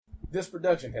This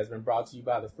production has been brought to you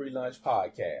by the Free Lunch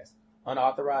Podcast.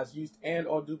 Unauthorized use and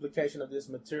or duplication of this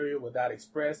material without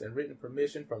express and written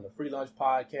permission from the Free Lunch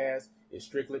Podcast is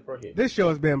strictly prohibited. This show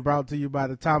has been brought to you by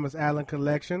the Thomas Allen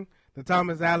Collection. The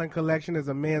Thomas Allen Collection is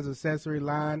a men's accessory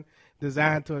line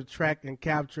designed to attract and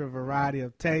capture a variety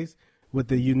of tastes with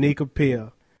a unique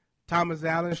appeal. Thomas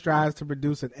Allen strives to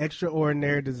produce an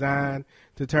extraordinary design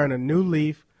to turn a new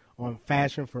leaf on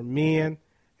fashion for men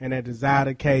and at desired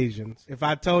occasions. If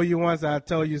I told you once, I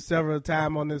told you several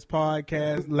times on this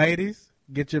podcast, ladies,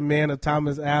 get your men a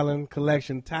Thomas Allen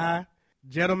Collection tie.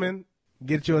 Gentlemen,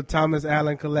 get you a Thomas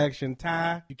Allen Collection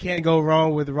tie. You can't go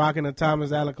wrong with rocking a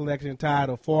Thomas Allen Collection tie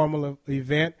at a formal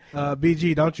event.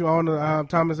 BG, don't you own a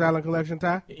Thomas Allen Collection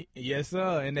tie? Yes,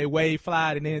 sir. And they way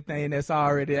fly than anything that's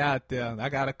already out there. I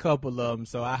got a couple of them,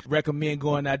 so I recommend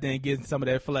going out there and getting some of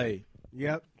that flavor.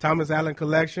 Yep, Thomas Allen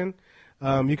Collection.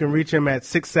 You can reach him at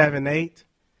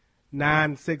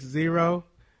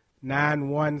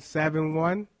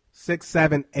 678-960-9171.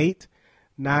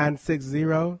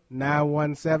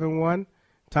 678-960-9171.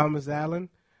 Thomas Allen,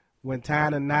 when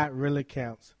tying a knot really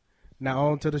counts. Now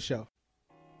on to the show.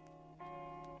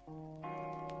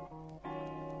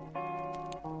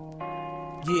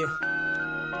 Yeah.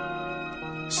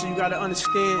 So you gotta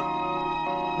understand,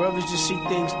 brothers just see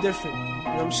things different. You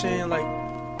know what I'm saying? Like,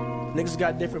 niggas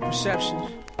got different perceptions.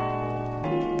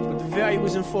 But the value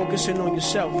is in focusing on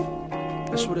yourself.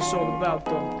 That's what it's all about,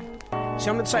 though. See,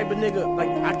 I'm the type of nigga, like,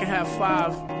 I can have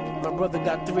 5, my brother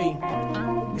got 3.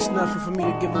 It's nothing for me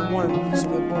to give him 1, so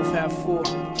we'll both have 4.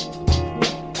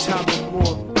 It's how much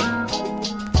more.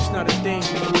 It's not a thing.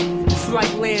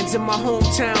 Flight lands in my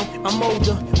hometown. I'm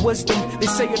older, wisdom. They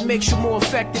say it makes you more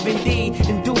effective indeed.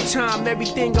 In due time,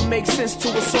 everything will make sense to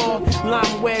us all.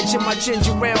 Lime wedge in my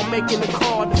ginger ale, making the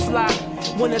call to fly.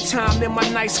 Wintertime in my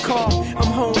nice car.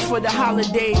 I'm home for the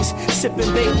holidays,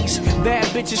 sipping Baileys. Bad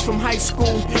bitches from high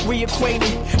school,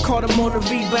 reacquainted. Caught them on the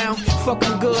rebound.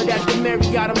 Fucking good at the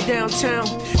Marriott, I'm downtown.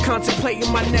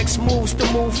 Contemplating my next moves to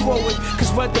move forward.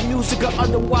 Cause whether music or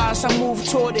otherwise, I move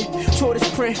toward it. Tortoise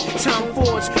print, time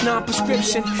forwards,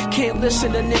 non-prescription. Can't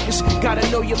listen to niggas, gotta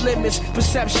know your limits.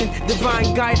 Perception,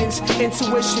 divine guidance,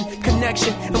 intuition,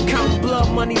 connection. I'm counting blood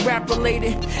money, rap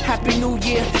related. Happy New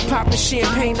Year, popping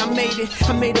champagne, I made it.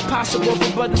 I made it possible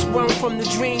for brothers born from the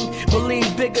dream.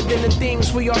 Believe bigger than the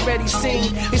things we already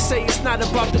seen. They say it's not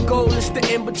about the goal, it's the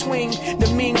in-between. The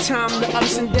meantime, the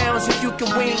ups and downs, if you can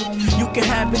win, you can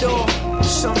have it all.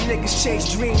 Some niggas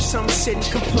chase dreams, some sit and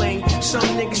complain. Some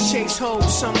niggas chase hoes,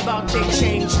 some about they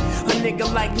change. A nigga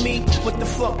like me, what the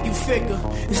fuck you figure?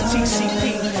 It's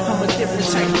TCP, I'm a different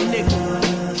type of nigga.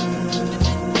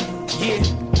 Yeah,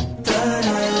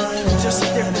 just a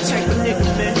different type of nigga,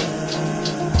 man.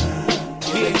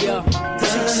 Yeah,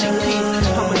 TCP,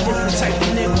 I'm a different type of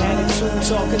nigga.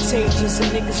 Attitudes all contagious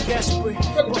and niggas desperate.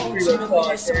 Welcome to Free Lunch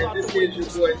Podcast. This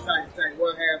is your boy Tank,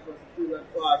 one half of the Free Lunch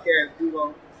Podcast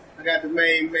duo. I got the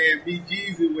main man, B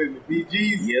Jeezy, with me. B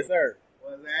Jeezy. Yes, sir.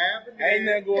 What's happening? Ain't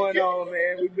nothing going on,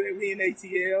 man. We in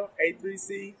ATL,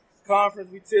 A3C conference.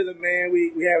 We chilling, man.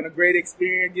 We having a great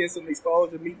experience, getting some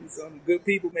exposure, meeting some good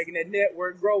people, making that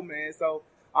network grow, man. So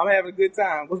I'm having a good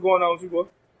time. What's going on with you, boy?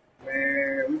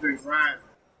 Man, we've been grinding.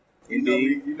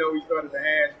 Indeed. You know we started the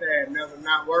hashtag never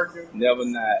not working. Never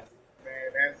not.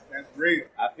 Man, that's real.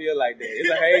 I feel like that. It's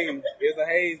a haze. It's a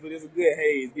haze, but it's a good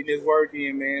haze. Get this work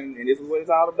in, man, and this is what it's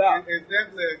all about. It's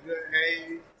definitely a good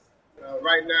haze.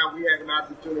 Right now, we have an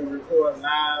opportunity to record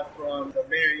live from the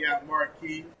Marriott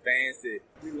Marquis. Fancy.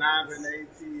 We live in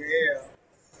ATL.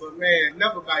 But man,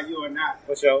 enough about you and I.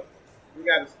 For sure. We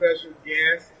got a special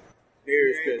guest.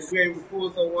 Very special. We able to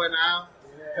pull someone out,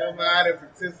 come out and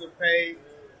participate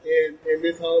in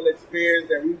this whole experience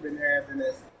that we've been having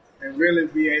and really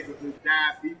be able to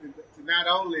dive deep into not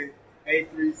only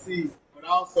A3C, but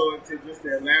also into just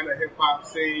the Atlanta hip-hop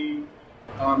scene,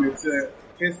 into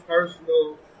his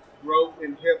personal growth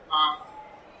in hip-hop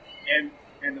and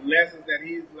the lessons that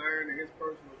he's learned in his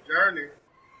personal journey,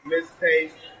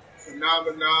 Mixtape,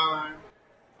 Phenomenon,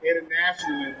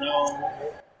 internationally known.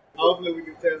 Hopefully we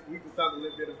can talk a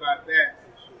little bit about that.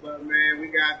 But man, we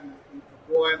got the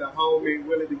boy, the homie,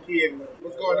 Willie the Kid.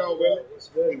 What's going on, Willie? What's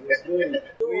good?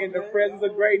 We in the presence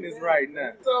of greatness right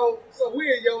now. So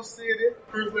we're in your city.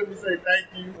 First, let me say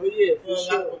thank you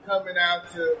for coming out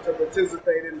to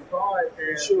participate in the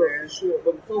podcast. For sure.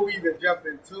 But before we even jump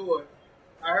into it,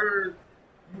 I heard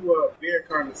you were a beer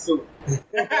connoisseur.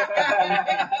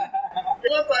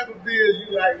 What type of beers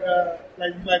you like to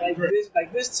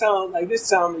drink? This time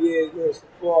of year, it's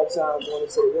fall time going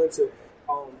into the winter.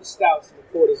 The stouts and the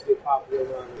porters get popular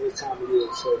around this time of year.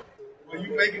 So Are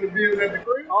you making the bills at the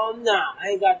crib? Nah, I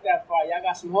ain't got that far. I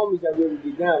got some homies that really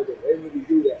get down with it. They really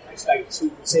do that. It's like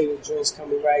sweet potato joints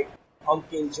coming right.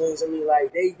 Pumpkin joints. I mean,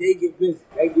 like they get busy.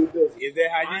 They get busy. Is that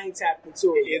how I ain't tapped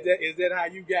into it. Is that how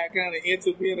you got kind of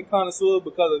into being a connoisseur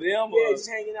because of them? Yeah, just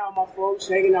hanging out with my folks,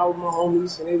 hanging out with my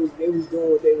homies, and they was doing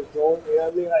what they was doing. You know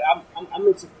what I mean? Like I'm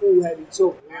into food heavy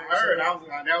too. I heard. That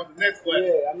was the next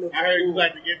question. Yeah, I'm into I heard food. you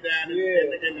like to get down in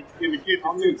the kitchen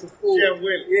I'm too. into food. Chef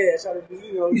Willie. Yeah, try to be,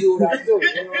 do what I do.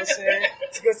 You know what I'm saying?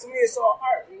 Because to me, it's all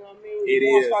art. You know what I mean? It the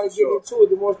more is, I started for getting into it,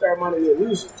 the more I started reminding me of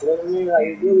music. You know what I mean? Like,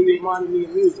 it really reminded me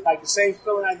of music. Like, the same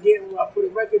feeling I get when I put a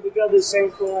record together, the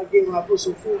same feeling I get when I put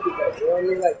some food together. You know what I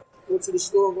mean? Like, go to the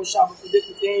store, go shopping for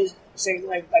different things. Same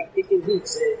like picking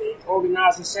beats and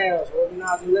organizing sounds,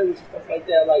 organizing lyrics and stuff like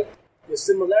that. Like, the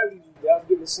similarities, I was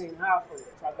getting the same high from it.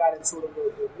 So I got into it a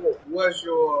little bit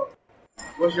more.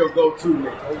 What's your go-to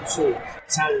mix? Go-to.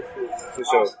 Italian food. For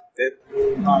sure.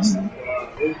 Pasta.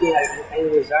 Anything like any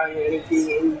lasagna,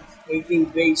 anything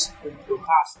based in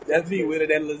pasta. That's me with it,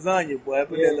 that lasagna, boy. I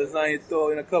put that lasagna, throw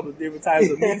in a couple of different types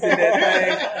of meats in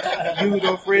that thing. Use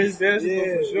those fresh vegetables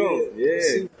for sure. Yeah.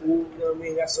 Seafood, you know what I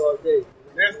mean? That's all day.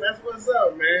 That's what's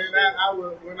up,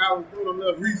 man. When I was doing a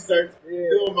little research,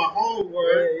 doing my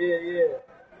homework,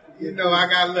 I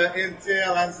got a little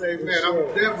intel. I say, man,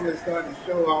 I'm definitely starting to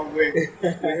show off with him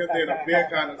being a beer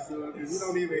connoisseur because you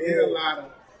don't even hear a lot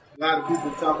of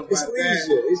people talk about it's leisure.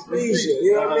 that. It's leisure.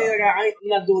 You know what I mean? Like, I'm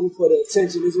not doing it for the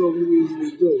attention. This is what we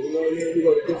usually do. You know what I mean? We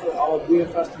go to different beer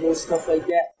festivals, stuff like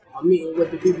that. I'm meeting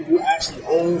with the people who actually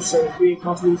own certain beer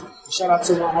companies. Shout out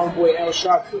to my homeboy El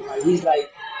Sharpton. Like, he's like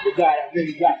the guy that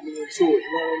really got me into it.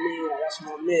 You know what I mean? Like, that's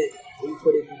my man. We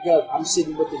put it together. I'm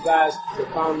sitting with the guys, the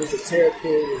founders of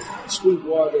Terrapin and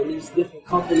Sweetwater and these different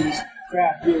companies,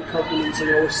 craft beer companies,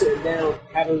 we're sitting down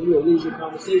having leisure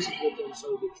conversations with them.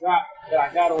 So the drop that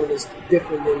I got on is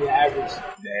different than the average.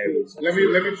 Let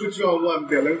me put you on one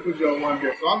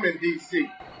bill. So I'm in D.C.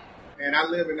 and I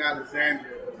live in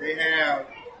Alexandria.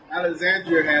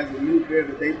 Alexandria has a new beer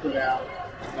that they put out.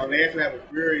 They actually have a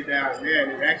brewery down there,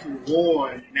 and it actually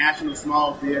won National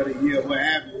Small Beer of the Year, what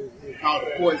have you, called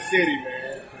Port City,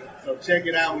 man. So check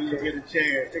it out when you get a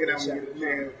chance.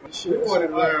 We wanted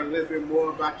to learn a little bit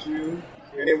more about you,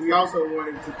 and then we also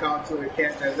wanted to talk to a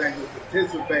cat that's actually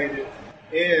participated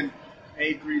in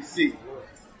A3C.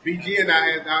 BG and I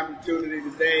had the opportunity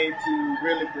today to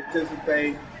really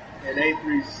participate in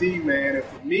A3C, man, and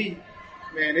for me,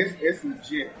 man, it's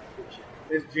legit.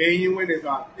 It's genuine, it's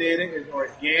authentic, it's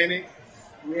organic.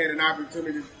 We had an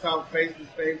opportunity to talk face to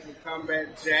face with Combat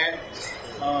Jack,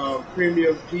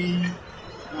 Premier P,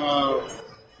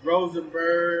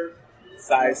 Rosenberg,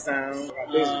 Side Sound,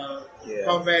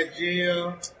 Combat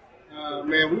Jim.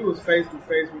 Man, we was face to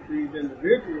face with these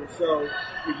individuals. So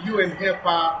if you in hip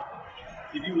hop,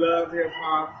 if you love hip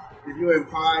hop, if you're in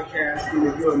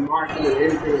podcasting, if you're in marketing or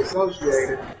anything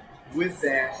associated with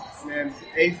that, man,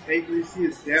 A3C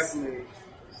is definitely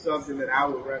something that I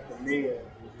would recommend.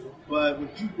 But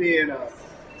with you being a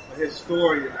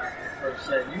historian, per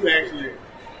se, you actually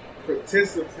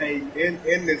participate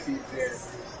in this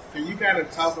event. And you got to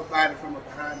talk about it from a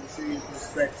behind-the-scenes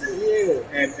perspective,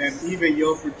 and even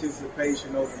your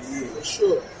participation over the years. For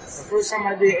sure. The first time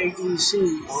I did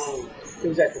A3C, it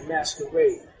was at the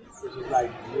Masquerade, which is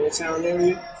like the Midtown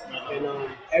area, and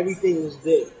everything was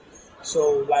there.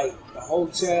 So, like, the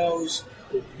hotels,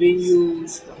 the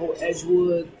venues, the whole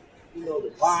Edgewood,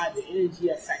 the vibe, the energy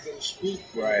that's like in the street.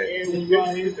 Right. The air when you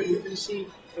out here for A3C,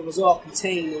 it was all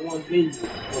contained in one venue.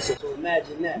 So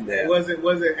imagine that. Yeah. Was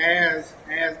it as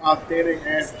authentic,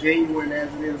 as genuine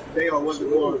as it is today, or was it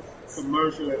more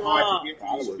commercial and hard to get to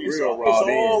the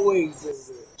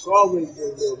street? It's always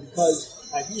been real because,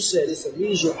 like you said, it's a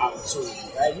leisure opportunity,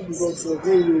 right? You can go to a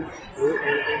venue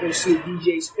and go see a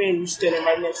DJ spin. You standing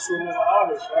right next to another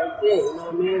artist right there. You know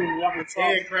what I mean? And y'all can talk.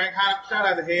 Head Crack, shout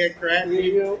out to Head Crack. Yeah,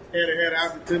 he had the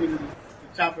opportunity to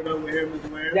chop it up with him as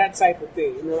well. That type of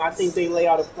thing. I think they lay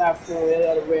out a platform, they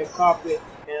lay out a red carpet.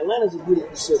 And Atlanta's a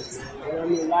beautiful city. You know what I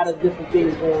mean? A lot of different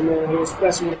things going on here,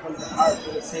 especially when it comes to art,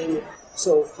 entertainment.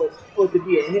 So for it to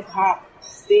be a hip hop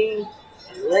thing,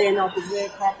 laying out the red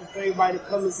carpet for everybody to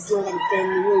come and join like a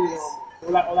family reunion,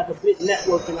 or like a big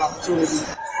networking opportunity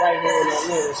right here in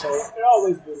Atlanta. So it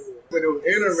always been real. But it was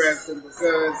interesting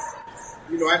because,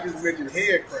 I just mentioned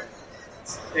Head Crack.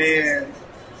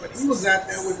 But he was out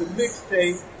there with the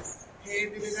mixtape,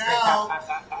 handing it out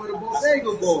for the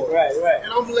Bodega Boys. Right.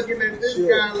 And I'm looking at this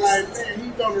guy like, man,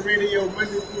 he's on the radio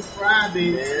Monday through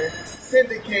Friday,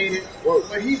 syndicated,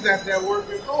 but he's out there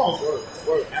working hard.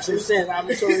 Work. That's what I'm saying.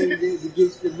 I'm showing you the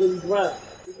gigs that really grind.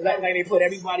 like they put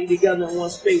everybody together in one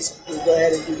space and go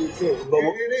ahead and do the thing.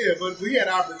 It is, but we had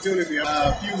opportunity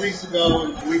a few weeks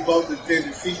ago. We both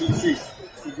attended CBC,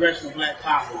 Congressional Black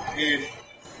Caucus,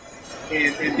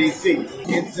 in D.C.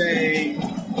 It's a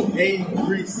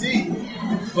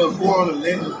A3C, but more on a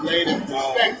legislative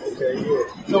perspective. Okay, yeah.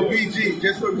 So, BG,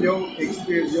 just from your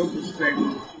experience, your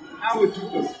perspective, how would you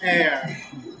compare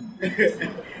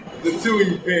the two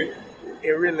events?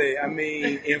 It really, I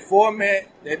mean, in format,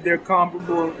 that they're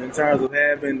comparable in terms of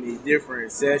having the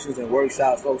different sessions and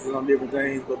workshops focusing on different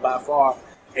things, but by far,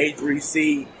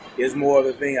 A3C is more of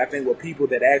a thing, I think, with people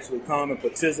that actually come and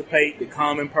participate, the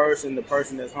common person, the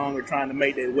person that's hungry, trying to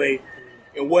make their way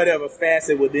in whatever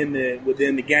facet within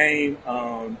the game,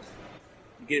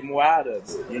 get more out of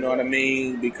it. You know what I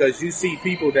mean? Because you see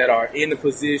people that are in the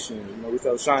position, you know, we saw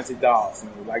Shanti Dawes,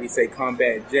 like you say,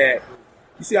 Combat Jack.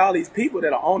 You see all these people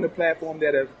that are on the platform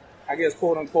that have, I guess,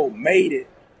 quote unquote, made it,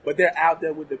 but they're out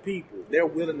there with the people. They're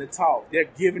willing to talk. They're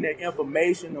giving their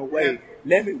information away.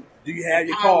 Do you have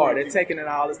your card? They're taking in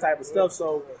all this type of stuff.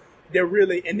 So they're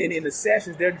really, and then in the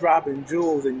sessions, they're dropping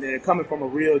jewels and they're coming from a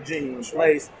real, genuine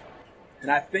place.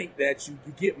 And I think that you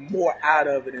get more out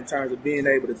of it in terms of being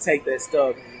able to take that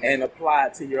stuff and apply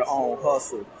it to your own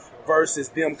hustle versus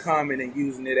them coming and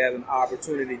using it as an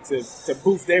opportunity to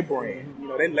boost their brand. You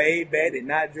know, they laid back, they're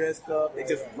not dressed up, they're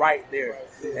just right there.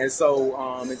 And so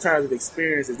in terms of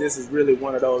experiences, this is really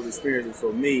one of those experiences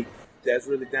for me that's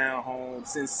really down home,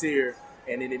 sincere,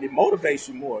 and it motivates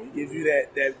you more. It gives you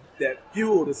that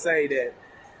fuel to say that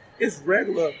it's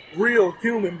regular, real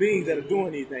human beings that are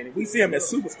doing these things. We see them as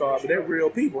superstars, but they're real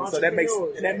people. So that makes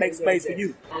space for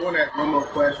you. I want to ask one more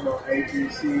question on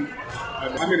A3C.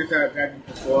 How many times have you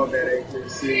performed at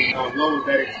A3C? What was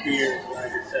that experience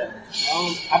like yourself?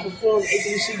 I performed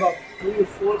A3C about 3 or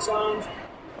 4 times.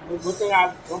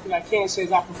 One thing I can say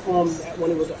is I performed when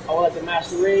it was all at the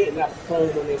Masquerade, and I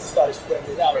performed when they started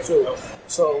spreading it out too.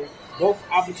 So both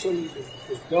opportunities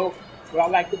was dope. What I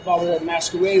liked about the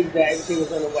Masquerade was that everything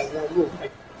was under like one roof,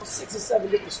 like 6 or 7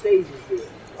 different stages there.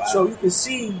 Wow. So you can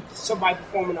see somebody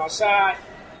performing outside,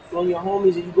 on your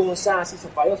homies, and you go inside and see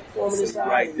somebody else performing inside.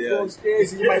 Right and there. you go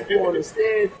upstairs, and you might perform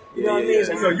instead. You know what I mean?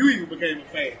 So you even became a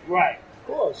fan. Right. Of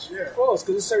course, because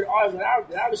there's certain artists that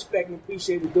I respect and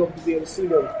appreciate. It dope to be able to see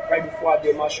them right before I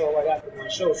did my show, right after my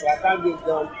show. So after I get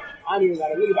done, I didn't even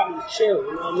gotta leave. I can just chill,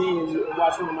 you know what I mean, and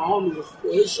watch one of my homies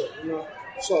record his show, you know.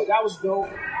 So that was dope.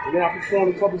 And then I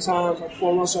performed a couple times. I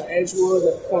performed once on Edgewood. I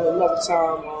performed another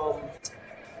time on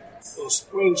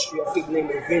Spring Street. I think the name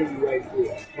of the venue right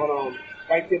there. But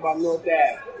right there by North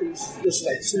Ave. This was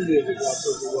like 2 years ago, I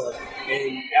think it was.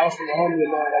 And that was from a homie of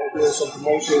mine that was doing some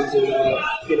promotions and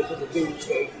getting for the venues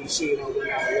for A3C and all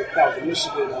that. That was a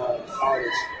Michigan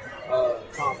artist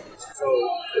conference. So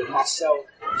it was myself,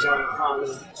 John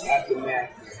Connor,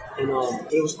 Aftermath. And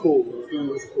it was cool. It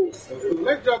was cool.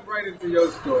 Let's jump right into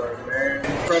your story, man.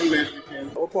 You're from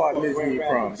Michigan. What part of Michigan you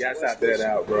from? Gotta shout that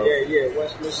out, bro. Yeah,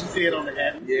 West Michigan. You see it on the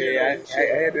hat. Yeah, I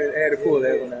had to pull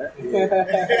that one out.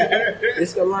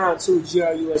 It's the line too,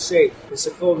 GRUSA. It's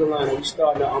a clothing line that we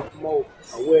started to promote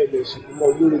awareness and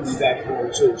promote unity back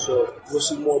home too. So we'll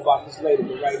see more about this later.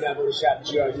 But right now, go to shop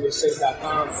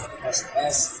GRUSA.com. That's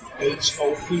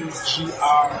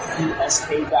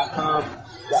SHOPGRUSA.com.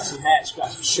 Got some hats, got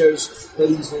some shirts,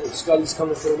 hoodies, and scullies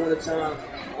coming for the wintertime.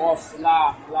 All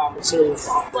fly material.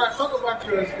 Right, talk about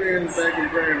your experience back in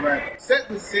Grand Rapids. Set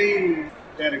the scene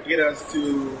that'll get us to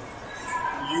you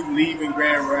leaving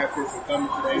Grand Rapids and coming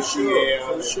to the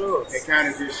ATL. For sure. And kind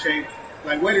of just shape,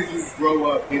 like, where did you grow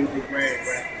up in Grand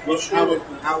Rapids? How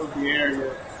was the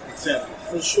area accepted?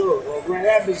 For sure. Well, Grand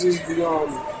Rapids is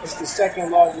it's the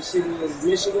second largest city in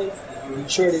Michigan.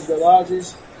 Detroit is the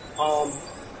largest.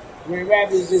 Grand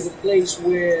Rapids is a place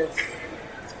where,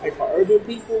 like for urban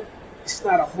people, it's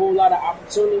not a whole lot of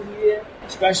opportunity there.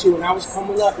 Especially when I was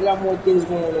coming up, a lot more things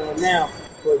going on now.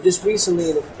 But just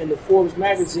recently, in the Forbes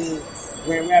magazine,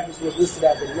 Grand Rapids was listed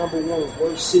as the #1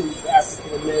 worst city for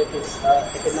African American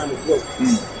economic growth.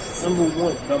 Number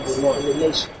one in the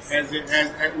nation.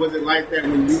 Was it like that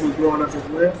when you was growing up as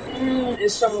well? In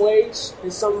some ways.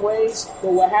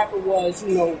 But what happened was,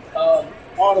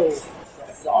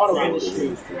 the auto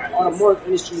industry, automotive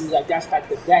industry, like that's like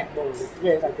the backbone, the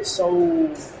thread, like the sole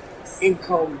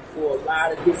income for a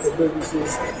lot of different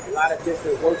businesses, a lot of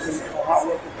different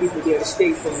hard-working people there to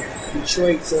stay from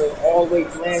Detroit to all the way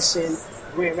to Lansing,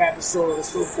 Grand Rapids, so on and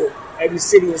so forth. Every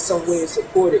city in some way is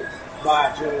supported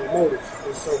by General Motors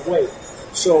in some way.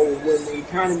 So when the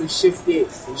economy shifted,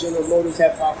 and General Motors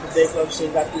had filed for bankruptcy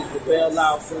and got the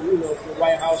bailout from the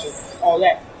White House and all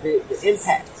that, the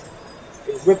impact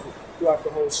is rippled throughout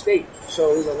the whole state.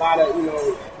 So there's a lot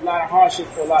of hardship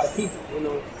for a lot of people.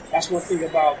 That's one thing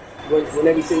about when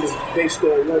everything is based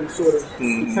on one sort of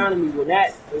economy. When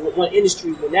that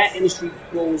industry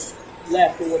goes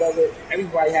left or whatever,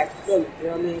 everybody has to feel it. You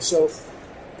know what I mean? So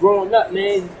growing up,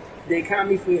 man, the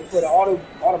economy for the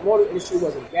automotive industry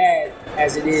wasn't bad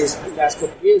as it is the last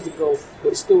couple of years ago,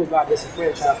 but it still was a lot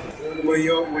disenfranchised. You know what I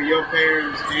mean? Were your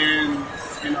parents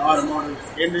in the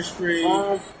automotive industry?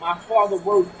 My father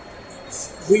worked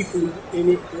briefly in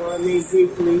it, you know what I mean?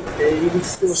 Briefly, and he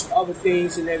was doing some other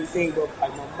things and everything, but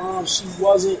like my mom, she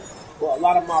wasn't, but a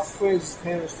lot of my friends'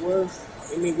 parents were.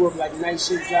 And they worked like night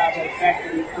shift jobs at a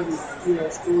factory, putting,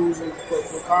 screws and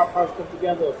putting car parts stuff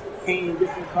together, painting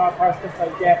different car parts, stuff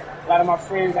like that. A lot of my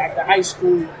friends after high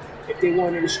school, if they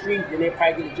weren't in the street, then they'd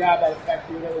probably get a job at a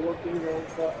factory that were working,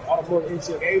 for automotive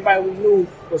industry. Everybody we knew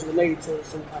was related to it in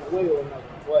some kind of way or another.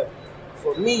 But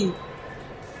for me,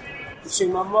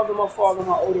 between my mother, my father,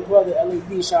 my older brother,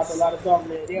 LAD, shout out to a lot of dog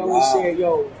man, they always said,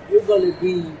 yo, you're gonna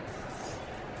be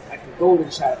like the golden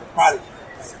child, the prodigy.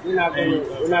 We're not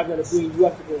gonna bring you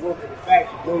up to go work in the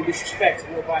factory. No disrespect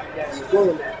to nobody that's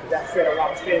doing that, because that fed a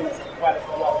lot of families and provided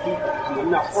for a lot of people.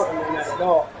 I'm not fronting on that at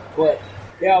all, but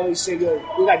they always say, yo,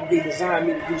 they designed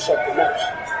me to do something else.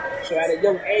 So at a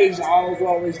young age, I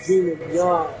always dreaming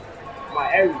beyond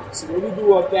my area. So when we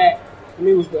grew up at,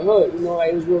 it was the hood, it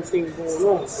was real things going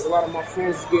on. But a lot of my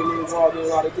friends was getting involved in a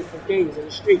lot of different things in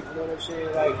the street. You know what I'm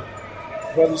saying? Like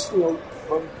brothers,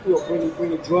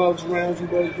 bringing drugs around you,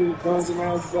 brothers bringing guns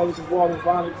around you, brothers involved in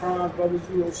violent crimes, brothers,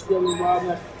 stealing,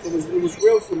 robbing. It was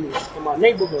real for me in my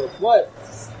neighborhood. But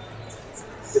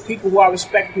the people who I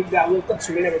respect, people that I looked up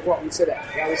to, they never brought me to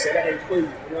that. They always said that ain't for you. You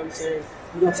know what I'm saying?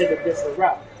 You're gonna take a different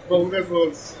route. So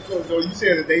you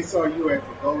said that they saw you as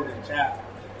the golden child.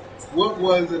 What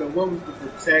was it, or what was the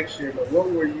protection, or what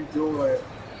were you doing?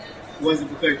 Was it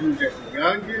because you were just the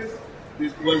youngest?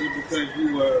 Was it because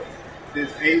you were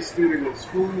this A student in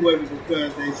school? Was it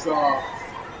because they saw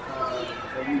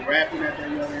you rapping at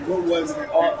that young age? What was it?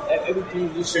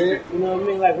 Everything you said, you know what I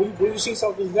mean? Like when you see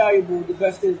something valuable, the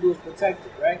best thing to do is protect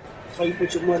it, right? So you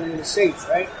put your money in the safe,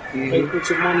 right? Mm-hmm. So you put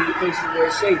your money in the places where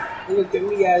it's safe. They looked at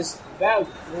me as value.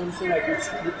 You know what I'm saying? Like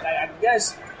I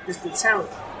guess it's the talent.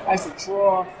 I used to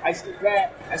draw, I used to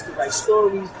rap, I used to write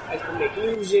stories, I used to make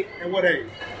music. At what age?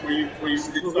 When you get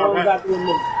started? Long as I can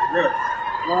remember. Really?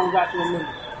 Long as I can remember.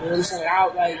 You know what I'm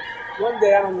saying? One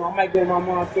day, I don't know, I might go to my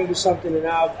mom's crib or something, and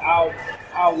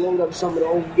I'll load up some of the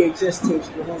old VHS tapes,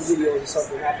 the home videos or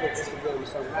something. I'll put Instagram or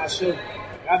something. I'll show you.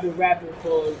 I've been rapping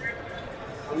for,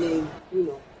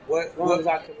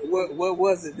 What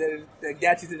was it that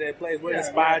got you to that place? What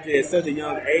inspired you at such a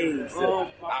young age?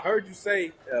 I heard you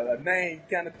say a name,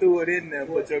 you kind of threw it in there,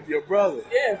 but your brother.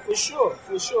 Yeah, for sure.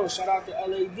 Shout out to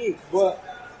LAD. But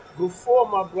before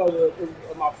my brother,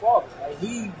 my father,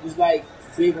 he was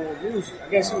big on music. I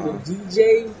guess he was a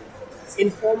DJ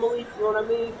informally, you know what I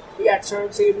mean? He had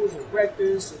turntables and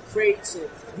records and crates and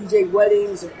DJ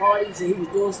weddings and parties, and he was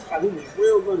doing stuff. He was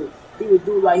real good. He would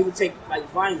do he would take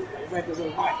vinyl, records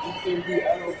on EPMD,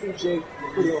 LL Cool J,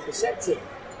 and put it on cassette tape.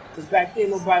 Because back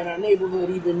then, nobody in our neighborhood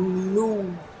even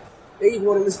knew. They even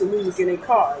wanted to listen to music in their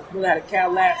car. Brother had a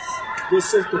Cadillac, this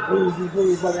system, boom, boom,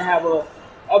 boom. Brother have a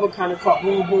other kind of car,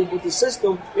 boom, boom. With the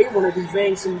system, they wanted to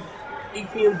bang some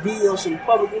EPMD or some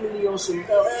Public Enemy or some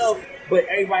LL. But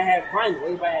everybody had vinyl.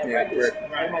 Everybody had records.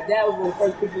 Right. And my dad was one of the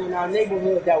first people in our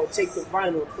neighborhood that would take the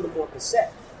vinyl and put them on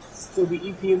cassette. So it'd be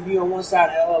EPMD on one side,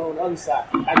 LL on the other side.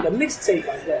 Like the mixtape,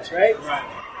 I guess, right? Right.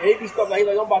 And it'd be stuff like,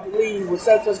 I'm about to leave. When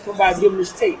such come by and give them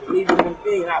this tape, and leave them one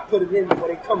thing, and I put it in before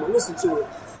they come and listen to it.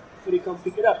 Before they come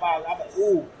pick it up, I'm like, ooh,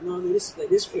 you know what I mean? This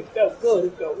it felt good.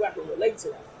 It felt I can relate to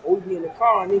that. Or we'd be in the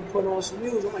car and they'd put on some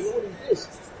music. I'm like, what is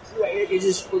this? So it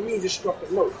just, for me, it just struck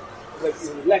a note. It was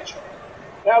like electric.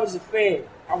 But I was a fan.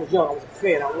 I was young. I was a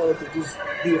fan. I wanted to just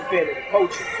be a fan of the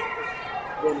culture.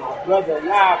 When my brother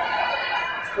Live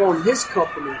formed his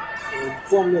company and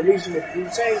formed the Legion of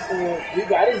Wu-Tang Clan, he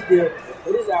got his deal,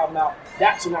 put his album out.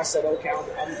 That's when I said, okay,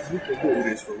 we can do it.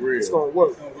 This for real. It's going to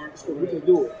work. We can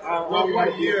do it.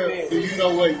 What year? Do you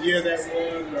know what year that was?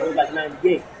 It was like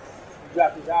 98. He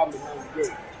dropped his album in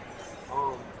 98.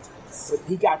 But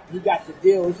he got the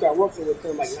deal. We started working with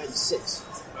him like 96.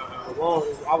 I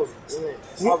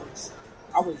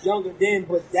was younger then,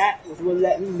 but that was what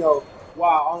let me know,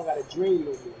 wow, I don't got a dream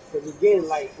of me. Because again,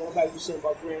 like going back to you saying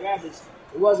about Grand Rapids,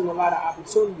 there wasn't a lot of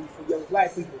opportunity for young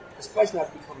black people, especially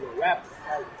not to become a rapper.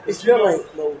 It still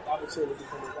ain't no opportunity to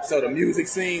become a rapper. So the music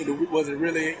scene wasn't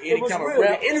really any kind real. of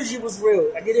rap? The energy was real,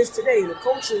 like it is today. The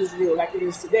culture is real, like it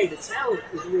is today. The talent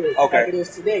is real, like it is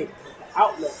today.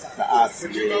 outlets.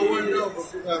 But you know what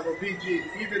though, but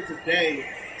BG, even today,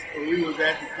 when we was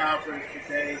at the conference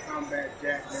today, Combat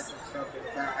Jack mentioned something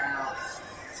about how,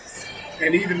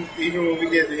 and even when we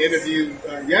did the interview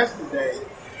yesterday,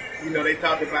 you know, they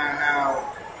talked about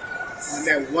how when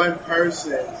that one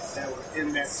person that was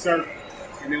in that circle,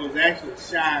 and it was actually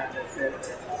Shy that said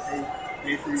that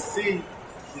A3C,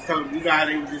 so you know how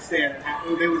they were just saying,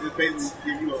 how, they were just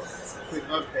basically give you a quick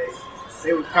update.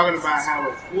 They were talking about how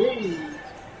in Queens,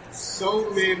 so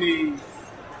many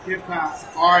hip hop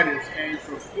artists came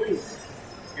from Queens,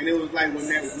 and it was like when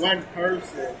that one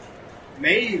person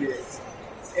made it,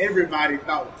 everybody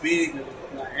thought big of it.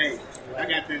 Like, hey, I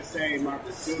got that same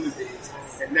opportunity,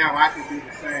 and now I can do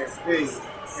the same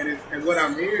thing. And what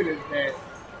I'm hearing is that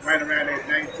right around that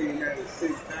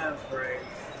 1996 time frame,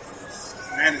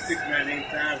 96, 98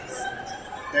 time frame,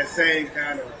 that same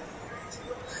kind of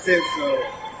sense of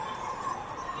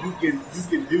you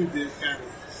can do this kind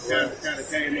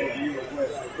of came over you as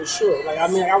well. For sure. Like, I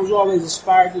mean, I was always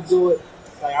inspired to do it.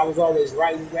 Like, I was always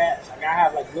writing raps. Like, I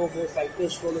have like notebooks like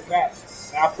this full of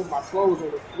raps. And I put my clothes on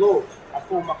the floor. I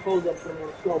fold my clothes up, put them on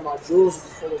the floor. My drawers would be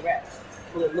full of raps,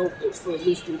 full of notebooks, full of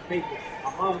loose paper.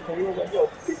 My mom came in like, yo,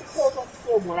 get the clothes off the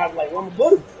floor. When I was like, well, I'm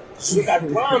gonna put them. You got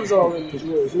rhymes all in the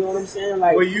drawers. You know what I'm saying?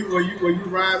 Like, were you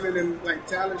rhyming in like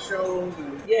talent shows?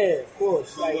 And yeah, of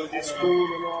course. Like at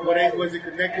school and all that. Was it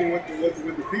connecting with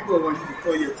the people, or was it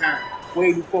before your time?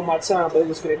 Way before my time, but it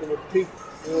was connected with the people.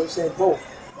 You know what I'm saying?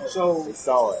 Both. So they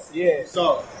saw it. Yeah.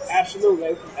 So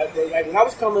absolutely. Like when I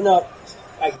was coming up,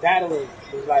 like battling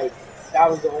was like that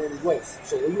was the only way.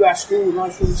 So when you at school,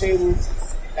 lunchroom table,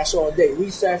 that's all day.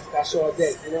 Recess, that's all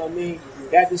day. You know what I mean?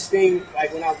 That this thing,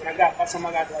 like when I got by the time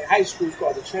I got to like high school, it's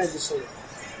called the Transit Center.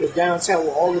 It's downtown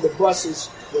where all of the buses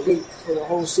were linked for the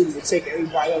whole city to take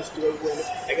everybody else to everywhere.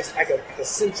 I guess like a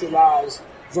centralized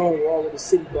zone where all of the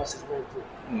city buses went through.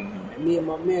 Mm-hmm. And me and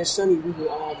my man Sonny,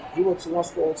 he went to one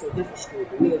school to a different school,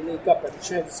 but we would link up at the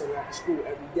Transit Center after school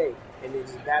every day, and then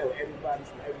just battle everybody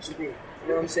from every school. You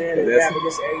know what I'm saying? And rap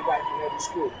against everybody from every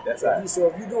school. That's right. So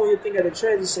if you're doing your thing at the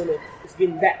Transit Center, it's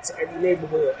getting back to every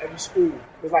neighborhood, every school.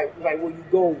 It's like where you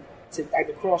go to like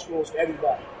the crossroads for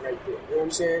everybody right there. You know what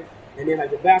I'm saying? And then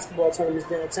like the basketball tournaments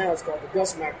downtown, it's called the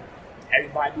Dust Knocker.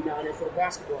 Everybody be down there for the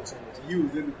basketball tournaments. You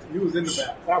was in the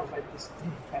back. I was like this.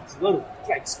 That's little. It's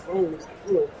like spoon. It's like,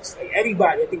 you know, it's like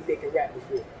everybody. I think they can rap this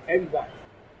good. Everybody.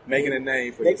 Making a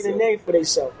name for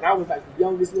themselves. And I was like the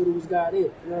youngest, littlest guy there.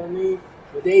 You know what I mean?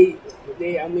 But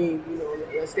they, I mean, you know,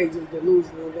 unless they just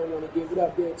delusional and don't want to give it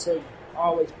up, they'll tell you,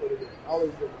 always put it in.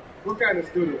 Always do it. What kind of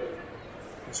student?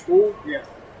 In school? Yeah.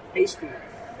 High school.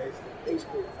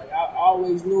 Like, I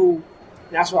always knew,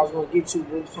 and that's what I was going to get to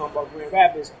when we were talking about Grand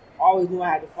Rapids. I always knew I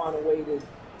had to find a way to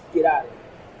get out of it.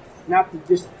 Not to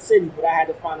just the city, but I had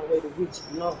to find a way to reach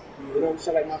beyond. You know what I'm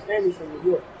saying? Like, my family's from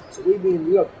New York. So we be in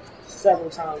New York several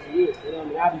times a year. You know what I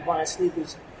mean? I be buying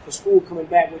sneakers for school, coming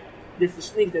back with different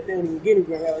sneakers that they don't even get in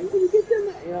Grand Rapids. Like, where you get them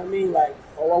at? You know what I mean? Like,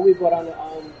 or we go down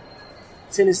to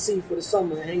Tennessee for the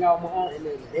summer and hang out with my aunt, and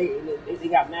then they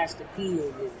got Master P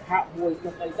and Hot Boys and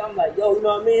stuff like that. I'm like, yo, you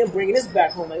know what I mean? I'm bringing this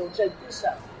back home. Like, yo, check this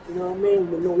out. You know what I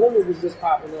mean? When No Limit was just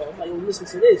popping up, I'm like, yo, listen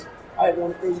to this. I was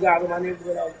one of the first guys in my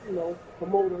neighborhood that was, you know,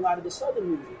 promoting a lot of the southern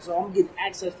music. So I'm getting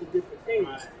access to different things.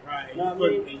 Right. You know what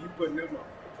I mean? And you putting them on.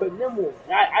 Putting them on.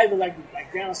 I even like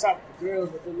down south with the girls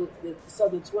with the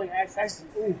southern twang accents.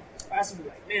 I used to be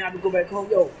like, man, I could go back home.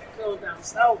 Yo, girls down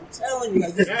south, I'm telling you.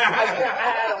 Like, I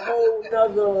had a whole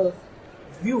nother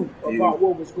view about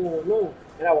what was going on.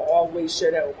 And I would always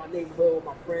share that with my neighborhood, with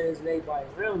my friends, and everybody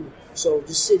around me. So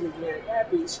just sitting in Grand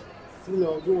Rapids, you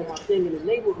know, doing my thing in the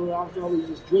neighborhood, I was always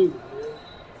just dreaming, man.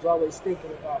 I was always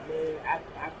thinking about, man,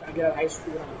 after I get out of high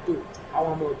school, what I'm going to do. How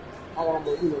I'm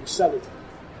going to, you know, excel it.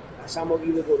 So I'm going to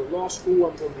either go to law school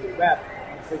or I'm going to be a rapper. I'm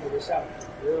going to figure this out.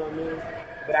 You know what I mean?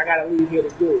 But I got to leave here to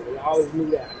do it. And I always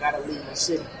knew that. I got to leave my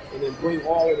city and then bring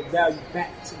all of the value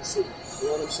back to the city. You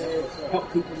know what I'm saying?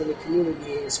 Help people in the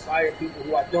community and inspire people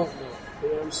who I don't know. You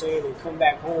know what I'm saying? And come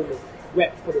back home and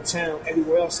rep for the town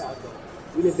everywhere else I go.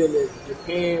 We done been to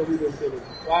Japan, we done been to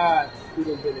Dubai, we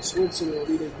done been to Switzerland,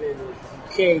 we done been to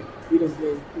UK, we done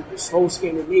been through this whole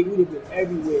Scandinavia, we done been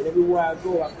everywhere. And everywhere I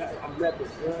go, I'm repping.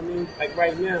 You know what I mean? Like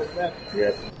right now, I'm repping.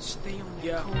 Yeah. Stay on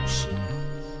the cold shit.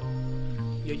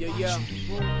 Yeah.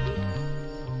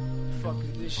 Fuck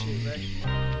is this shit, right?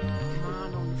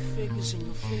 Mind on the figures and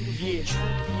your fingers. Yeah.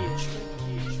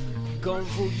 Gun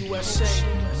Rule USA.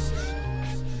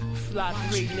 Fly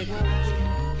 3, nigga.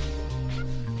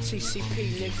 TCP,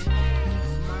 nigga.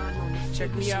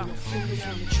 check me out.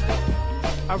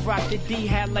 I rock the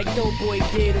D-hat like Doughboy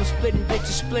did. I'm splitting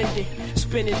bitches splendid.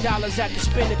 Spending dollars at the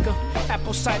Spinnaker.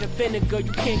 Apple cider vinegar,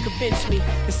 you can't convince me.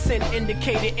 The scent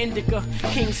indicated indica.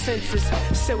 King senses.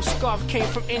 Silk scarf came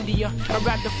from India. I'd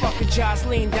rather fuck a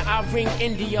Jocelyn than I ring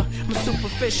India. I'm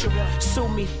superficial, sue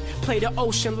me. Play the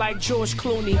ocean like George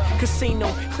Clooney. Casino,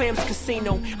 clams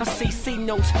casino. I see C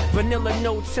notes, vanilla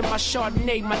notes in my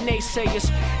Chardonnay. My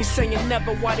naysayers, they saying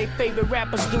never why they favorite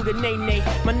rappers do the nay-nay.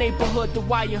 My neighborhood, the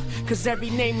wire, cause every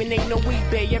name and ain't no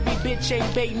eBay. Every bitch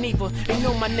ain't bae neither. They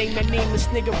know my name, that nameless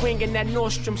nigga ringing at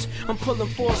Nordstrom's. I'm pulling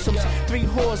foursomes, 3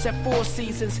 whores at 4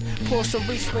 seasons. Pour some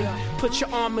Riesling, put your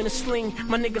arm in a sling.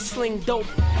 My nigga sling dope.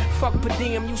 Fuck per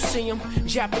diem, you see him.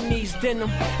 Japanese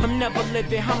denim. I'm never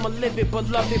living, I'ma live it, but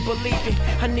love it, believe it.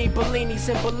 I need Bellinis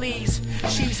and Belize.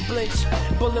 Cheese blinks,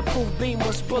 bulletproof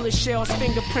beamers, bullet shells,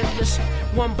 fingerprintless.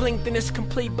 One blink, then it's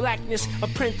complete blackness.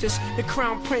 Apprentice, the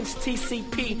crown prince,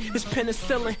 TCP, is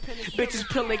penicillin. Bitches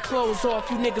peel their clothes off,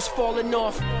 you niggas falling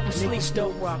off. I'm sleep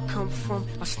though where I come from.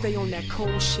 I stay on that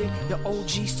cold shit. The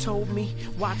OGs told me,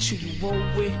 watch who you roll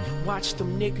with, watch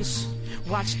them niggas.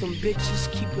 Watch them bitches,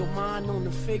 keep your mind on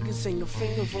the figures and your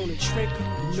finger on the trigger.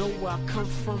 You know where I come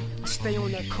from, I stay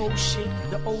on that cold shit.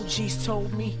 The OGs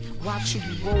told me, watch who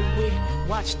you roll with,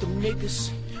 watch them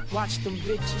niggas. Watch them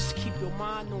bitches, keep your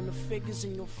mind on the figures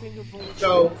and your finger on the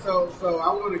trigger. So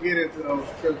I want to get into those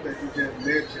trips that you just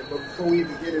mentioned, but before we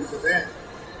even get into that,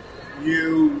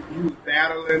 you was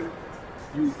battling,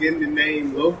 you was getting the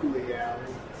name locally out,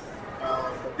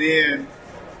 but then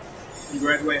you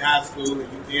graduate high school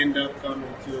and you end up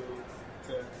coming to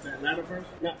Atlanta first?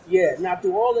 Now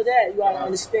through all of that, you gotta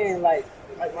understand, like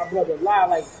my brother Lai,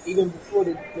 like even before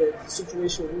the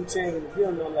situation with Wu-Tang and the deal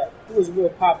and all that, he was a real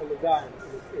popular guy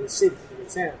in the city, in the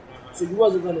town. So you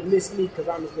wasn't gonna miss me because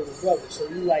I'm his little brother. So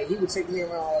he would take me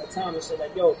around all the time and say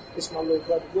like, yo, this is my little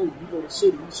brother Willie. You go to the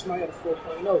city, you smell the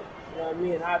 4.0. You know what I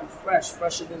mean? I'd be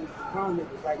fresher than the grown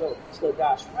niggas. Like, yo, this little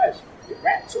guy's fresh. You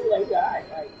rap too, like, yeah, all right.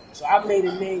 Like, so I made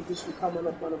a name just for coming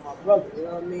up under my brother. You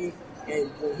know what I mean?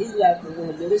 And when he left and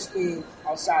when he did this thing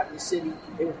outside the city,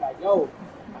 it was like, yo,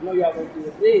 I know y'all gonna do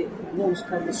it big. I know it's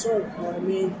coming soon. You know what I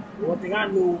mean? One thing I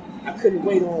knew, I couldn't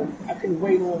wait on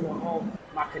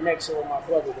my connection with my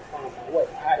brother to find my way.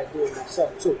 I had to do it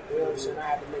myself too. You know what I'm saying? I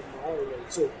had to make my own way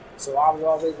too. So I was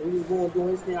always, when he was going to do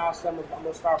his thing, I was I'm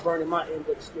gonna start burning my end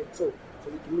of the stick too. So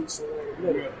we can meet somewhere in the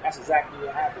middle. Yeah. That's exactly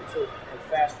what happened too. And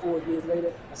fast 4 years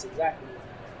later, that's exactly what happened.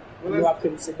 Well, you know, I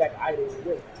couldn't sit back idle and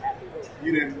wait.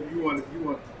 You wanted to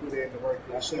put in the work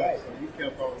yourself, right. So you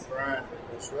kept on grinding.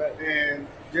 That's right. And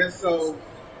just so,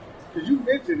 because you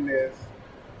mentioned this,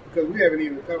 because we haven't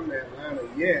even come to Atlanta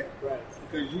yet. Right.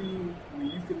 Because when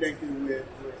you connected with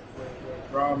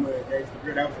Drama and Gangsta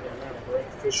Grit, that was in Atlanta,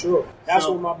 correct? For sure. That's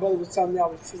when my brother was telling me I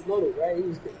was too little, right?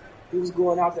 He was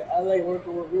going out to LA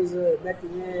working with RZA and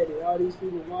Method Man and all these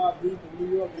people, Mob Deep in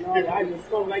New York and all that. I just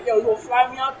told him, like, yo, you gonna fly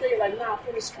me out there? Like, nah, I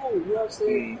finished school. You know what I'm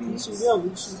saying? You too young,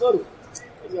 you too little.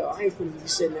 Like, yo, I ain't finna be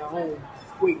sitting at home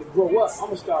waiting to grow up. I'm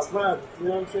gonna start grinding. You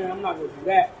know what I'm saying? I'm not gonna do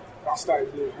that. I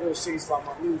started being real serious about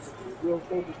my music and real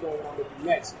focused on what I'm gonna do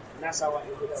next. And that's how I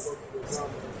ended up working with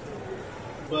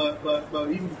Drama. But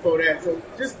even before that, so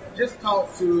just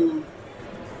talk to,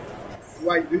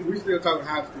 like, we still talking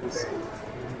high school days.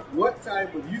 What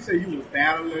type of, you say you was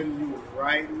battling, you was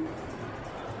writing,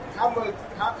 how much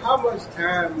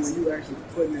time were you actually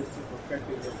putting into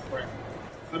perfecting your craft?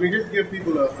 I mean, just to give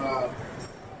people I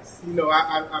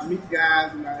meet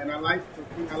guys and I like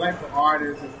for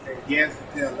artists and guests to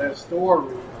tell their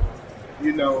story,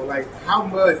 you know, like how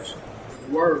much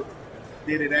work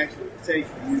did it actually take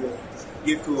for you to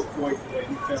get to a point where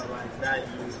you felt like now you,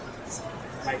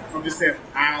 like, I'm just saying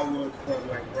hours from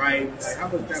like writing, like how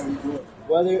much time were you doing?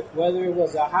 Whether it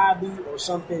was a hobby or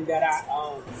something that I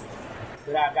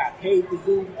got paid to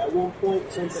do at one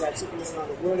point, something that took me around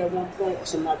the world at one point, or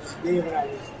something I just did when I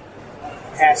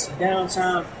had some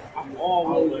downtime, I'm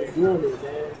always doing it,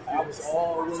 man.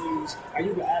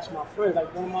 You can ask my friends,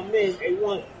 like one of my men,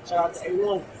 A1, shout out to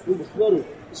A1, we was little.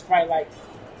 It's probably like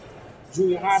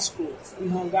junior high school. We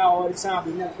hung out all the time,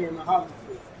 but he never came to my house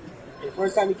before. And the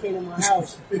first time he came to my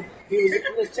house,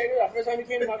 let's check it out. First time he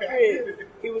came to my crib,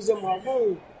 he was in my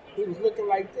room. He was looking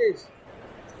like this.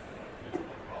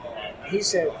 He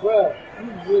said, bruh,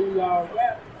 you really are a rapper. I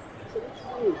said,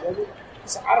 what you mean, brother? He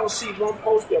said, I don't see one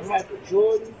poster of Michael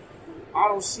Jordan. I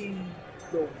don't see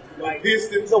no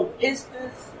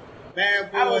Pistons.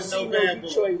 Bad Boys, I don't see no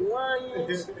Detroit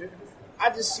Lions. I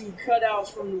just see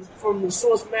cutouts from the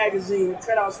Source magazine,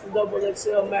 cutouts from Double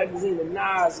XL magazine, and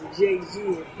Nas and Jay-Z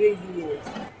and Biggie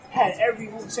had every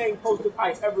Wu-Tang poster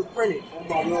pipe ever printed on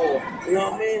my wall. You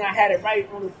know what I mean? I had it right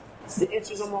on the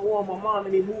inches on my wall. My mom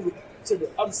and they moved it to the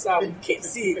other side. You can't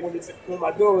see it when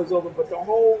my door is open, but the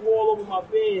whole wall over my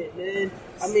bed, man.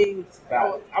 I mean,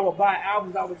 I would buy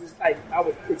albums. I would just like,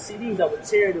 with CDs, I would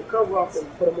tear the cover off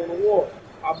and put them on the wall.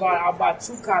 I'll buy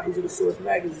 2 copies of the Source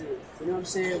magazine. You know what I'm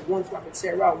saying? One so I can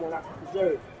tear out, one I can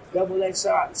preserve. Double XL,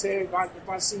 I tear. If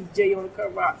I see Jay on the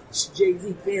cover, I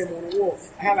Jay-Z, bam, on the wall.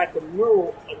 I had like a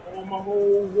mural on my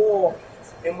whole wall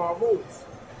in my room.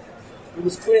 It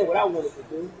was clear what I wanted to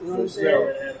do. You know what I'm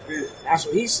saying? That's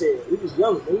what he said. He was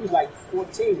young, but he was like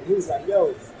 14. He was like,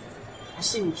 yo, I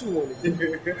see what you want to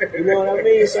do. You know what I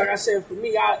mean? So like I said, for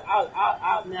me,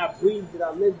 I breathed it,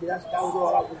 I lived it. That was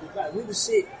all I was about. We would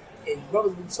sit and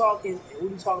brothers be talking, and we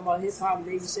be talking about hip-hop, and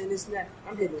they be saying this and that.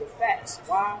 I'm hitting the facts.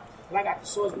 Why? But I got the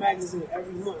Source magazine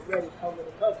every month ready cover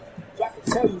to cover. So I can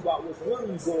tell you about what's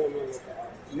really going on with that.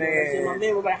 Man. You know my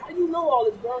man was like, how you know all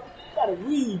this, bro? You gotta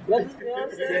read, brother. You know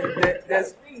what I'm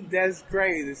saying? That's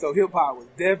crazy. So hip hop was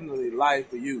definitely life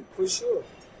for you. For sure.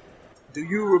 Do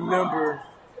you remember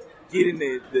getting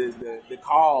the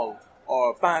call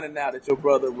or finding out that your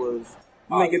brother was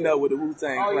linking up with the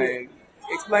Wu-Tang Clan? Yeah.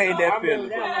 Explain that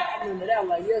feeling. I remember that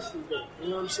like yesterday. You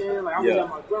know what I'm saying? Like I was at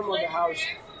my grandmother's house.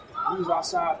 We was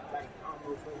outside, like, I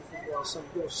don't know, playing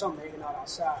football or something, hanging out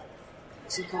outside.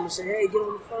 She come and say, hey, get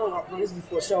on the phone. This is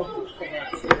before cell phone. Like,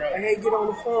 hey, get on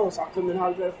the phone. So I come in, how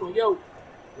you got the phone? Yo,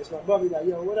 it's my brother. Like,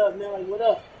 yo, what up, man? Like, what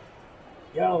up?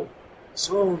 Yo, it's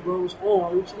on, bro. It's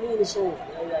on. What you mean it's on?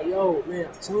 Like, yo, man,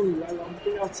 I'm telling you. I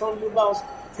was telling you about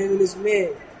him and this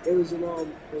man. It was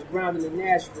grounded in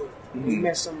Nashville. Mm-hmm. We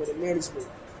met some of the management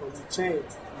from Wu-Tang.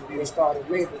 They started a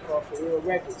label called For Real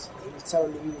Records. He was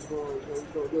telling me he was going to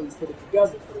really put it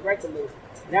together for the record label.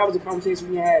 And that was a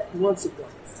conversation we had months ago.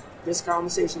 This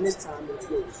conversation this time, like,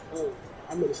 yo, it's on.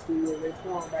 I'm in the studio with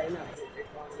Raekwon right now.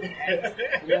 You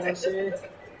know what I'm saying?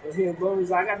 And here,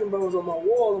 brothers, I got them brothers on my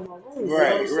wall in my room. You know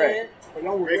what I'm saying? Like,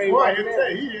 I'm with Ray right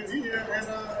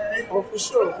now. Oh, for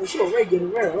sure. Ray get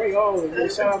around. Ray always. Man,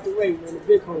 shout out to Ray, man, the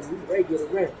big homie. Ray get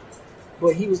around.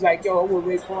 But he was like, yo, I'm with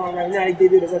Raekwon right now. He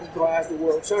did it a record called As the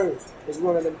World Turns. It's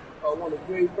one of the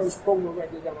very first promo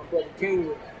records that my brother came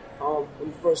with when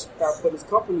he first started putting his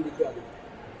company together.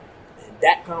 And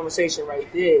that conversation right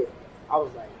there, I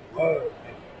was like, word,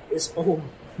 it's on.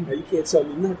 You can't tell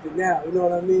me nothing now. You know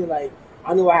what I mean? Like,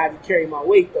 I knew I had to carry my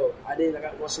weight, though.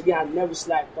 Once again, I never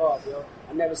slacked off, yo.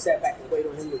 I never sat back and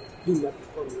waited on him to do nothing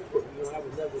for me. You know, that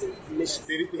was never the mission.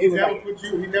 He never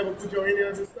put you on any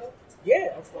of this stuff?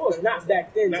 Yeah, of course. Not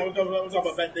back then. Now, what I'm talking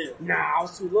about back then? Nah, I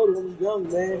was too loaded. I was young,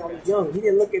 man. I was young. He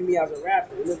didn't look at me as a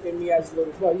rapper. He looked at me as a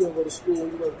little boy. You don't go to school,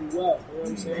 you don't do well. You know what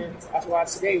I'm saying? That's why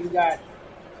today we got,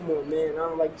 come on, man. I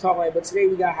don't like to talk like it, but today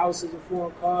we got houses and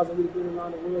foreign cars, and we've been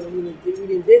around the world, and we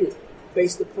didn't did it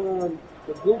based upon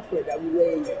the blueprint that we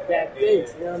laid back then. You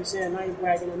know what I'm saying? I ain't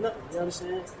bragging on nothing. You know what I'm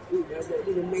saying? We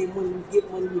done made money, we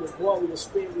get money, we done bought, we done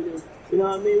spent, we done, you know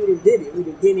what I mean? We done did it. We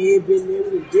done been here, been there, we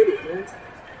done did it, man.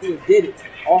 We done did it.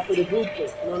 Off of the blueprint. You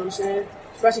know what I'm saying?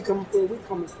 Especially coming from where we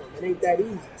coming from. It ain't that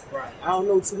easy. Right. I don't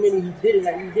know too many who did it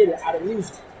like we did it out of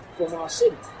music from our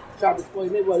city. Shout out to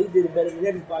Floyd Mayweather, he did it better than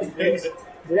everybody.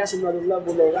 But that's another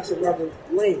level though. That's another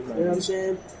lane. You know what I'm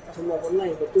saying? That's another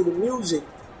lane. But through the music,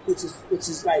 which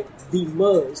is like the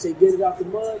mud. You say get it out the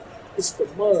mud, it's the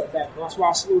mud back home. That's why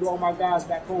I salute all my guys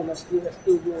back home that's still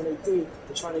doing their thing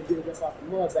and trying to get it up out the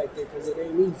mud back there because it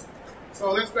ain't easy.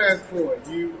 So let's fast forward.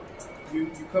 You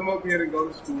come up here to go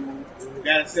to school,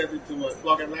 got accepted to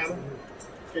Clark Atlanta.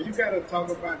 Can you kind of talk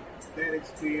about that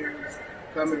experience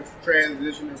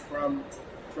transitioning from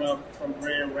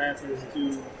Grand Rapids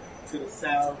to the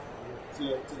South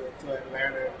to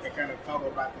Atlanta and kind of talk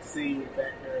about the scene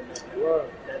back there in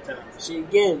that time? See,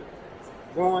 again,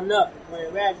 growing up in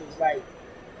Grand Rapids, like,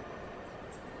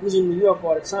 I was in New York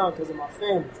all the time because of my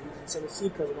family. I was in Tennessee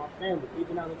because of my family.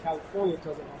 Even out in California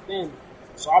because of my family.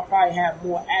 So I probably have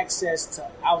more access to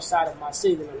outside of my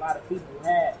city than a lot of people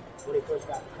had when they first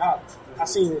got to college. I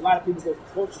seen a lot of people go to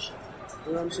culture shock.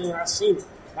 You know what I'm saying? I seen it.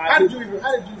 How did you even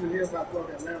hear about Clark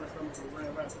Atlanta coming from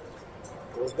Grand Rapids?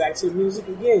 Goes back to the music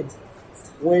again.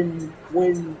 When the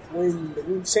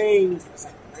Wu-Tang was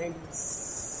like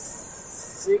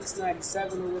 96,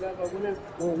 97 or whatever,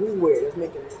 when we were it,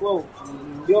 making clothes.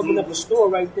 They opened up a store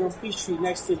right there on Peachtree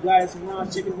next to Gladys and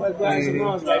Ron's Chicken West Gladys and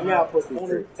Ron's right now. But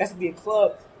that's to be a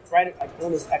club right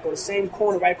on the same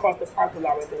corner right across the parking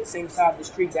lot right there, the same side of the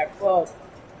street. That club,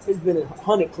 it's been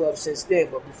 100 clubs since then.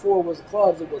 But before it was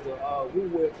clubs, it was a We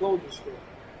Wear clothing store.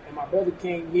 And my brother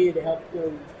came here to help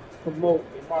them promote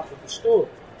and market the store.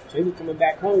 So he was coming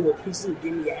back home with PC,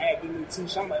 give me a hat, give me a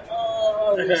t-shirt. I'm like,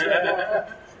 oh,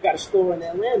 got a store in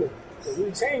Atlanta, the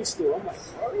Wu-Tang store. I'm like,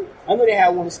 oh. I know they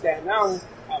had one in Staten Island.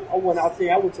 I went out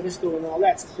there. I went to the store and all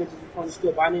that, took pictures from the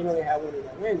store, but I didn't know they had one in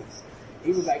Atlanta.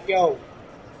 He was like, yo,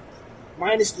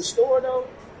 minus the store though,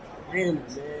 Atlanta,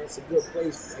 man, it's a good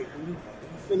place. Like when you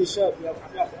finish up, I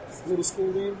got middle school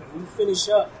in. When you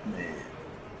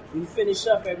finish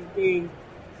up everything,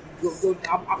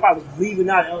 I probably was leaving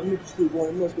out of elementary school going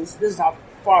to middle school. This is how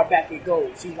far back it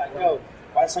goes. She's like, yo,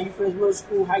 by the time you finish middle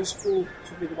school, high school, you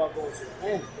think about going to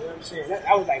Atlanta. You know what I'm saying?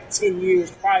 That was like 10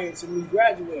 years prior to me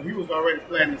graduating. He was already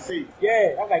planting the seed.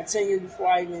 Yeah, that was like 10 years before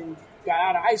I even got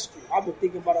out of high school. I've been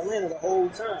thinking about Atlanta the whole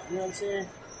time. You know what I'm saying?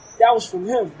 That was from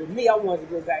him. But me, I wanted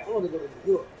to go back. I wanted to go to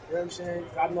New York. You know what I'm saying?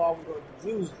 I know I was going to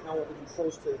do music. And I wanted to be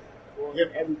close to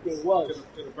where everything was.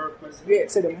 To the birthplace? Yeah,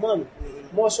 to the money.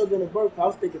 More so than the birthplace. I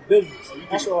was thinking business.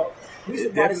 That's all. We used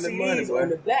to buy the CDs on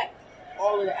the back.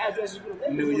 All of the addresses for the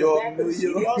New York. I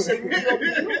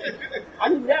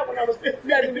knew that when I was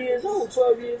 11 years old,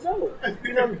 12 years old.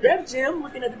 You know, Def Jam,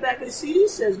 looking at the back of the CD,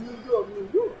 says New York, New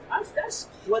York. That's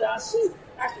what I see.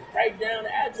 I could write down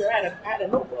the address. I had a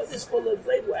notebook just full of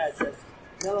label addresses.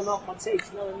 Mailing off my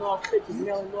tapes, mailing off pictures,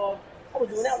 mailing off. I was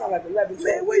doing that when I was like 11, 12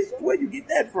 Man, where you get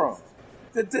that from?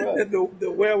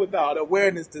 The wherewithal, the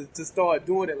awareness to start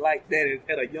doing it like that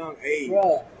at a young age.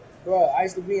 Bruh, I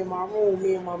used to be in my room,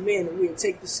 me and my man, and we would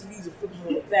take the CDs and put them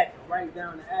on the back and write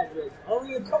down the address.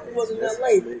 Only a couple was in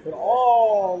LA, but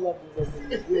all of them was in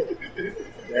New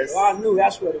York. So I knew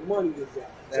that's where the money was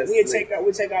at. So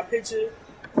we'd take our picture,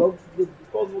 go with the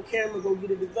disposable camera, go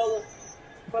get it developed,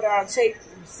 put our tape,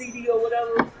 CD or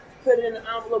whatever, put it in the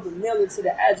envelope and mail it to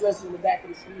the address on the back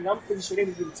of the CD. And I'm pretty sure they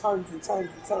were getting tons and tons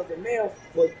and tons of mail,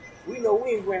 but we know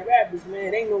we ain't Grand Rapids,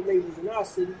 man. Ain't no labels in our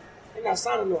city. They're not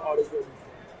signing no artists with me.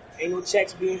 Ain't no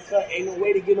checks being cut. Ain't no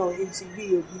way to get on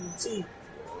MTV or BET,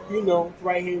 you know,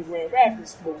 right here in Grand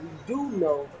Rapids. But we do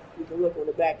know we can look on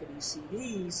the back of these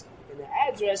CDs, and the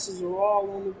addresses are all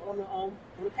on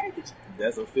the packaging.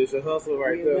 That's official hustle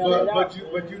right there. But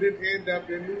you didn't end up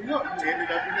in New York. You ended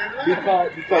up in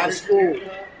Atlanta. Because of school.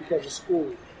 Because of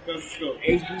school.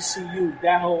 HBCU.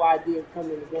 That whole idea of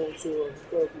coming and going to a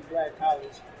historically black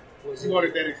college was. You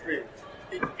wanted that experience.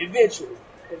 Eventually.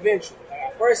 Like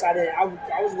at first, I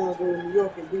was going to go to New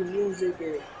York and do music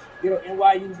and get an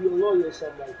NYU to be a lawyer or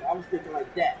something like that. I was thinking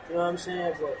like that. You know what I'm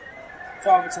saying? But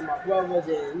talking to my brother,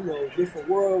 then, you know, different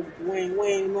world with Wayne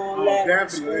and all that.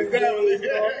 Definitely. You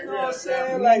know what I'm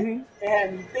saying? Like, it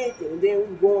had me thinking. And then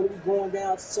we going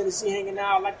down to Tennessee, hanging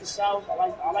out. I like the South.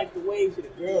 I like the waves of the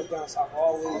girls down South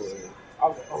always. I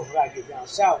was like, oh, I gotta get down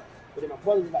South. But then my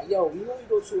brother was like, yo, you know, you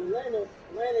go to Atlanta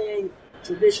ain't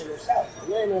traditional South.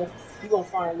 Atlanta, you're going to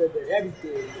find a little bit of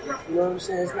everything. You know what I'm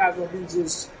saying? It's not going to be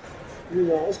just, you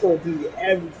know, it's going to be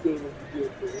everything when you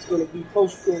get there. It's going to be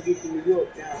close to get to New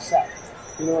York down south.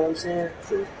 You know what I'm saying?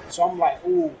 So I'm like,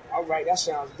 ooh, all right, that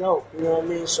sounds dope. You know what I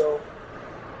mean? So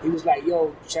he was like,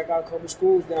 yo, check out a couple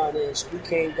schools down there. So we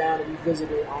came down and we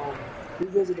visited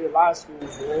a lot of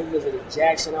schools. You know? We visited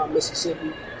Jackson out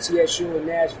Mississippi, TSU in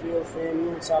Nashville,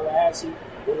 FAMU in Tallahassee.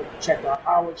 We checked out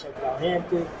Howard, checked out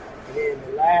Hampton. And then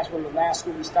the last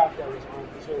school we stopped at was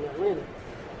here in Atlanta,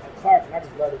 at Clark, and I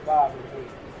just loved the vibe.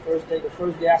 The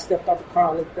first day I stepped out the car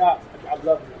and looked out, I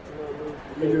loved it. You know what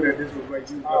I mean? You knew that this was where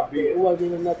you were going to be. It wasn't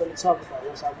even nothing to talk about.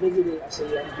 Once I visited, I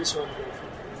said, yeah, this one's going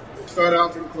to be. Start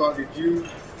off in Clark. Did you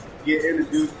get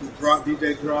introduced to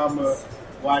DJ Drama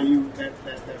while you that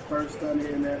first study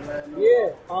in Atlanta? Yeah.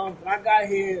 When I got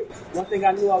here, one thing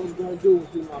I knew I was going to do was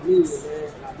do my music,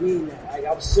 man. And I mean that. Like,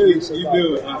 I was serious about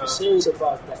that. I was serious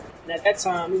about that. And at that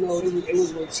time, you know, it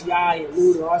was when T.I. and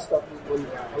Luda and all that stuff was when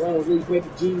Atlanta was really great for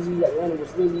Jeezy. Atlanta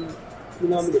was really, you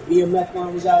know what I mean, the BMF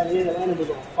line was out here. Atlanta was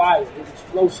on fire. It was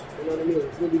explosive. You know what I mean? It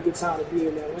was a really good time to be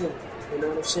in Atlanta. You know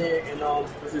what I'm saying? And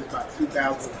this is about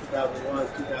 2000, 2001,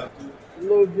 2002. A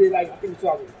little bit like, I think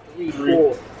 2003,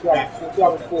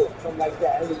 2004, something like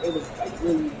that. It was like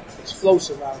really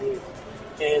explosive out here.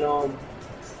 And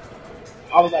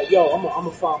I was like, yo, I'm gonna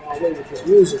find my way with this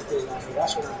music thing out here.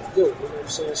 That's what I'm gonna do. You know what I'm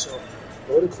saying? So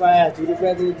go to class, do the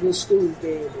regular good student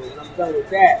thing, but when I'm done with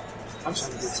that, I'm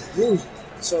trying to get to music.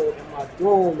 So in my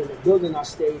dorm, in the building I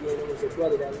stayed in, there was a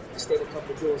brother that stayed a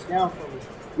couple doors down from me.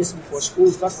 This is before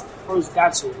school. That's when I first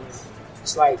got to it.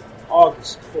 It's like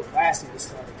August, before class even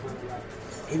started coming. Like,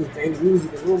 he was banging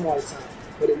music in the room all the time,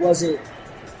 but it wasn't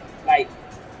like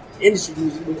industry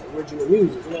music, it was original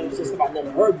music. You know what I'm saying? Stuff I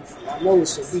never heard before. I know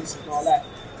it's some beats and all that.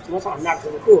 So one time I knocked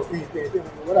on the door. I'm like,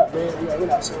 what up, man? Yeah, what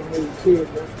up? So I'm really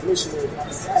kid, man, from missionary. I'm like,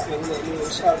 you know what I mean?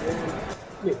 What's up, man?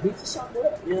 You make beats or something?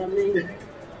 What up? You know what I mean?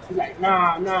 He's like,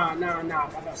 nah. I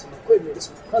got some equipment. It's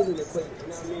some cousin equipment. You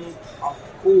know what I mean? I was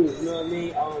like, cool. You know what I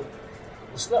mean?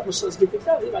 let's get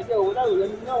together. He's like, yo, whatever, let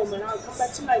me know, man. I'll come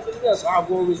back tonight. So I'll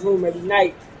go in his room every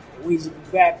night, and we just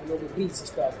be back and over beats and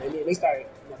stuff. And then they started,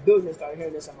 my building started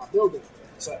hearing this at my building.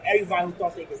 So everybody who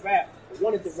thought they could rap or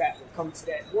wanted to rap would come to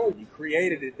that room. You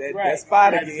created it, that Right.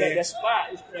 spot again. That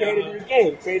spot is created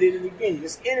it again.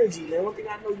 It's energy, man. One thing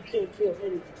I know, you can't kill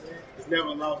energy, man. It's never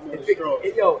lost, never If destroyed.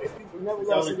 if people never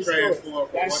lost in the story,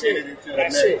 that's it.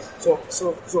 That's it. So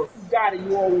if you got it,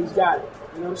 you always got it.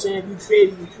 You know what I'm saying? If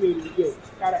you create it again.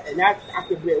 And I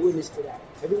can bear witness to that.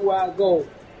 Everywhere I go,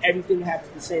 everything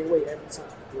happens the same way every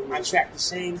time. I track the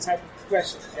same type of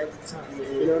progression every time.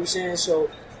 You know what I'm saying? So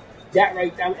that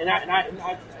right there, and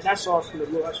I saw from the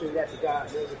Lord. I showed that to God.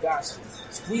 There's a God. So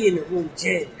we in the room,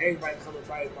 jam. Everybody coming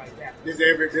by, everybody that.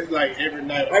 This like every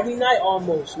night. Every night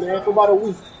almost, man, for about a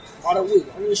week.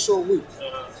 Only a short week.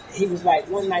 He was like,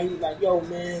 one night he was like, yo,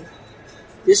 man,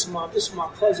 this is my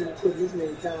cousin who put his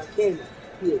name Don Cameron.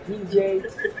 He a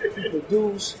DJ, he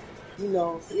produce, you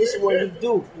know, this is what he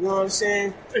do. You know what I'm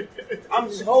saying? I'm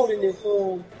just holding it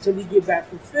for him till he get back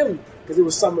from Philly. Because it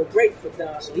was summer break for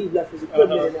Don, so he left his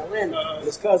equipment in Atlanta. And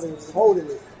his cousin was holding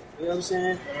it. You know what I'm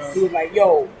saying? He was like,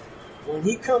 yo, when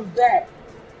he come back,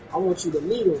 I want you to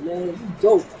meet him, man. You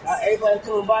dope. Everybody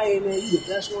coming by here, man. You the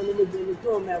best one in the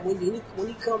doing, man. When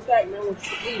he come back, man, I want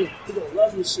you to meet him. He gonna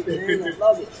love your shit, man. He gonna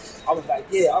love it. I was like,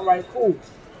 yeah, all right, cool.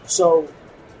 So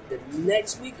the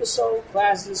next week or so,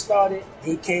 classes started.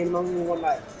 He came in my room one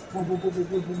night, boom, boom, boom, boom,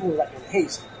 boom, boom, boom, like in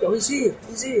haste. Yo, he's here.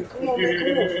 Come on, man,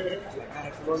 come on. I'm like, all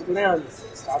right, come on, let's go down there.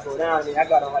 So I go down there. I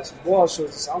got on like some ball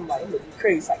shorts. So I'm like, I'm looking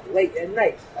crazy. It's like late at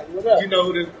night. Like, what up? You know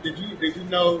who this? Did you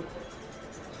know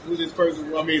who this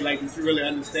person? I mean, like, did you really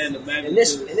understand the magnitude?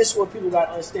 And this is what people got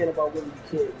to understand about Willie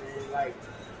the Kid, man. Like,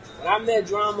 when I met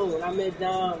Drama, when I met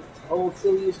Don, whole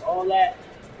Phillies, all that,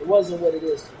 it wasn't what it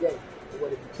is today, or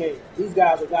what it became. These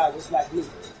guys are guys just like me.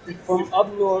 From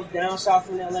up north, down south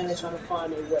in Atlanta, trying to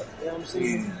find their way. You know what I'm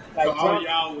saying? Like, so all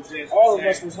y'all was just all of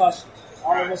us was hustling.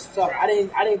 All of us was tough. I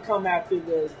didn't come after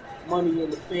the money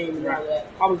and the fame and all that.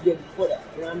 I was there before that.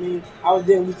 You know what I mean? I was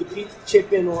there with the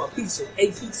chip in on a pizza.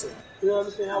 You know what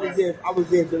I'm saying? I was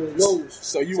there doing those.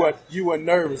 So you were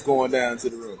nervous going down to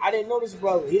the room. I didn't know this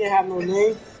brother. He didn't have no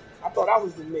name. I thought I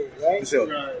was the man, right? Sure.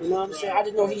 You know what I'm saying? I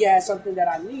just know he had something that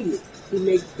I needed. He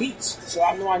make beats, so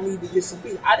I know I need to get some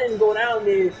beats. I didn't go down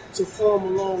there to form a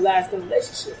long-lasting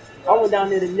relationship. I went down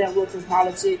there to network and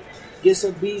politics, get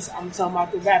some beats. I'm talking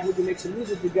about the rap. We can make some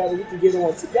music together. We can get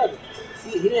on together.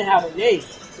 He didn't have a name.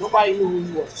 Nobody knew who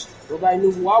he was. Nobody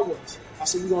knew who I was. I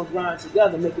said, we're going to grind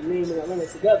together, make a name in Atlanta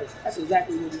together. That's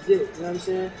exactly what he did. You know what I'm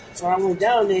saying? So when I went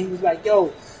down there, he was like,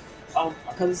 yo, my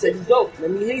cousin said, you dope. Let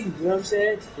me hear you. You know what I'm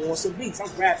saying? You want some beats? I'm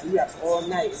rapping. We rap all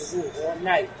night in the room, all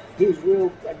night. He was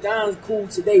real. Like, Don's cool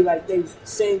today, like they was the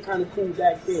same kind of cool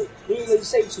back then. He didn't really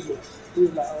say too much. He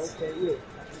was like, oh, okay, yeah,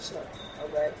 that's what's up.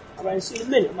 All right, see you in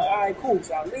a minute. I'm like, all right, cool.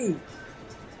 So I leave.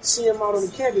 See him out on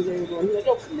the campus and everything. He's like,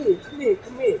 yo,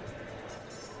 come here.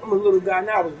 I'm a little guy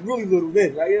now. I was really little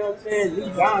then, right? You know what I'm saying? These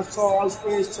guys tall, all his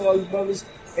friends tall, these brothers,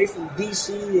 they from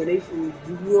D.C. and they from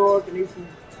New York and they from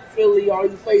Philly, all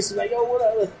these places. Like, yo, what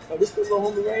up? Oh, this little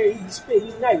homie right here, he spit,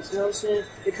 he's nice. You know what I'm saying?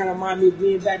 They kind of remind me of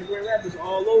being back to Grand Rapids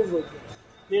all over again.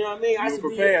 You know what I mean? You were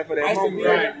prepared for that moment,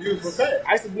 right? You was prepared.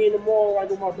 I used to be in the mall like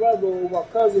with my brother or my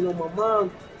cousin or my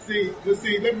mom. See, let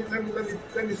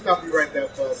me stop you right there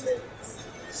for a minute.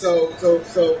 So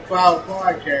for our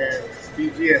podcast,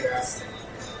 BG and I,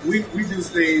 we do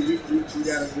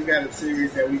things. We got a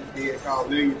series that we did called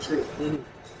Million Truth,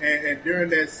 and during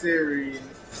that series,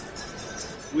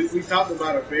 we talked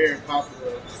about a very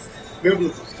popular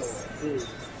biblical story,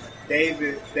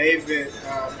 David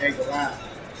and Goliath.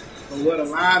 But what a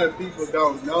lot of people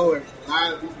don't know and a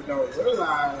lot of people don't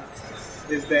realize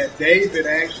is that David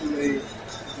actually,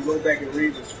 if you go back and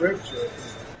read the scripture,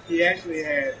 he actually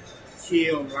had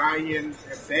killed lions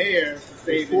and bears to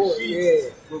save his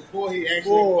sheep before he actually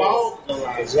fought the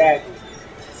lions. Exactly.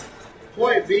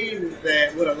 Point being is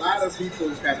that what a lot of people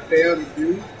have failed to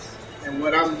do, and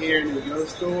what I'm hearing in your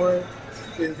story,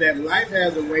 is that life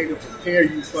has a way to prepare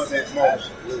you for that moment.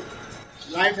 Absolutely.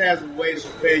 Life has a way to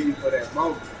prepare you for that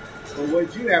moment. But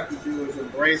what you have to do is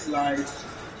embrace life.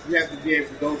 You have to be able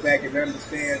to go back and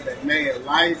understand that, man,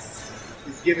 life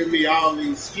is giving me all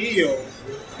these skills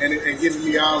and giving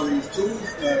me all these tools,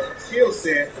 skill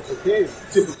set to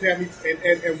prepare me.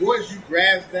 And once you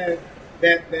grasp that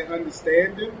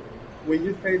understanding, when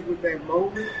you're faced with that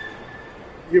moment,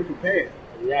 you're prepared.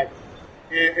 Exactly.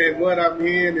 And what I'm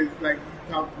hearing is, like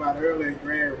you talked about earlier in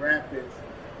Grand Rapids,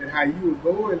 and how you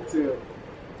were going to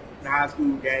the high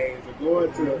school games or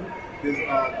going to this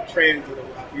transit,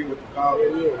 I forget what you call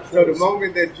it. Yeah. So the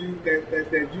moment that you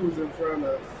was in front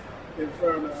of in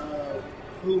front of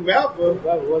whomever.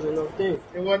 That wasn't no thing.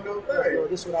 It wasn't no thing. No,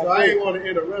 this what I so I do. ain't want to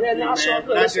interrupt Yeah, you, no, man. so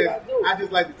But I I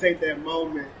just like to take that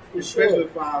moment, For especially sure.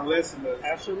 for our listeners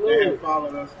Absolutely. that have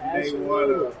followed us from day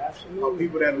one, or Absolutely.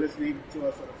 people that are listening to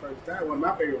us for the first time. One of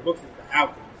my favorite books is The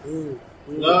Alchemist. Mm.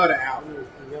 Love The Alchemist.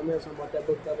 Young man talking about that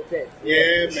book the other day.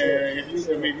 Yeah, for man.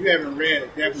 sure. If you haven't read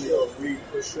it, definitely go read it.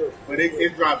 For sure. But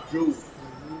it dropped jewels.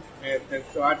 And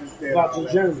so I just said About all your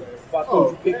that journey. to say. About Oh,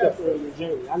 things you picked up definitely. on your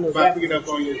journey. I know About exactly. picking up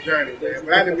on your journey, man.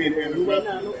 But I didn't mean to interrupt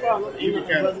you, No man. problem. You can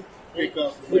kind of brother. pick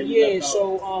up from But where you yeah, left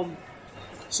off.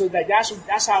 so like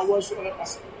that's how it was for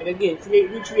us. And again,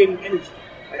 recreating energy.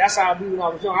 Like that's how I be when I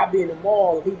was young. I'd be in the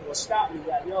mall and people would stop me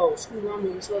like, "Yo, excuse me, I'm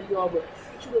here to serve y'all, but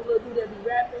you the little dude that be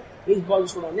rapping?" These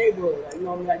brothers from our neighborhood, like you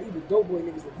know, what I mean, like these the dope boy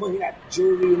niggas with money, got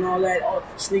jewelry and all that, all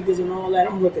sneakers and all that.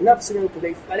 I'm looking up to them because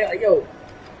they're like, "Yo,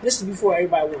 this is before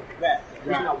everybody wanted to rap."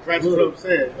 Right, that's what I'm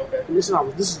saying. Okay. And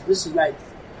this is like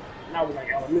when I was like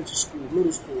elementary school,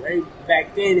 middle school.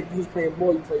 Back then, if you was playing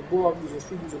ball, you played ball. If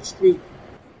you was in the street.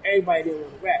 Everybody didn't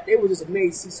want to rap. They were just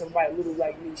amazed to see somebody little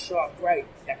like me, sharp, bright,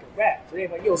 that could rap. So they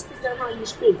were like, yo, spit that line you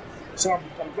spit. So I'm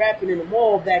rapping in the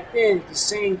mall back then, the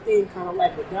same thing kind of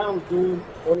like what Don was doing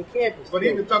on the campus. But he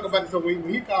even talk about it, so when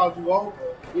he called you over,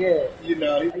 yeah. you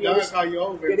know, Don called you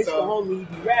over. Yeah, this so, the homie,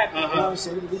 he be rapping, you know what I'm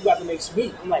saying? We about to make some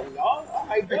heat. I'm like, y'all, all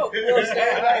right, dope. You know what I'm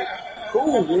saying? Like,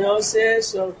 cool, you know what I'm saying?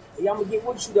 So, yeah, I'm going to get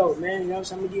with you, though, man. You know what I'm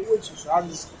saying? I'm going to get with you. So I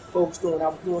just focused on, I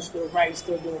was doing still right,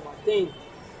 still doing my thing.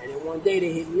 And then one day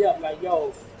they hit me up like,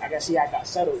 yo, I got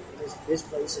settled in this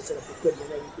place and set up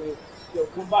equipment and everything. Yo,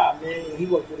 come by, man. And he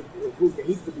worked with a group that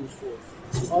he produced for.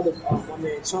 Some other, my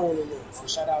man Tone and them.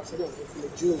 Shout out to them, they're from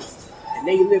the Jews. And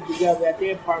they lived together at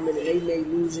their apartment and they made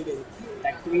music and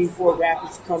like 3-4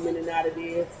 rappers come in and out of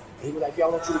there. And he was like, yo,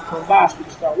 I want you to come by so we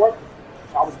can start working.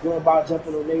 So I was going by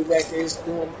jumping on their records,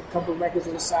 doing a couple of records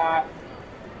on the side.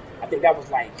 I think that was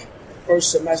like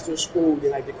first semester of school. Then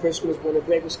like the Christmas when the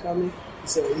break was coming. He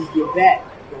said, when you get back,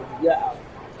 you're going to be your album.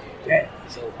 Yeah.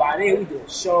 So by then, we doing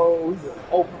shows, we doing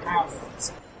open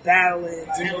houses, battling.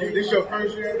 This your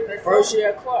first year? First year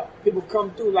at Clark. People come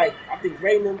through, like, I think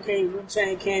Raymond came,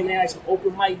 Wu-Tang came, they had like some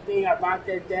open mic thing, I rocked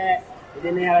at that. And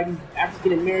then they had like these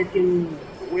African-American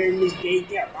wearing this gay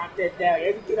thing, I rocked at that.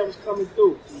 Everything that was coming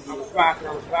through, I was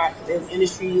rocking. Then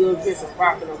industry little bits, I'm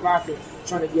rocking,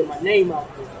 trying to get my name out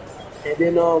there.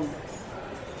 And then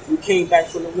we came back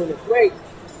from the winter break.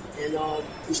 And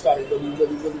we started really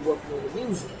working on the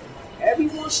music. Every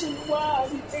once in a while,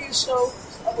 every day or so,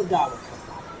 other guy would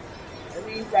come out.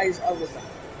 Everybody's other guy.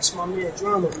 It's my man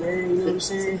Drama, man. You know what I'm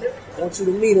saying? I want you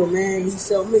to meet him, man. He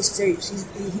sell mixtapes.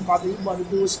 He about to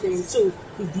do his thing too.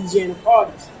 He DJing the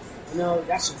parties. You know,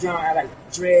 that's what John had,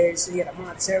 like dreads. He had a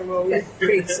Montero, he had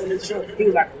crates in the trunk. He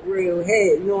was like a real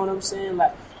head. You know what I'm saying?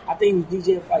 Like. I think he was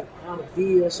DJing for like Hannah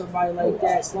B or somebody like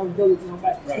that, Slum Village or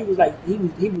somebody. Right. He was like, he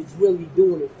was really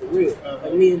doing it for real.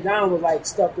 Like me and Don were like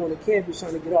stuck on the campus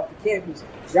trying to get off the campus.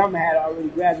 Drama had already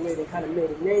graduated and kind of made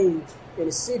a name in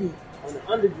the city on the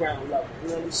underground level. You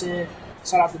know what I'm saying?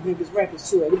 Shout out to Biggest Records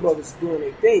too. Every brothers doing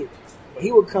their thing. But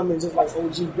he would come in just like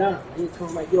OG Don. He'd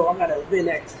come like, yo, I got an event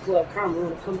at Club Comedy. I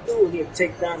want to come through. And he'd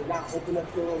take Don and Don open up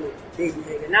for him. And they'd be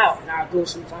hanging out. And I'd go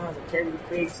sometimes and carry the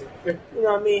crates and, you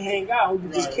know what I mean, hang out. We'd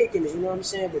be just kicking it, you know what I'm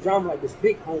saying? But Drama like this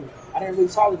big homie. I didn't really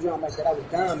talk to Drama like that. I was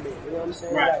Don man, you know what I'm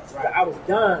saying? Like, I was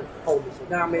Don homie. So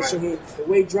Don made sure the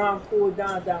way Drama pulled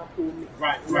Don pulled me.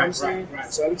 Right, you know what I'm saying?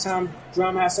 So every time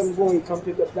Drama had something going, he'd come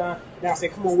pick up Don. Don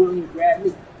said, come on, Will, he'd grab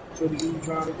me. So we eat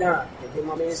Drama Don. And then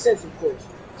my man Sense, of course.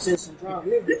 Sense and Drama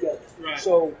live together.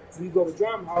 So we go to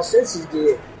Drama House, Sense is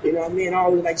there. You know what I mean? I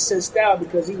always like Sense style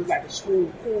because he was like a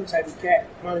smooth, cool type of cat,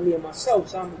 reminded me of myself.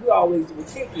 So we always would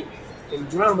kick it. And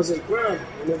Drama's just grinding.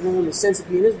 In the room, the Sense would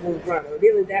be in this room grinding.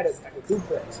 They lived at like a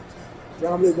duplex.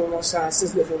 Drama lived on one side,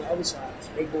 Sense lived on the other side.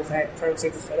 They both had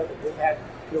turntables set up. They both had,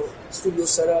 studio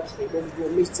setups. They both were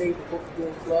doing mixtapes. They both were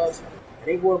doing clubs. And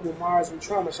they worked with Mars and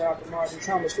Trauma. Shout out to Mars and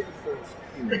Trauma, Super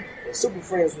Friends. And Super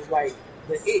Friends was like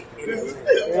the it. You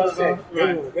know what I'm saying? They were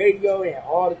on the radio. They had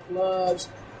all the clubs,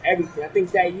 everything. I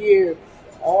think that year,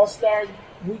 All-Star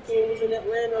Weekend was in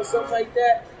Atlanta or something like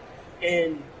that.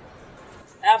 And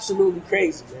absolutely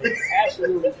crazy, man.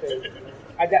 Absolutely crazy, man.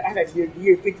 I had the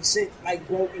year 50 Cent like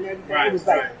broke and everything. It was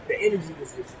like the energy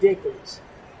was ridiculous.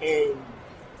 And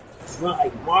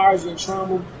like Mars and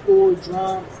Trauma pulled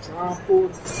Drum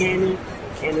pulled Cannon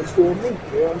pulled me.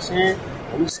 You know what I'm saying?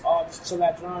 And we all just chill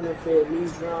out Drum and fed me,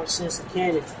 Drum, Sense, and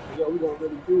Cannon. Yo, we gonna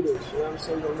really do this. You know what I'm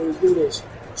saying? We gonna really do this.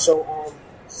 So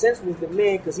Sense was the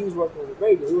man because he was working on the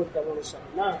radio. He worked at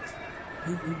 107.9.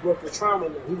 He worked with Trauma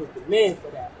and he was the man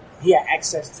for that. he had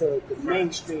access to the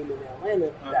mainstream in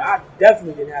Atlanta that I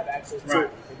definitely didn't have access to.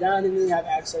 And Don didn't even have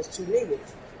access to neither.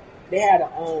 They had a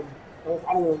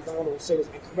I don't want to say this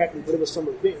incorrectly, but it was some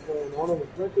event going on, a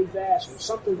birthday bash or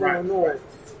something going on,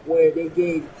 where they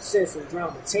gave Sense and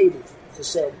Drama tables to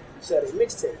sell their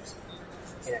mixtapes.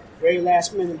 And at the very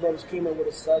last minute, brothers came up with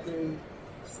a Southern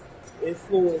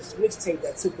influenced mixtape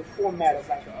that took the format of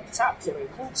like a top 10 or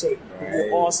cool tape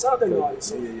with all Southern artists.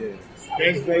 That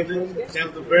was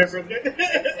the very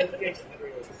first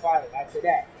Fire after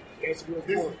that. This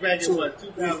is back in what,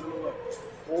 2004,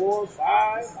 4, 5?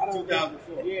 I don't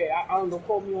 2004. know. Yeah, I don't know.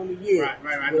 Quote me on the year.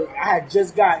 Right. I had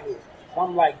just got here.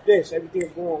 I'm like this.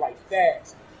 Everything's going like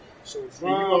fast. So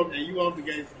drum. And you own the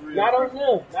Gangsta Grill. Not on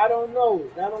them.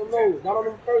 Not on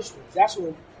them first ones. That's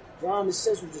when Drum and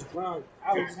Sense was just grinding.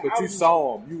 But you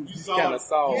saw him. You kind of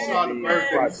saw him. You saw the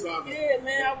birthday. Yeah,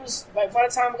 man. I was like, by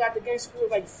the time I got the Gangsta Grill,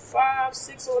 like 5,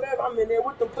 6 or whatever, I'm in there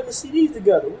with them putting the CDs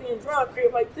together. We in Drum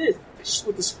crib like this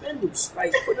with the spindles,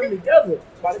 like put them together.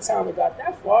 By the time I got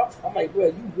that far, I'm like, bro,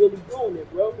 you really doing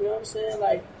it, bro. You know what I'm saying?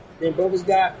 Like, then brothers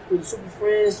got the Super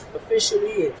Friends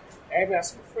officially, and everybody got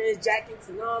Super Friends jackets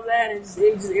and all that, and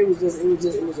it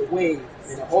was a wave.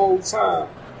 And the whole time,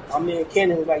 my man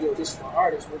Cannon was like, yo, this is my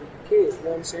artist, what are you kids? You know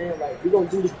what I'm saying? Like, we're gonna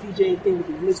do this PJ thing with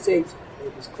these mixtapes,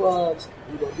 with these clubs,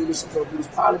 we're gonna do this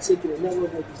politicking and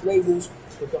networking with these labels.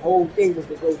 But the whole thing was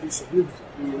to go do some music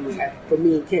for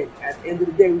me and Ken. At the end of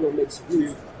the day, we're gonna make some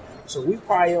music. So we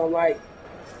probably on like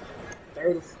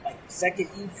second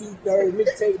EP, third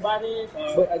mixtape by then.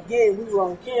 But again, we were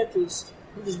on campus.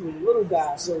 We just were little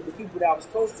guys. So the people that was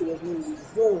close to us knew what we was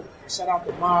doing. And shout out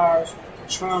to Mars,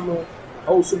 to Trauma, the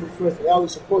whole Super Friends. They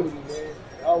always supported me, man.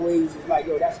 They always was like,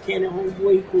 yo, that's Cannon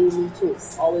homeboy. He cool with me too.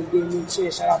 Always gave me a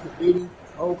chance. Shout out to Biddy.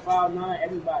 Whole Cloud9,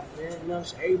 everybody, man. You know what I'm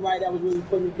saying? Everybody that was really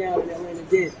putting it down in Atlanta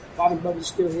did. Bobby brothers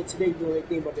still here today doing their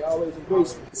thing, but they always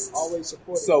embrace me. Always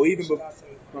support me.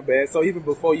 So even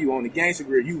before you on the Gangsta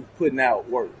Grill, you putting out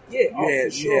work. Yeah,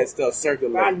 you had stuff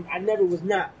circulating. I never was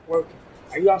not working.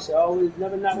 Are y'all say always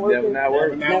never not working? Never not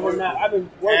working. I've been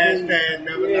working.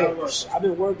 Not working. I've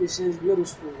been working since middle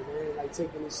school, man. Like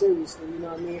taking it seriously, you know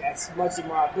what I mean? As much as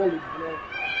my ability, you know.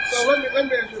 So let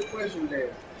me ask you a question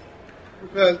there.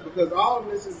 Because all of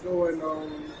this is going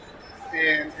on,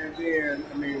 and then,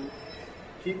 I mean,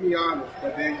 keep me honest,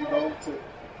 but then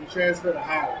you transfer to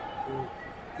Howard.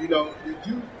 You know,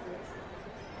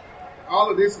 all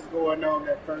of this is going on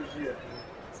that first year.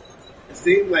 It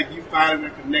seems like you finally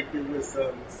connected with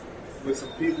some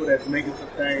people that's making some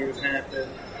things happen.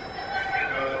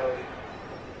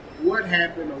 What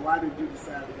happened, or why did you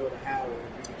decide to go to Howard?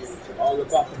 All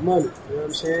about the money, you know what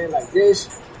I'm saying? Like this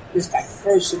like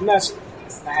first semester.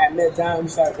 I had met Don, we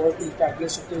started working, we started getting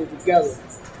some things together.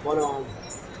 But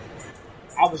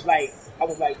I was like,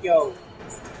 yo,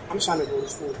 I'm trying to go to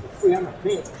school for free. I'm not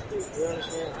paying for school. You know what I'm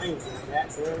saying? I ain't doing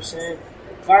that. You know what I'm saying?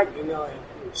 And Clark, you know,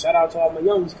 and shout out to all my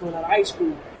youngins coming out of high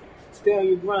school. Stay on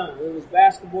your grind. Whether it's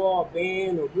basketball,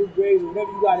 band, or good grades, or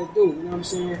whatever you got to do. You know what I'm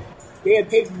saying? They'll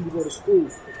pay for you to go to school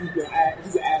if you can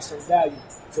add some value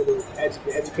to the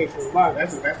educational environment.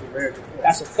 That's a very good point.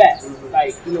 That's a fact. Mm-hmm.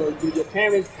 Like, you know, your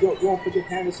parents, you don't put your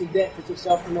parents in debt, put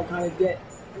yourself in no kind of debt.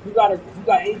 If you got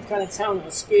any kind of talent or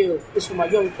skill, it's for my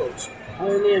young folks.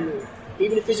 Man.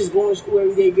 Even if it's just going to school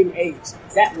every day getting A's,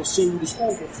 that will send you to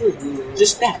school for free. Mm-hmm.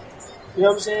 Just that. You know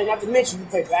what I'm saying? Not to mention you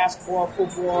play basketball,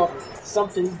 football,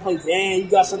 something, you play band, you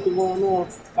got something going on.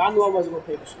 But I knew I wasn't gonna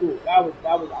pay for school.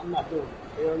 I'm not doing it.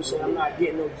 You know what I'm saying? I'm not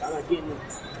getting no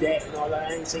debt and all that.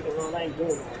 I ain't taking loans, I ain't doing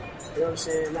that. You know what I'm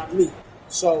saying? Not me.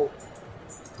 So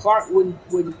Clark they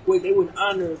wouldn't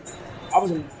honor. I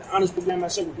was in the honors program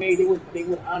at second grade. They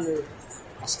would honor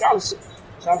a scholarship.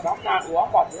 So I was like, I'm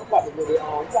about to really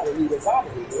got to leave it out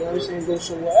of here. You know what I'm saying? Go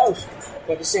somewhere else.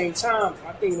 But at the same time,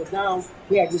 I think with Down,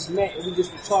 we had just met and we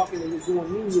just were talking and we were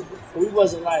doing music, but we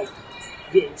wasn't like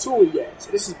getting to it yet.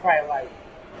 So this is probably like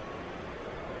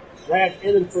right at the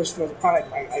end of the first semester, probably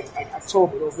like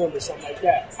October, November, something like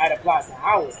that. I had applied to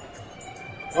Howard.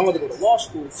 I wanted to go to law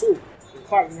school too. And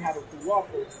Clark didn't have a good law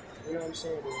program. You know what I'm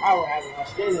saying? But Howard has an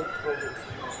outstanding program.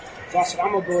 So I said,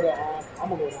 I'm gonna go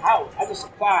to Howard. I just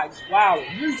applied, just wild.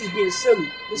 You just being silly,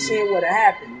 just seeing what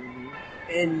had happened.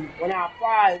 And when I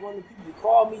applied, one of the people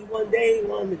called me one day,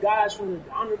 one of the guys from the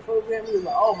honor program, he was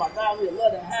like, oh my God, we'd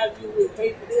love to have you, we'll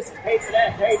pay for this and pay for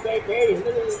that, pay, and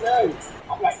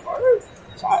I'm like, word?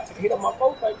 So I hit up my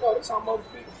folks like, yo, this talking about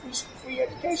free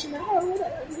education, man.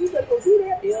 You better go do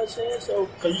that. You know what I'm saying? So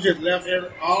you just left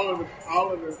all of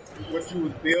the what you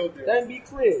was building. Let me be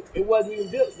clear, it wasn't even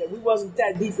built. We wasn't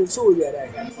that deep into it yet.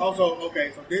 Actually. Also,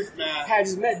 okay, so this now I had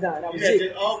just met Don. That was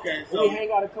it. Okay, so we hang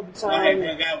out a couple times.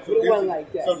 But it wasn't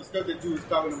like that. So the stuff that you was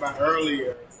talking about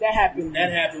earlier, that happened.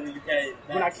 That happened when you came back.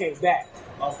 When I came back.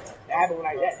 Okay. That happened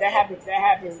when that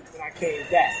happened when I came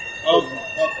back.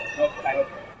 Okay.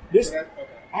 This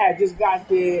I had just got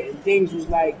there and things was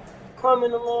like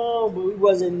coming along, but we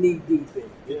wasn't knee deep in.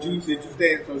 Did you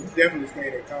stay? So you definitely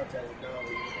stayed in contact with Don.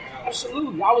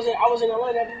 Absolutely. I was in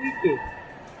Atlanta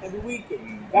every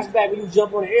weekend. That's back when you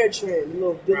jump on the air train,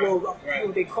 I forget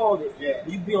what they called it. Yeah.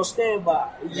 You be on standby.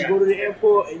 You just go to the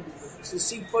airport and it's a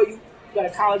seat for you. You got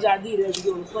a college ID there. You get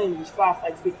on the plane. It's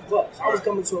 $50. I was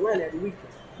coming to Atlanta every weekend.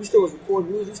 We still was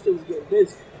recording music. We still was getting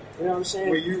busy. You know what I'm saying?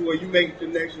 Were you making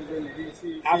connections in the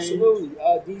DC? Absolutely.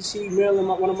 DC, Maryland.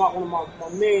 One of my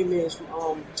main men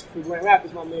from Grand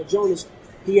Rapids, my man Jonas.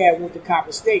 He had went to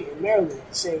Copper State in Maryland at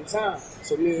the same time.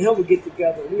 So me and him would get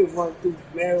together. We would run through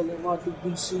Maryland, run through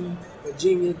DC,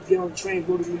 Virginia, get on the train,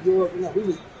 go to New York. We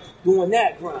was doing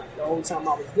that grind the whole time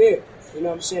I was there. You know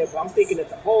what I'm saying? But I'm thinking that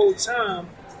the whole time,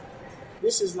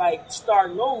 this is like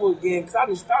starting over again because I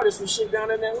just started some shit down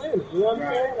in Atlanta. You know what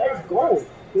I'm saying? Let's go.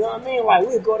 You know what I mean? Like,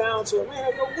 we'd go down to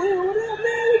Atlanta, go, Will, what up, man?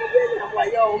 Where you been? I'm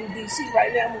like, yo, I'm in DC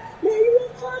right now. Man, you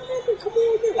in Climate? Come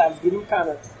on, man. Like, I was getting kind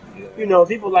of,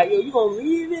 people like, yo, you gonna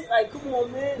leave it? Like, come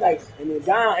on, man. Like, and then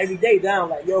down, every day down,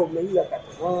 like, yo, man, you got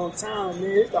the wrong time,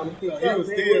 man. It's starting to pick up, he was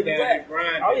man. still down and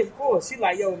grinding. Oh, yeah, of course. He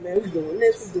like, yo, man, we doing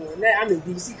this, we doing that. I'm in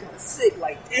DC kind of sick,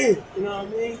 like, damn. You know what I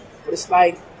mean? But it's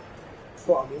like,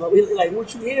 fuck, like,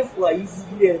 what you here for? Like, you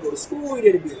there to go to school, you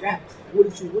there to be a rapper. What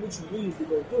did you leave to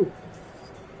go do?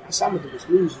 So I'm gonna do this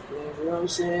music, man. You know what I'm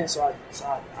saying? So I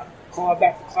called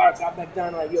back to Clark, got back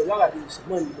down, like, yo, y'all gotta do some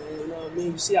money, man. You know what I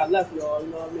mean? You see, I left y'all. You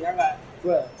know what I mean? I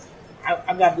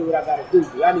gotta do what I gotta do.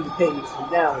 Y'all need to pay me to come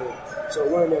down here. So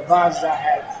one of the advisors I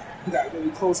had, he got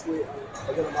really close with,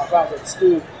 one of my advisors at the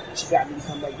school. She got me to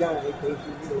come back down. They paid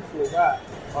for full ride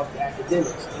off the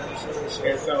academics. You know what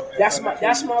I'm saying?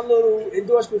 That's my little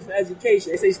endorsement for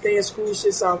education. They say stay in school.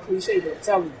 Shit sound cliche, but I'm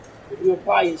telling you, if you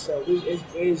apply yourself,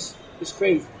 it's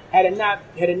crazy. Had it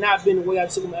not been the way I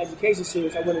took my education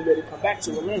serious, I wouldn't be able to come back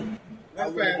to Atlanta.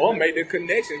 Or make the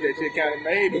connections that you kind of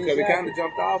made because it kind of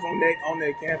jumped off on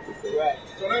that campus. Right.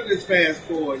 So let's just fast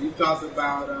forward. You talked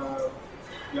about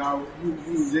y'all. You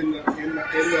was in the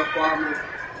apartment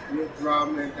with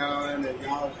Drama and Don, and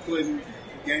y'all putting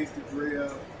against the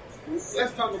grill.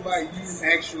 Let's talk about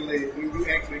when you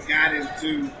actually got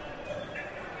into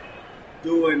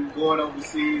going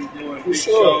overseas, doing big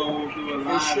shows, doing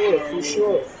live shows. For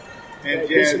sure. And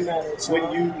just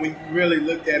when you really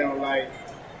looked at it like,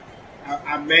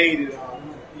 I made it.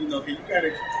 Can you kind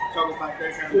of talk about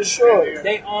that kind of? For sure.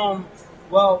 They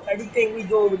everything we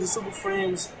doing with the Super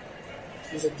Friends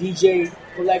is a DJ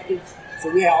collective.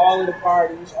 So we had all of the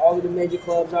parties, all of the major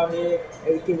clubs out here.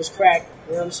 Everything was cracked.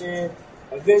 You know what I'm saying?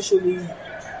 Eventually,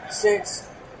 since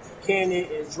Cannon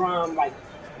and Drum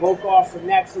broke off from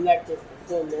that collective and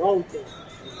formed their own thing,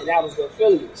 and that was the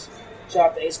affiliates.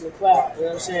 Shout out to Ace McCloud. You know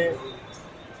what I'm saying?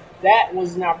 That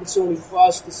was an opportunity for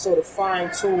us to sort of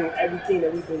fine-tune everything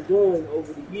that we've been doing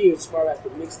over the years as far as the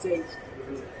mixtapes,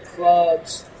 the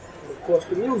clubs, and of course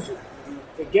the music.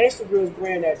 The Gangsta Grills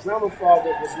brand that Drummer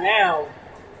Father was now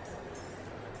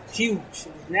huge.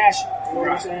 It was national. You know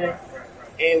what I'm saying?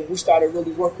 And we started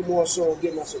really working more so on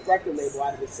getting us a record label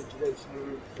out of this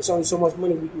situation. There's only so much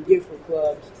money we can get from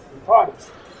clubs and parties.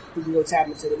 We can go tap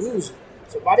into the music.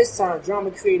 So by this time,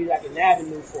 Drama created an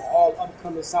avenue for all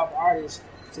upcoming South artists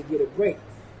to get a break.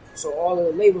 So all of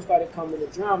the labels started coming to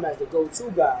Drama as the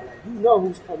go-to guy. You know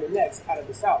who's coming next out of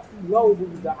the South. You know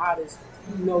who's the hottest.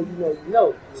 You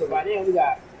know. So by then we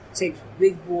got tapes from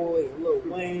Big Boy and Lil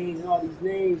Wayne and all these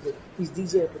names. And he's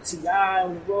DJing for T.I.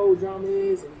 on the road, Drama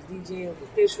is, and he's DJing with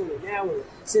Official, and now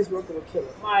since working with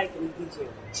Killer Mike, and he's DJing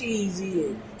with Cheesy,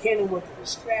 and Cannon working with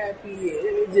Scrappy,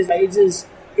 and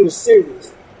it was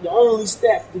serious. The only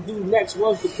step to do next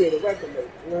was to create a record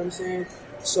label. You know what I'm saying?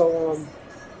 So,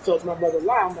 to my brother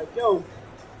Lyle, I'm like, yo,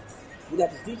 we got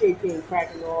this DJ thing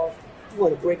cracking off. We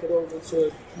want to break it over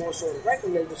to more so the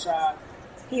record label side.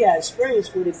 He had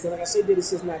experience with it because, like I said, did it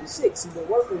since '96. He's been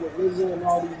working with RZA and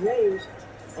all these names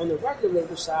on the record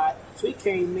label side. So he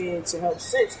came in to help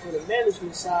Sense on the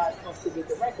management side of to get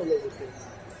the record label thing.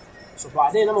 So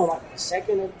by then, I'm on the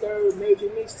second or third major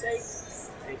mixtape.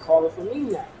 They call it for me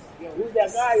now. yo, who's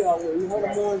that guy y'all with? We heard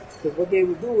him on, because what they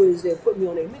would do is they'd put me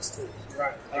on their mixtapes.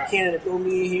 Right. Like Canada throw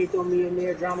me in here, throw me in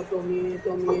there, Drama throw me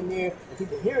in there, and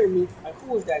people hearing me, like,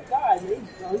 who is that guy? Man,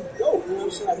 he's dope, you know what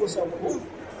I'm saying? Like, what's up with him?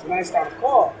 So then I started to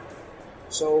call.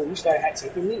 So we started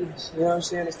taking meetings, you know what I'm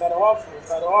saying? They started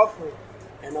offering.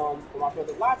 And when my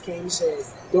brother Locke came, he said,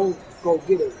 don't go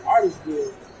get an artist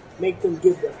deal, make them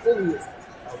give the affiliate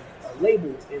a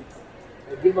label and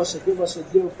give us a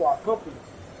deal for our company.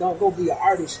 Don't go be an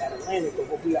artist at Atlantic or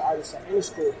go be an artist at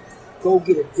Interscope. Go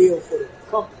get a deal for the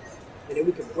company. And then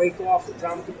we can break off, and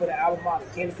Drama can put an album out,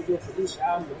 and Candy can do a producer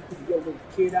album, and we can do a little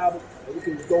kid album, and we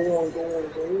can go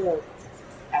on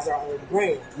as our own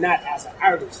brand, not as an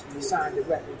artist. We signed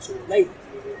directly to a label.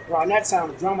 Around that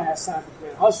time, Drama had signed to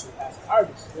Grand Hustle as an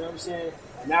artist, you know what I'm saying?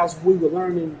 And that was we were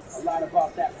learning a lot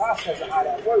about that process and how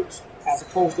that works, as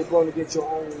opposed to going to get your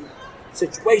own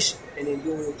situation and then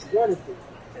doing what you want to do.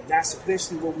 And that's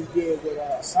eventually what we did with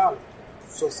Asylum.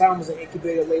 So Asylum was an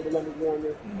incubator label under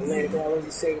Warner, Atlantic Island,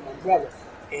 the same umbrella.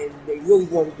 And they really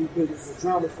wanted to do business with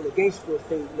Drama for the gangster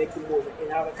thing, make them more of an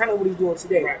in-house, kind of what he's doing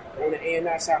today. Right. On the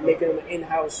A&R side, making them an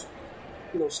in-house,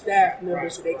 staff member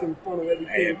so they can funnel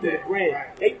everything through the brand.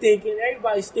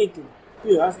 Everybody's thinking,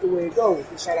 that's the way it goes.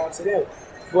 And shout out to them.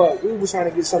 But we were trying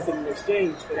to get something in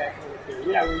exchange for that kind of thing.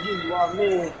 We're not going to give you our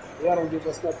man, y'all don't give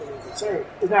us nothing in return.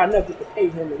 It's not enough to pay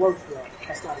him to work for us.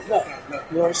 That's not enough.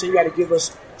 You know what I'm saying? You got to give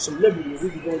us some liberty. We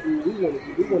can go do what we want to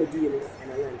do. We want to be in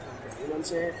Atlanta. You know what I'm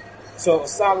saying? So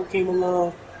Asylum came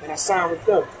along, and I signed with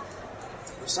them.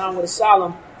 I signed with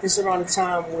Asylum. This around the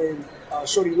time when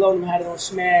Shorty Load'em had it on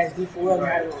Smash, D4L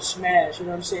had it on Smash. You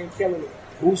know what I'm saying? Killing it.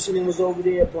 Boostin' was over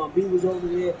there. Bun B was over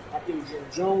there. I think Jim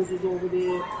Jones was over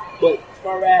there. But as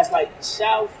far as like the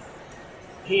South,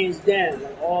 hands down,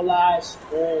 like all eyes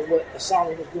on what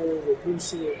Asylum was doing with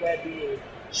Boosie and Webby and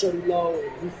Shorty Low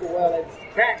and D4L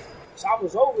and crack. So I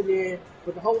was over there,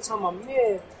 but the whole time I'm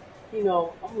there,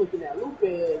 I'm looking at Lupe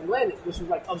and Leonard, which was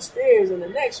like upstairs on the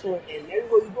next one, and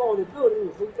everywhere you go in the building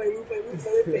was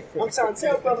Lupe. I'm trying to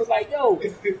tell brothers like, yo,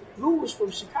 Lou was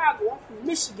from Chicago, I'm from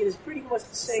Michigan, it's pretty much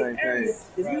the same area.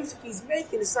 The music he's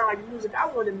making is sound like the music I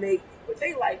want to make, but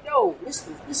they like, yo, this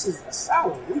is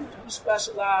Asylum. We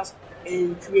specialize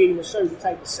in creating a certain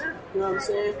type of sound, you know what I'm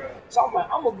saying? So I'm like,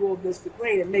 I'm going to go against the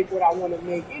grain and make what I want to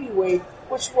make anyway,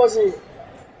 which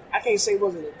I can't say it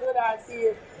wasn't a good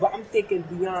idea, but I'm thinking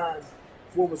beyond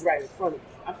what was right in front of me.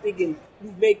 I'm thinking,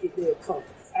 you make it, they'll come.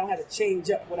 I don't have to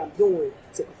change up what I'm doing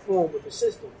to conform with the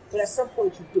system. But at some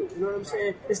point you do. You know what I'm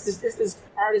saying? It's this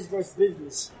artist versus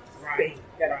business thing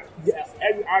that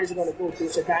every artist is going to go through.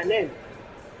 It's a dynamic.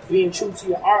 Being true to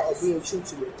your art or being true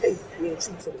to your paper. Being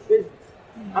true to the business.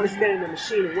 Understanding the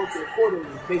machine and working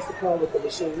accordingly based upon what the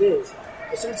machine is.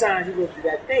 But sometimes you go through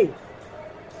that thing.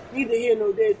 Neither here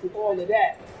nor there through all of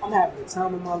that. I'm having the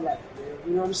time of my life, man.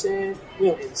 You know what I'm saying?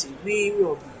 We on MTV, we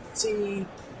on BET,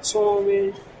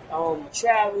 touring,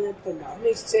 traveling, putting out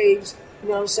mixtapes. You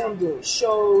know what I'm saying? I'm doing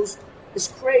shows. It's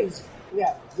crazy. We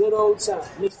have a good old time.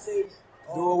 Mixtapes.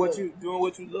 Doing what you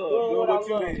love. Doing what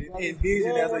you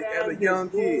envision as a young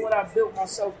kid. Doing what I built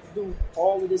myself to do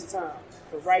all of this time.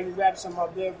 From writing raps in my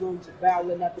bedroom to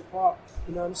battling at the park,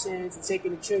 you know what I'm saying? To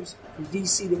taking the trips from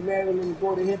DC to Maryland and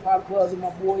go to hip hop clubs with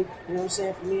my boy, you know what I'm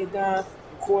saying? From me and Don,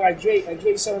 record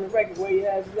Jay selling the record where he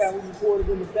has that. We recorded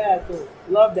in the bathroom.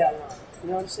 Love that line. You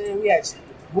know what I'm saying? We had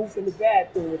booth in the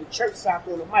bathroom with a church sock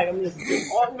on the mic. I mean,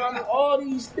 all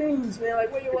these things, man.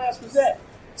 Like, where your ass was at?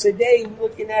 Today, we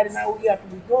looking at it now, we have to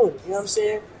be doing it. You know what I'm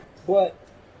saying? But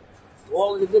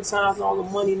all of the good times and all the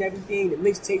money and everything, the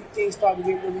mixtape thing started to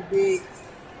get really big.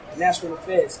 And that's when the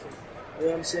feds came. You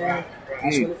know what I'm saying?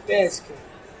 That's when the feds came.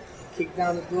 Kicked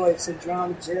down the door, took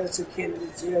Drama to jail, took Kennedy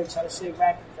to jail, tried to say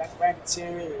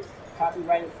racketeering and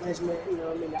copyright infringement, you know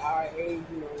what I mean? The IRA,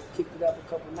 kicked it up a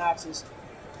couple notches.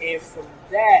 And from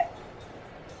that,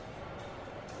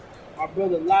 my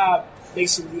brother Lob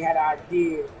basically had an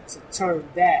idea to turn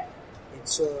that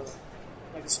into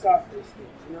like a Scarface thing.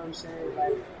 You know what I'm saying?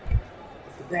 Like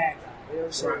the bad guy. You know what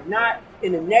I'm saying? Right. Not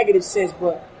in a negative sense,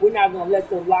 but we're not going to let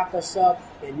them lock us up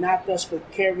and knock us for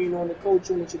carrying on the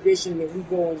culture and the tradition, and we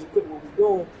go and quit what we're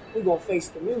doing. We're going to face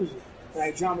the music.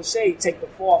 Like Drama say, take the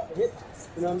fall for hip-hop.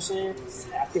 You know what I'm saying?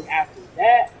 And I think after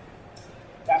that,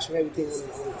 that's when everything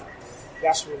went on.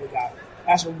 That's when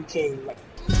that's when we became like...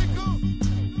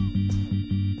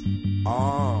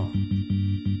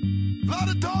 Lot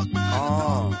of dog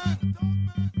man,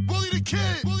 Willie the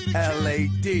Kid,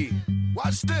 LAD.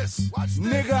 Watch this.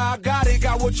 Nigga, I got it,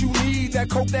 got what you need. That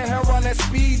coke, that heroin, that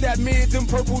speed, that mid, them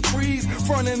purple trees.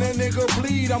 Frontin' that nigga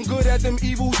bleed. I'm good at them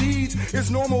evil deeds. It's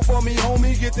normal for me,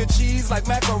 homie. Get the cheese like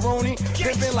macaroni.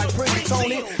 Pimpin' like Pretty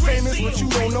Tony. Famous, but you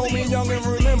don't know me. Young and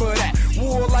remember that.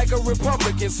 War like a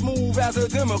Republican, smooth as a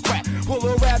Democrat. Pull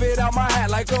a rabbit out my hat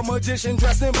like a magician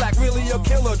dressed in black. Really a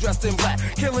killer dressed in black.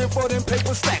 Killing for them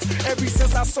paper stacks. Ever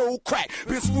since I sold crack.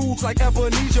 Been Scrooge like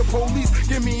Ebenezer. Police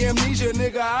give me amnesia,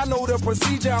 nigga. I know the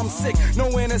procedure. I'm sick.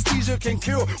 No anesthesia can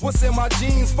cure what's in my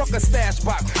jeans. Fuck a stash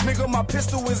box. Nigga, my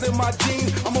pistol is in my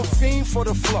jeans. I'm a fiend for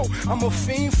the flow. I'm a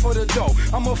fiend for the dough.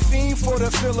 I'm a fiend for the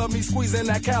feel of me squeezing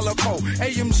that calico.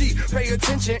 AMG, pay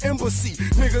attention, embassy.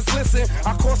 Niggas listen.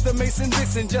 I cost the Mason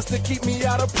Dixon just to keep me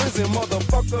out of prison,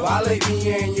 motherfucker. Violate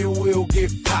me and you will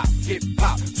get popped. Get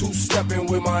popped. Two-stepping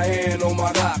with my hand on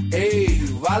my lock. Hey,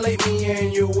 violate me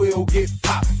and you will get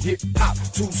popped. Get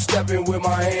popped. Two-stepping with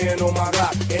my hand on my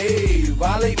lock. Hey,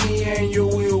 violate me and you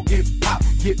will get popped.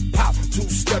 Get popped.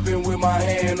 Two-stepping with my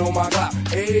hand on my lock.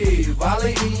 Hey,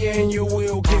 violate me and you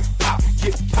will get popped.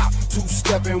 Get popped.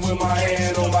 Two-stepping with my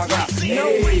hand on my lock.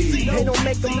 Hey. They don't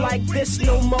make them like this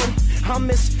no more. I'm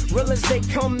as real as they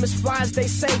come, as fly as they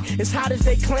say, as hot as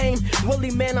they claim.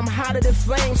 Willie, man, I'm hotter than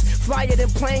flames, flyer than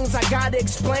planes. I gotta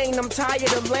explain, I'm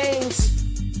tired of lanes.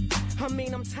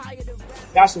 I'm tired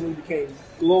of. That's when we became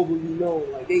globally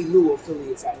known. Like, they knew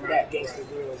affiliates after that. Gangsta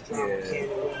Girls, Drama,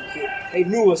 Kid. They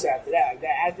knew us after that. Like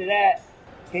that. After that,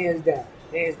 hands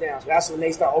down. So that's when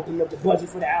they start opening up the budget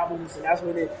for the albums, and that's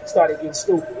when it started getting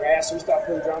stupid, right? So we started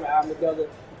putting Drama album together,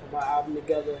 put my album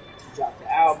together, dropped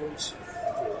the albums,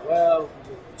 we did well, we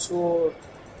did the tour.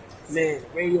 Man,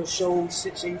 radio show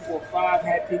 684.5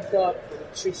 had picked up for the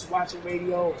chicks watching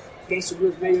radio, Gangsta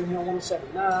Girls Radio here on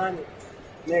 107.9.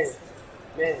 Man,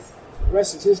 the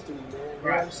rest is history, man. You know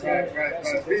what I'm saying? Right. I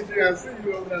see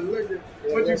you over there looking.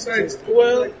 What you say?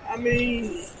 Well, I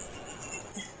mean,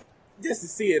 just to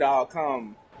see it all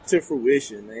come to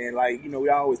fruition, man. Like, we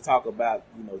always talk about,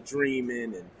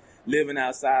 dreaming and living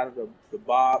outside of the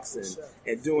box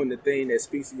and doing the thing that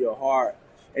speaks to your heart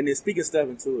and then speaking stuff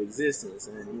into existence.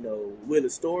 And,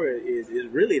 Will's story is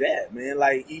really that, man.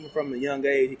 Like, even from a young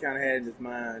age, he kind of had in his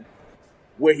mind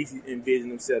where he envisioned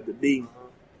himself to be.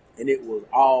 And it was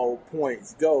all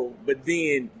points go. But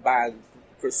then by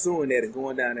pursuing that and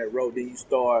going down that road, then you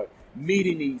start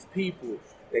meeting these people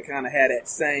that kind of had that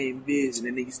same vision.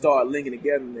 And then you start linking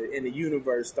together and the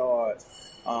universe starts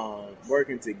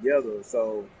working together.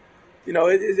 So,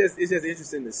 it's just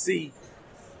interesting to see,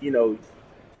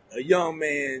 a young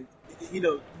man,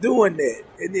 doing that.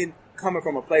 And then coming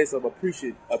from a place of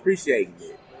appreciating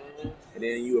it. And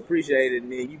then you appreciate it,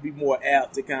 and then you be more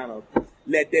apt to kind of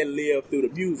let that live through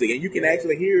the music, and you can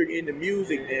actually hear it in the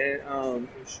music, and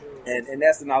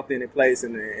that's an authentic place,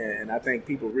 and I think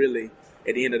people really,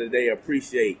 at the end of the day,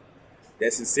 appreciate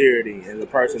that sincerity and the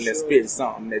person that spits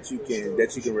something that you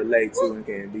can relate to and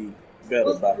can be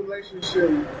better about. What's the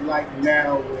relationship like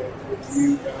now with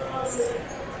you guys,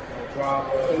 Drama?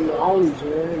 And the homies,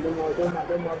 man,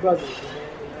 they're my brothers, man.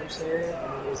 You know what I'm saying?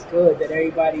 I mean, it's good that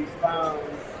everybody found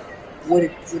what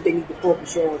they need to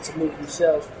focus on to move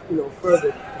themselves,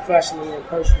 further professionally and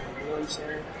personally. You know what I'm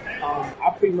saying?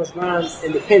 I pretty much grind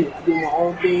independent. I do my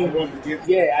own thing.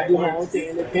 I do my own thing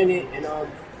independent, and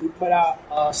we put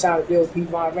out signed a deal with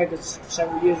P-Vine Records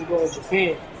several years ago in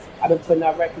Japan. I've been putting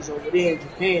out records over there in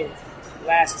Japan the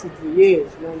last 2-3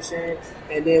 years. You know what I'm saying?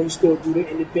 And then we still do the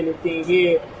independent thing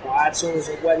here on iTunes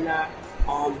and whatnot.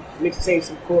 Mixtapes,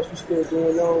 of course, we're still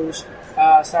doing those.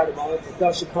 Started my own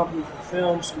production company for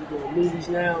films. We're doing movies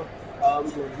now. We're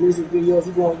doing music videos.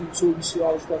 You go on YouTube, you see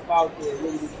all the stuff out there.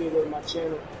 Really the kid on my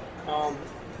channel.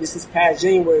 This past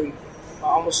January,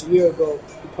 almost a year ago,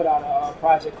 we put out a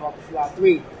project called The Fly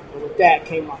 3. And with that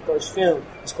came my first film.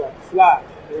 It's called The Fly.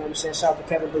 You know what I'm saying? Shout out to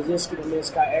Kevin Blazinski, the man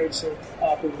Scott Erickson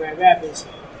up in Grand Rapids.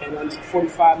 And it's a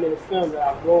 45-minute film that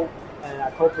I wrote and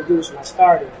I co-produced and I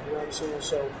started. You know what I'm saying?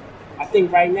 So I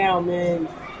think right now, man,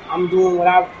 I'm doing what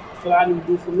I feel I need to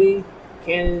do for me.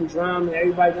 Cannon and Drum and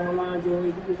everybody down the line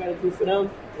doing what we got to do for them.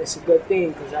 It's a good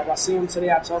thing because if I see them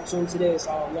today, I talk to them today, it's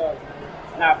all love, man.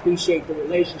 And I appreciate the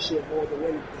relationship more than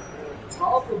anything.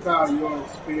 Talk about your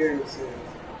experiences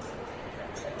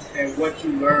and what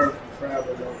you learned from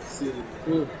traveling overseas.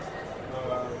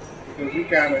 Because we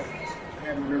kind of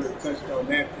haven't really touched on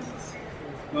that piece.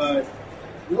 But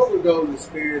what were those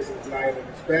experiences like, and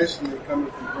especially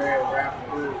coming from Grand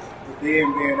Rapids, but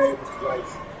then being able to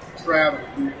travel to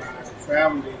Dubai and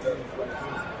travel to these other places?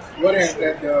 What has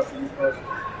that done for you personally?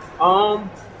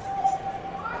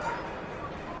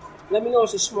 Let me know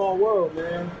it's a small world,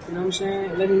 man. You know what I'm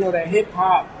saying? Let me know that hip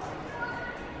hop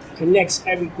connects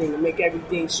everything and make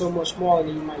everything so much smaller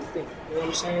than you might think. You know what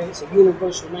I'm saying? It's a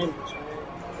universal language, man.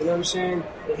 You know what I'm saying?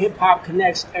 The hip hop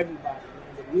connects everybody,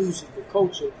 man. The music, the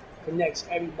culture connects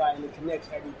everybody and it connects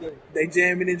everything. They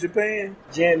jamming in Japan?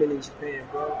 Jamming in Japan,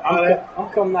 bro.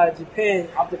 I'm coming out of Japan,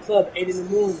 out the club, 8 in the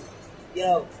morning.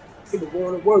 Yo, people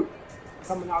going to work,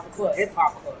 coming out the club, hip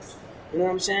hop clubs. You know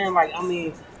what I'm saying? Like, I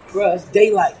mean, bro, it's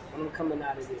daylight when I'm coming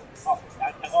out of there,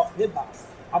 off hip hop.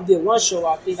 I did one show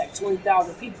out there, like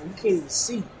 20,000 people. You can't even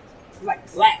see. It's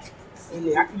like black. And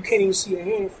you can't even see your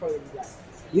hand in front of you. Like,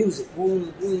 music,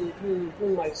 boom, boom, boom,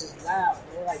 boom, like it's just loud.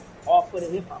 Man. Like, all for the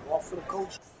hip hop, all for the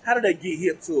culture. How did they get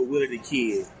hip to a Willie the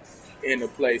Kid in a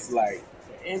place like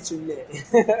the internet?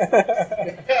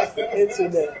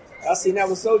 Internet. I seen that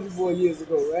with Soulja Boy years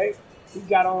ago, right? He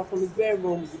got on from his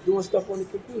bedroom doing stuff on the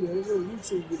computer, his little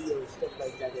YouTube videos, stuff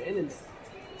like that, the internet.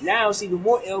 Now it's even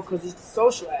more ill because it's the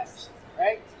social apps,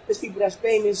 right? There's people that's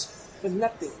famous for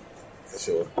nothing. For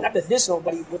sure. Not to diss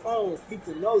nobody, but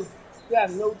people know you. You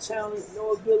have no talent,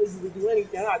 no ability to do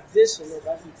anything. I'm not dissing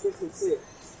nobody, be crystal clear.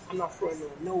 I'm not fronting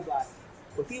on nobody.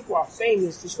 But people are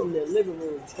famous just from their living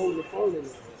rooms, holding the phone in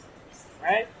their hand,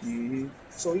 right? Mm-hmm.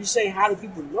 So you say, how do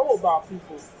people know about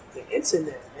people? The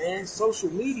internet, man,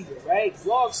 social media, right?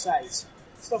 Blog sites,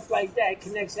 stuff like that. It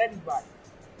connects everybody.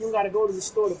 You don't got to go to the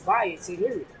store to buy it to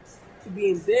hear it. You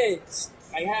be in bed,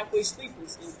 like halfway sleeping,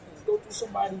 and go through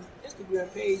somebody's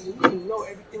Instagram page and you can know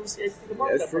everything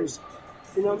about that person.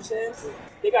 You know what I'm saying?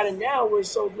 They got it now where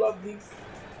it's so lovely.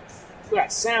 We got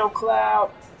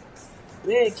SoundCloud,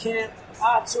 Bandcamp,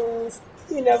 iTunes.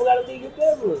 You never got to leave your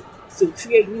bedroom to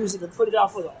create music and put it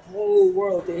out for the whole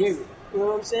world to hear it. You know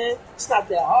what I'm saying? It's not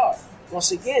that hard.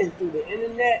 Once again, through the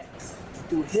internet,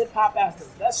 through hip hop as the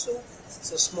vessel,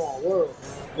 it's a small world.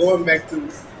 Going back to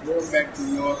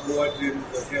your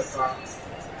origins of hip hop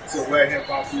to where hip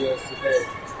hop is today.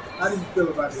 How do you feel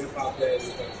about the hip hop that is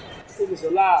today? I think it's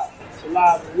alive. It's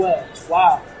alive and well. It's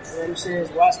wild. You know what I'm saying?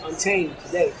 It's wild. It's untamed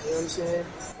today. You know what I'm saying?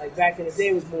 Like back in the day,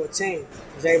 it was more tame.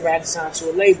 Because everybody had to sign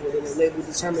to a label. Then the label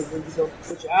determines when you're going to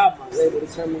put your album on. The label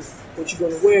determines what you're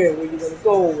going to wear, where you're going to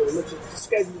go, and what your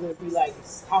schedule is going to be like,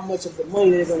 how much of the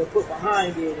money they're going to put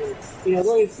behind it. And, you know, there's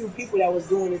only a few people that was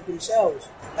doing it themselves.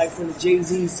 Like from the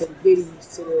Jay-Z's to the Diddy's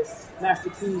to the Master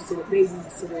P's to the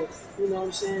Babies to the, you know what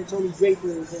I'm saying, Tony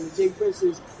Drapers and the Jay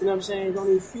Princes. You know what I'm saying? There's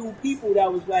only a few people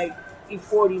that was like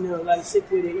E40 now, like sick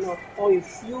with it. You know, only a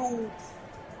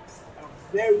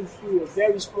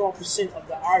very small percent of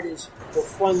the artists were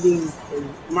funding and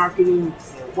marketing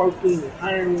and working and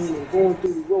hiring and going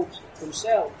through the ropes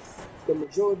themselves. The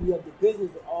majority of the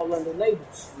business are all under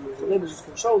labels. The labels is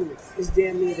controlling it. It's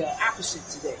damn near the opposite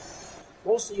today.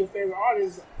 Most of your favorite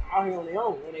artists are out here on their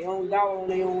own dollar, on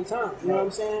their own time. You know what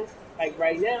I'm saying? Like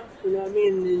right now, you know what I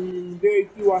mean? And very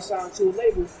few are signed to a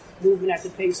label, moving at the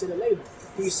pace of the label.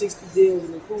 360 deals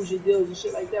and inclusion deals and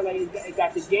shit like that. Like it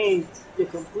got the game the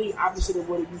complete opposite of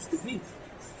what it used to be.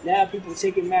 Now people are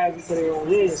taking matters into their own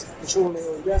hands, controlling their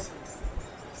own destiny.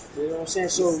 You know what I'm saying?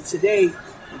 So today,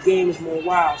 the game is more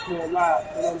wild, it's more alive.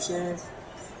 You know what I'm saying?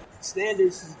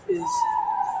 Standards is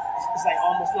like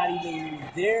almost not even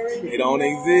there anymore. They don't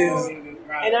exist.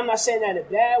 And I'm not saying that in a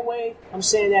bad way. I'm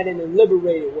saying that in a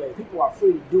liberated way. People are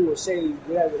free to do or say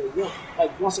whatever they want.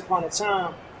 Like once upon a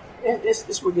time,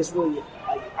 this what gets really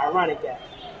like ironic that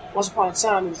once upon a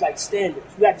time it was like standards.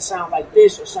 You had to sound like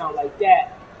this or sound like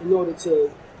that in order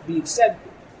to be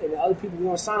accepted. And the other people who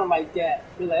weren't sounding like that,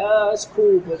 they're like, oh, it's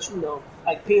cool, but you know,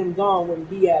 like PM Dawn wouldn't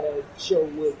be at a show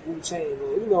with Wu-Tang,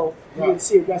 or you know, you wouldn't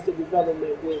see Arrested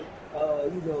Development with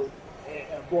you know,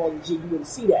 Ball and G. You wouldn't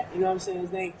see that. You know what I'm saying?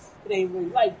 It ain't really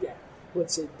like that. But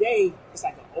today, it's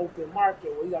like an open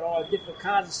market where you got all different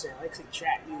kinds of sound. They say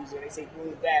trap music, they say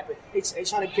boom bap, but they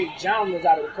trying to create genres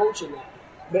out of the culture now.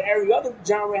 But every other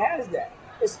genre has that.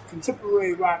 It's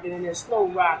contemporary rock, and then there's slow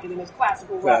rock, and then there's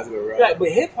classical rock. Right, but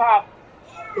hip hop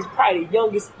is probably the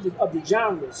youngest of the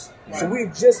genres. Right. So we're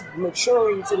just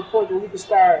maturing to the point where we can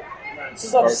start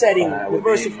subsetting,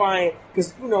 diversifying.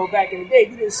 Because, you know, back in the day,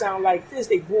 if you didn't sound like this,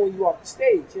 they booing you off the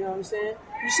stage. You know what I'm saying?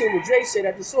 You seen what Dre said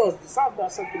at the Source. The South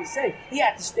got something to say. He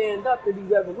had to stand up and be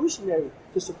revolutionary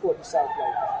to support the South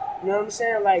like that. You know what I'm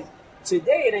saying? Like,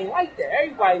 today it ain't like that.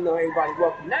 Everybody know everybody's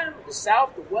welcome now. The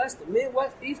South, the West, the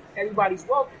Midwest, East, everybody's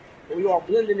welcome. And we all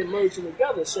blending and merging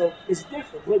together. So it's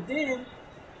different. But then,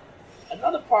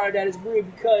 another part of that is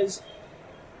weird because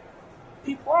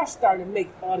people are starting to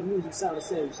make all the music sound the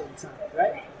same sometimes,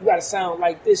 right? You gotta sound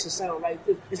like this and sound like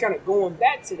this. It's kind of going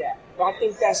back to that. But I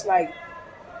think that's like,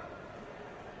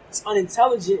 it's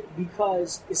unintelligent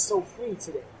because it's so free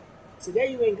today.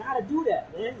 Today you ain't gotta do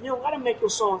that, man. You don't gotta make your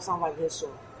song sound like his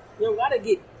song. You don't gotta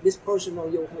get this person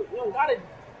on your hook. You don't gotta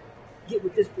get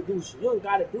with this producer. You don't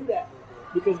got to do that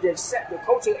because the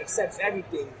culture accepts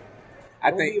everything.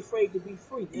 Don't be afraid to be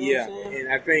free. You know what I'm saying?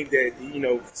 And I think that, you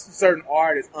know, certain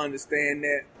artists understand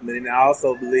that, but then I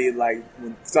also believe, like,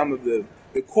 when some of the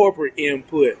corporate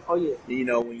input, you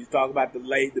know, when you talk about the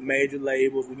major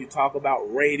labels, when you talk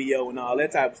about radio and all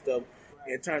that type of stuff,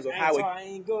 in terms of how I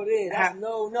ain't go there. That's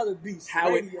another beast.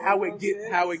 How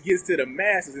it gets to the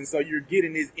masses, and so you're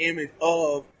getting this image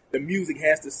of the music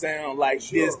has to sound like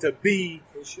this to be,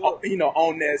 you know,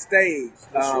 on that stage,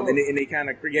 and it kind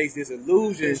of creates this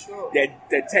illusion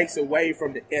that takes away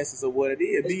from the essence of what it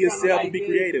is. Be yourself and be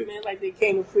creative. Man, like they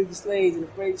came to free the slaves, and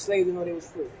the slaves didn't know they was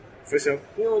free. For sure.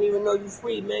 You don't even know you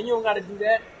free, man. You don't got to do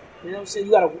that. You know what I'm saying?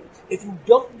 You gotta. If you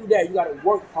don't do that, you gotta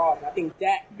work hard. And I think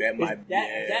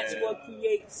that's what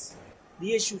creates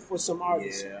the issue for some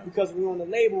artists. Yeah. Because when you're on the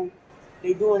label,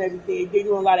 they doing everything. They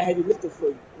doing a lot of heavy lifting for you.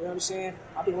 You know what I'm saying?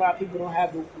 I think a lot of people don't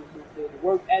have the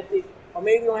work ethic, or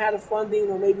maybe don't have the funding,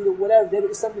 or maybe the whatever.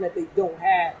 It's something that they don't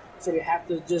have, so they have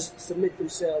to just submit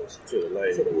themselves to the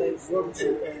label.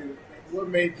 And what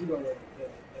made you the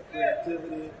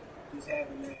creativity, just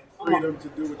having that freedom to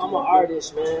do what I'm an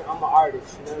artist, man. I'm an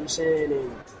artist. You know what I'm saying?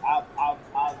 And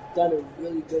I've done a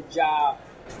really good job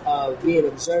of being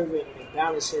observant and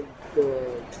balancing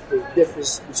the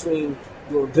difference between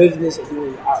doing business and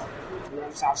doing art. You know what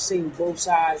I'm saying? I've seen both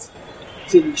sides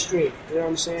to the extreme. You know what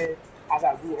I'm saying? As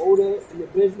I grew older in the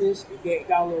business, and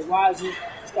got a little wiser,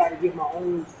 started to get my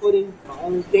own footing, my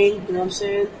own thing. You know what I'm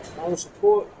saying? My own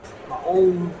support, my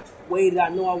own way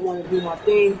that I know I want to do my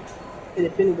thing.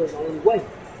 Independent was the only way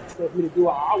for me to do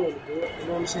how I want to do it. You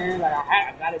know what I'm saying? Like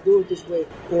I got to do it this way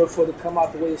in order for it to come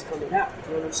out the way it's coming out.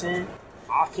 You know what I'm saying?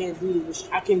 I can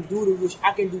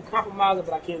do compromise,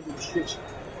 but I can't do restriction.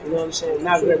 You know what I'm saying?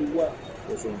 Not very well.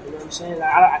 You know what I'm saying?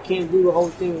 Like, I can't do the whole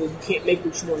thing where you can't make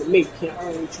what you want to make, you can't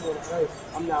earn what you want to earn.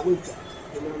 I'm not with that.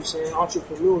 You know what I'm saying?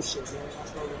 Entrepreneurship, man.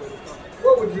 That's the only way to go.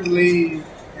 What would you leave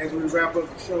as we wrap up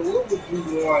the show? What would you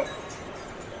want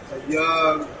a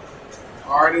young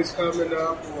artist coming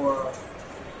up, or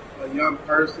a young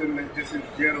person that just in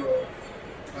general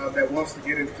that wants to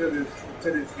get into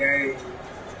this game?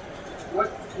 What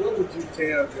would you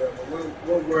tell them? Or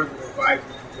what words of advice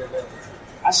would you give them?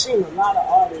 I've seen a lot of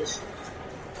artists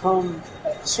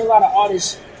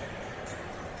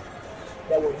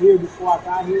that were here before I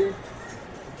got here,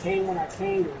 and came when I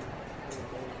came, and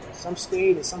some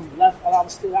stayed and some left while I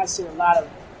was still. I've seen a lot of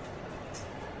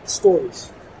stories.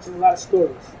 In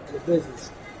the business.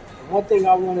 And one thing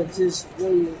I want to just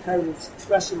really encourage,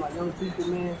 especially my young people,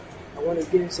 man, I want to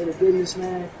get into the business,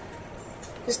 man.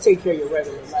 Just take care of your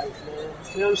regular life, man.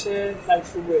 You know what I'm saying? Like,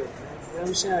 for real, man. You know what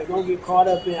I'm saying? Like, don't get caught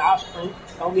up in offspring.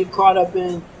 Don't get caught up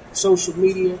in social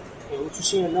media and what you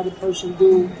see another person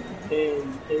do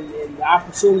and the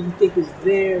opportunity you think is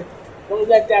there. Don't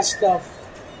let that stuff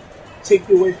take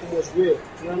you away from what's real. You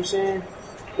know what I'm saying?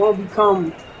 Don't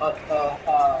become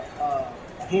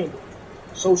a handle,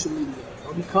 social media,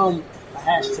 or become a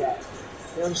hashtag. You know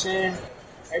what I'm saying?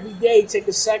 Every day, take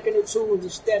a second or two and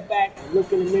just step back and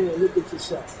look in the mirror and look at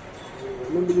yourself.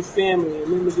 Remember your family,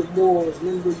 remember your morals,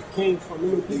 remember where you came from,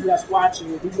 remember the people that's watching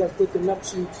you, people that's looking up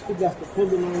to you, people that's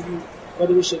depending on you,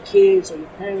 whether it's your kids or your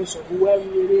parents or whoever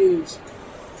it is.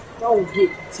 Don't get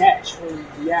detached from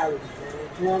reality, man.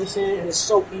 You know what I'm saying? And it's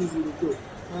so easy to do. You know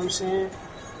what I'm saying?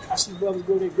 I see brothers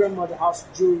go to their grandmother's house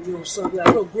with jewelry, you know, something like,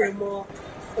 oh, grandma.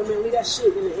 I mean, leave that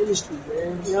shit in the industry,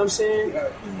 man. You know what I'm saying?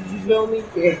 You feel me?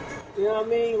 Yeah. You know what I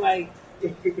mean? Like,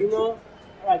 you know?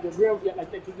 Like,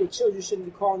 your children shouldn't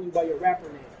be calling you by your rapper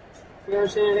name. You know what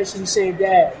I'm saying? They should be saying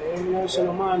dad, man. You know what I'm saying?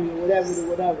 Or mommy, or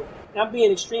whatever. And I'm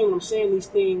being extreme when I'm saying these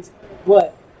things,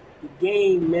 but the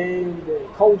game, man, the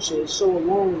culture is so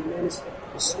alone, man. It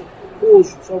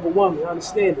pulls you. It's overwhelming. I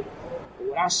understand it. But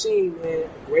what I seen, man,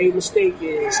 a grave mistake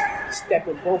is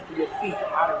stepping both of your feet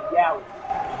out of reality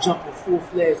and jumping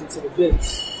full-fledged into the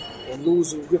business and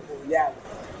losing grip on reality.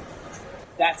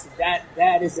 That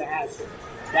is a hazard.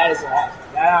 That is a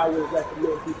hazard. That I would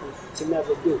recommend people to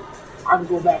never do. I can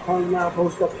go back home now and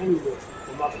post up anywhere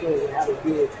with my friends and have a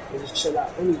beer and just chill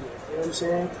out anywhere. You know what I'm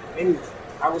saying? Anywhere.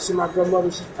 I would see my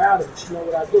grandmother, she's proud of me. She know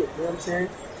what I do. You know what I'm saying?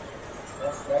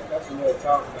 That's another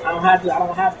talk, man. I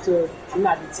don't have to, I'm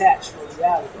not detached from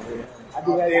reality. I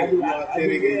do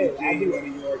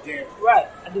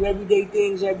everyday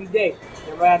things every day.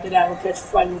 And right after that, I'm going to catch a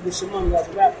flight and get some money as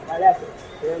a rapper. Right after.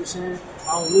 You know what I'm saying?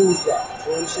 I don't lose that. You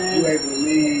know what I'm saying? You able to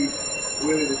leave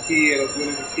Willie the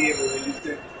Kid but when you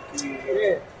step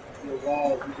your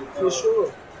walls, you can For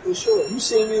sure. You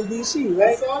seen me in D.C.,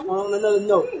 right? On another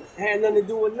note. It had nothing to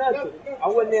do with nothing. I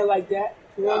wasn't there like that.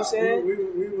 You know what I'm saying? We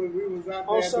was out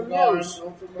there On something else.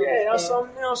 On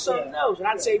something else. And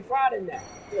I take pride in that.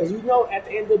 Because you know, at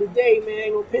the end of the day, man,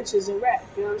 ain't no pictures in rap.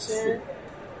 You know what I'm saying?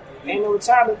 Ain't no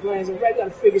retirement plans in rap. You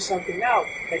gotta figure something out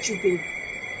that you can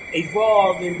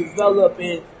evolve and develop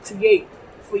and create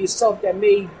for yourself that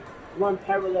may run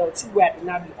parallel to rap and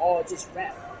not be all just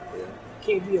rap. You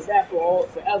can't be a rapper all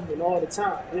forever and all the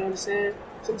time. You know what I'm saying?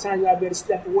 Sometimes you gotta be able to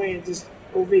step away and just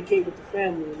go vacate with the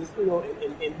family and just, you know,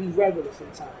 and be regular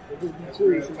sometimes. And just be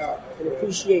cool sometimes. And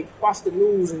appreciate, watch the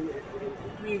news and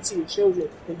read to your children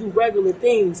and do regular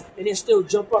things and then still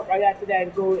jump up right after that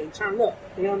and go and turn up.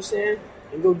 You know what I'm saying?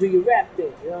 And go do your rap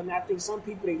thing. You know, and I think some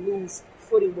people, they lose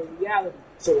footing with reality.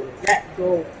 So when the rap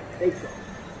go, they go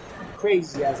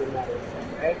crazy as a matter of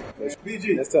fact, right?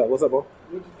 BG. That's tough. What's up, bro?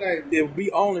 What you think? It would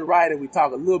be only right if we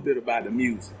talk a little bit about the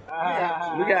music.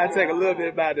 We gotta take a little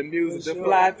bit about the music. The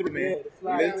Fly 3, man.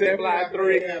 Let's take Fly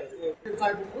 3. Different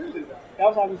type of Willie, though. That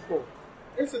was having fun.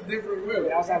 It's a different Willie.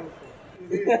 Yeah, I was having fun.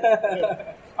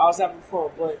 I was having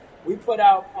fun, but we put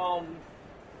out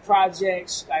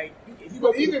projects like if you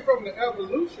go even from the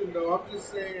evolution though, I'm just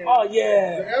saying. Oh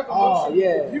yeah. The evolution. Oh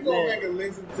yeah. If you go back and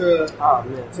listen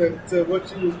to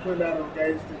what you was putting out on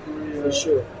Gangsta Grill, for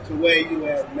sure, to where you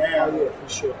at now. Oh yeah, for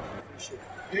sure.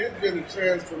 There's been a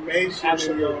transformation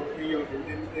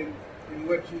in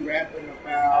what you rapping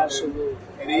about. Absolutely.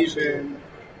 And even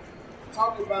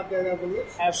talk about that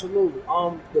evolution. Absolutely.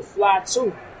 The Fly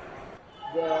 2.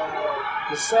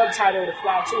 The subtitle of the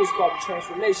Fly 2 is called The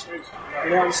Transformation. You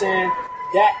know what I'm saying?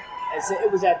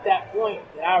 It was at that point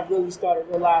that I really started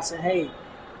realizing, hey,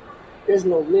 there's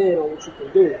no lid on what you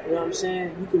can do. You know what I'm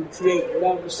saying? You can create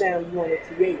whatever sound you want to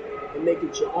create and make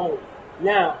it your own.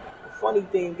 Now, the funny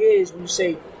thing is, when you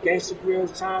say Gangsta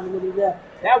Grill's time and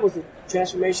that was a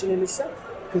transformation in itself.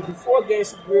 Because before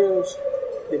Gangsta Grill's,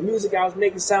 the music I was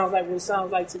making sounds like what it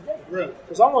sounds like today. Really? It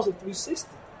was almost a 360.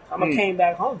 I came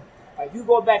back home. Like, if you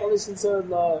go back and listen to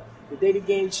The Day the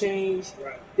Game Changed,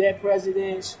 Dead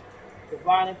Presidents,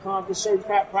 Divide and Conquer, certain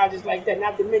projects like that,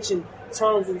 not to mention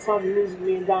tons and tons of music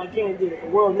me and Don King did the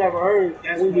world never heard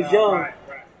when we was young.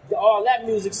 All that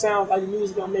music sounds like the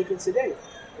music I'm making today.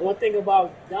 One thing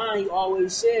about Don, he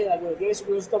always said, like when Gangsta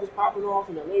Grill stuff was popping off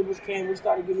and the labels came, we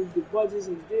started getting these good budgets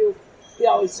and deals, he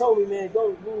always told me, man,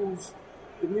 don't lose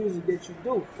the music that you do.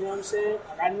 You know what I'm saying?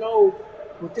 Like, I know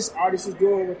what this artist is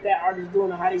doing, what that artist is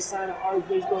doing, and how they sign an artist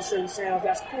based on certain sounds,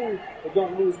 that's cool, but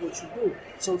don't lose what you do.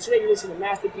 So today you listen to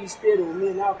Masterpiece Theater with me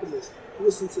and Alchemist. You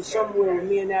listen to Somewhere with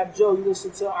me and Ab Joe. You listen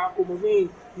to Aquamarine.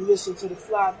 You listen to The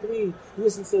Fly 3. You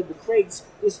listen to The Crates.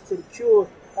 You listen to The Cure.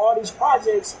 All these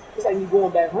projects, it's like you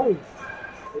going back home.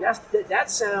 And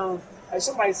that sound, like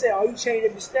somebody said, oh, you changed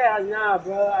up your style. Nah,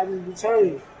 bro, I just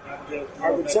returned. I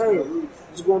returned.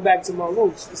 Just going back to my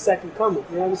roots, the second coming.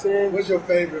 You know what I'm saying? What's your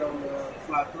favorite on the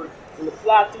Fly 3? On the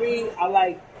Fly 3, I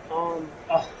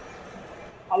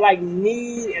like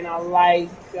Need and I like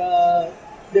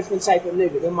Different Type of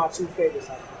Nigga. They're my two favorites.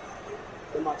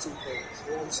 They're my two favorites.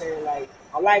 You know what I'm saying? Like,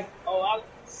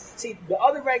 see, the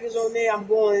other records on there, I'm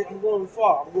going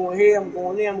far. I'm going here, I'm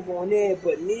going there, I'm going there.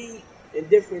 But Need and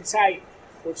Different Type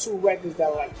were two records that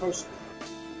were like personal.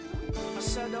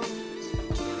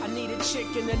 I need a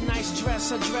chick in a nice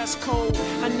dress, a dress code.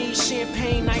 I need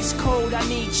champagne, ice cold. I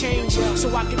need change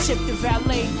so I can tip the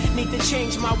valet. Need to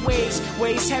change my ways.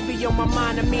 Ways heavy on my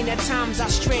mind. I mean, at times I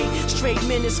stray. Straight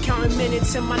minutes, counting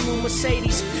minutes in my new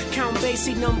Mercedes. Count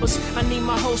basic numbers. I need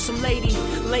my wholesome lady.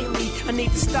 Lately, I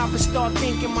need to stop and start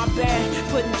thinking my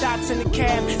bad. Putting dots in the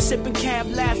cab, sipping cab,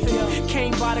 laughing.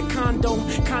 Came by the condo,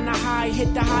 kinda high,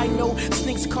 hit the high note.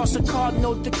 Sneaks cost a card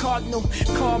note, the cardinal.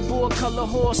 Cardboard color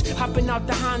horse, hopping out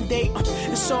the Hyundai.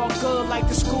 It's all good like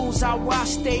the schools out where I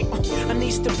stay. I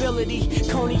need stability,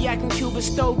 cognac and Cuban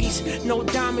stogies. No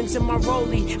diamonds in my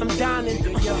rollie, I'm dining.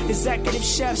 Executive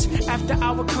chefs, after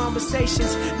our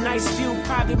conversations. Nice view,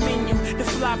 private menu, the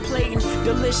fly plating,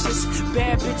 delicious.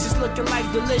 Bad bitches looking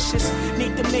like delicious.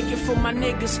 Need to make it for my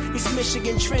niggas, these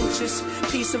Michigan trenches.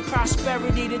 Peace and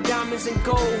prosperity, the diamonds and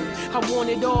gold. I want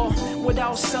it all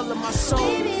without selling my soul.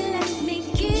 Baby, let me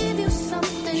give you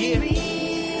something real.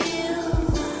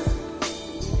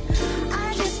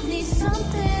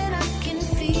 Something I can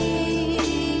feel.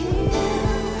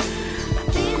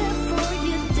 I'll be there for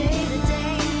you day to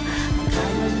day. My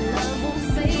kind of love won't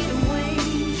fade away.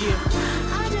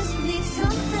 I just need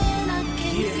something I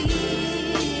can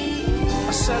feel.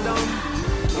 I said,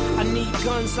 I need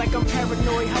guns like I'm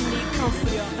paranoid. I need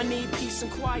comfort. I need peace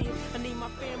and quiet. I need my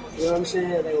family. You know what I'm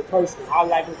saying? They were personal. I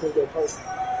like them because they're personal.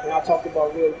 And I talked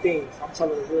about real things. I'm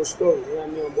telling a real story. You know what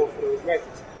I mean? On both of those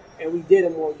records. and we did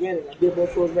them organic. I did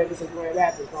both those records in Grand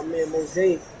Rapids. My man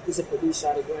Mosaic is a producer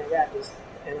out of Grand Rapids.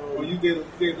 And, you did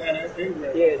that at Grand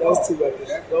Rapids? Yeah, those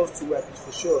two records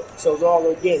for sure. So it's all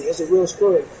organic. It's a real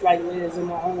story. Flight lands in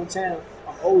my hometown.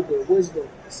 I'm older, wisdom.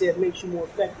 I said makes you more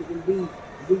effective indeed.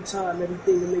 In due time,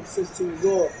 everything that makes sense to us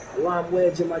all. A lime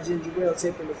wedge in my ginger ale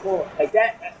taking the call. Like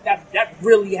that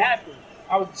really happened.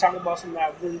 I was talking about something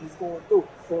that I really was going through,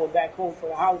 going back home for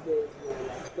the holidays.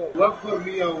 What put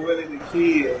me on Willie the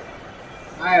Kid?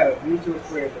 I had a mutual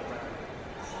friend of mine.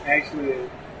 Actually,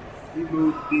 he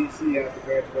moved to D.C. after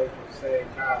graduating from the same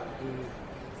college.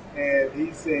 And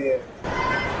he said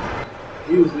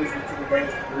he was listening to the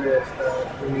Gangsta Grill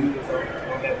stuff when he was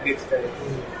on that mixtape.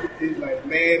 He's like,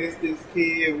 man, it's this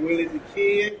kid, Willie the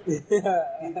Kid. He's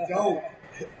dope.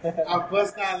 I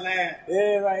bust out laughing.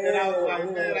 Yeah, right. And I was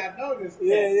like, man, I know this kid.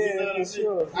 Yeah, you know for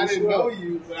sure. I didn't know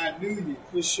you, but I knew you.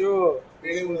 For sure.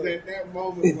 And it was at that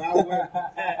moment when I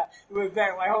went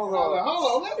back, like, hold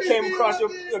on. Let me came across your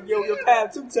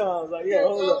path 2 times. Like, yeah,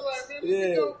 hold on. Like,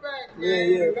 man, go back, man.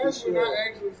 Yeah, and that's when sure. I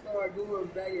actually started going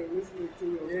back and listening to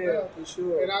your stuff. For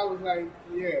sure. And I was like,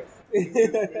 yes.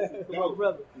 No,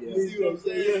 brother. You see what I'm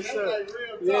saying? Yeah, that's sure. like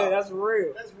real talk. Yeah, that's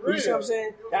real. That's real. You see what I'm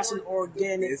saying? That's an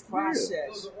organic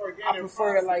process. I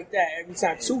prefer it like that. Every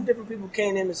time 2 different people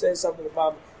came in and said something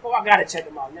about me, I gotta check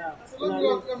them out now.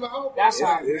 That's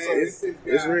how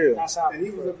it's real. That's how and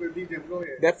he was up with DJ. Go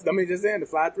ahead. Just saying, the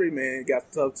Fly 3, man,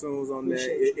 got tough tunes on there.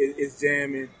 It's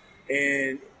jamming.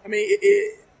 And, I mean,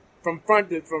 from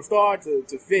start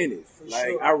to finish.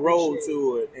 Like, I rolled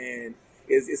to it, and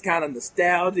it's kind of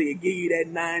nostalgic. It give you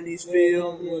that 90s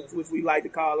feel, which we like to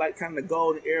call, like, kind of the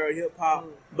golden era of hip-hop.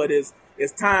 But it's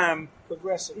time...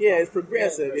 Progressive. Yeah, it's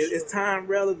progressive. It's time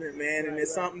relevant, man, and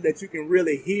it's something that you can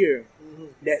really hear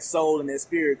that soul and that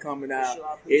spirit coming out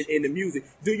in the music.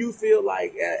 Do you feel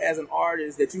like, as an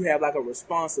artist, that you have like a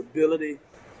responsibility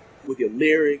with your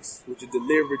lyrics, with your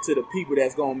delivery to the people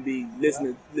that's going to be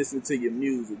listening to your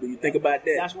music? Do you think about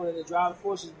that? That's one of the driving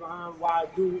forces behind why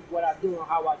I do what I do and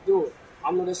how I do it.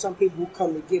 I know there's some people who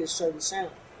come to get a certain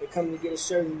sound. They come to get a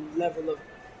certain level of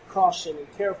caution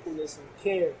and carefulness and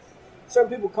care. Certain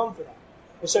people come for that.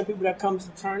 There's certain people that come to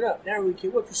turn up. They don't really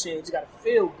care what you're saying. You just got to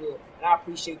feel good. And I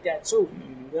appreciate that too.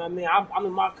 You know what I mean? I'm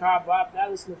in my car, but I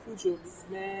listen to Future,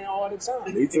 man, all the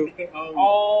time. Me too.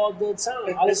 All the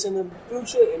time. I listen to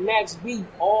Future and Max B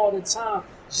all the time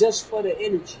just for the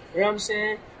energy. You know what I'm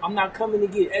saying? I'm not coming to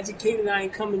get educated. I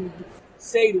ain't coming to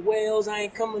say the whales. I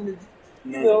ain't coming to,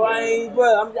 I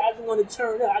just want to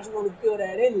turn up. I just want to feel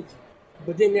that energy.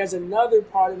 But then there's another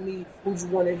part of me who just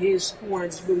want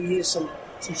to really hear some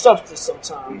substance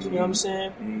sometimes. You know what I'm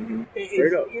saying?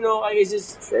 Straight up. You know, like it's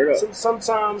just straight up.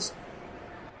 Sometimes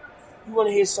you want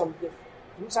to hear something different.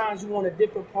 Sometimes you want a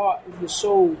different part of your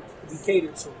soul to be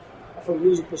catered to from a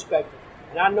music perspective.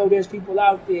 And I know there's people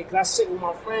out there, because I sit with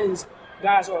my friends,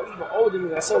 guys who are even older than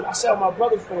me. I sat with my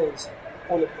brother friends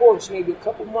on the porch maybe a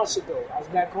couple months ago. I was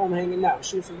back home hanging out,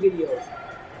 shooting some videos.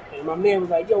 And my man was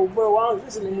like, yo, bro, I don't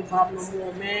listen to hip-hop no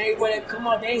more, man. Everybody that come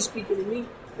out, they ain't speaking to me.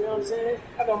 You know what I'm saying?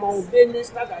 I got my own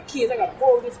business. I got kids. I got a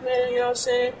mortgage, man. You know what I'm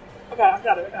saying? I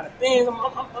got a band.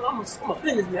 I'm a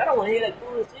businessman. I don't want to hear that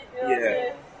bullshit. You know what I'm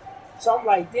saying? So I'm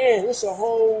like, damn, it's a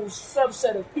whole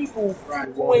subset of people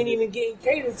who ain't even getting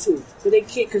catered to. So they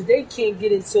can't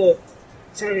get into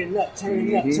turning up. And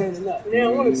they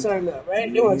don't want to turn up,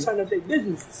 right? They want to turn up their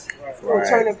businesses. They want to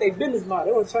turn up their business model.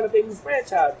 They want to turn up their new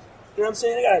franchises. You know what I'm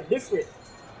saying? They got a different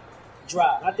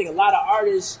drive. I think a lot of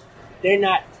artists, they're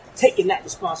not taking that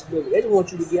responsibility. They just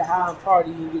want you to get high and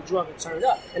party and get drunk and turn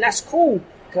up. And that's cool,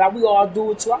 because we all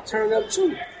do it too. I turn up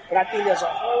too. But I think there's a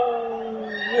whole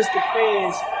list of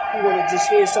fans who want to just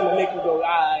hear something make them go, all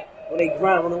right, when they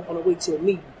grind on the way to a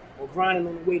meeting, or grinding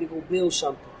on the way to go build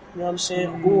something. You know what I'm saying?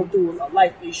 Mm-hmm. Going through a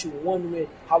life issue and wondering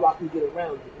how I can get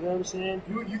around it. You know what I'm saying?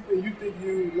 You think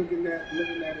you looking at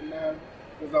it now,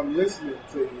 because I'm listening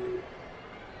to you,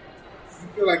 you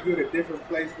feel like you're in a different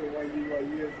place than when you were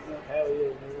years ago? Hell yeah,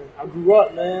 man. I grew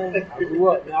up, man.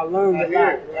 I learned a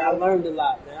lot, man. I learned a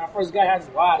lot, man. I first got here, I was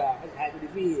wide eyed. I was happy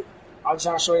to be here. I was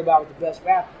trying to show everybody I was the best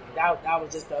rapper. That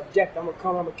was just the objective. I'm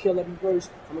going to kill every verse.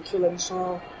 I'm going to kill every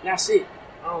song. And that's it.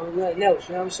 I don't know nothing else,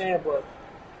 you know what I'm saying? But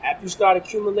after you start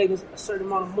accumulating a certain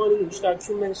amount of money, and you start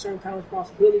accumulating certain kind of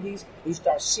responsibilities, and you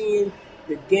start seeing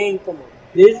the game from a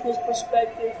business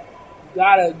perspective, you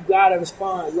gotta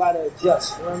respond. You gotta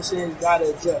adjust. You know what I'm saying? You gotta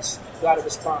adjust. You gotta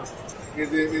respond.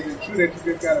 Is it true that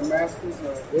you just got a master's?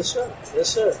 Or? Yes,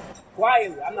 sir.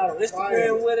 quietly. I'm not on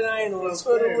Instagram with it. I ain't on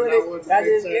Twitter with it. I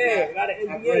just got an NBA.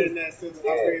 I bring that to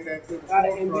the Got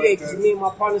an NBA because me and my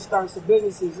partner starting some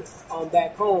businesses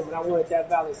back home, and I wanted that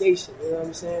validation. You know what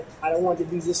I'm saying? I don't want to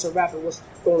be just a rapper what's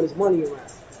throwing his money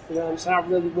around. You know what I'm saying? I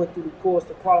really went through the course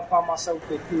to qualify myself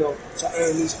to, to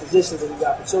earn these positions and these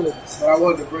opportunities. But I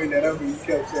wanted to bring that up and you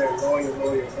kept saying lawyer. A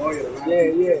lot of people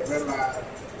realized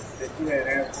that you had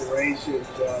aspirations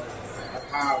of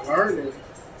high learning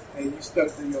and you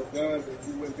stuck to your guns and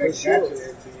you went back and got your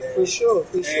MBA. For sure.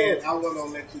 And I wasn't going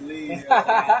to let you leave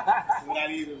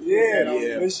without even put that on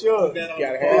the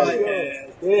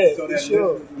podcast. So that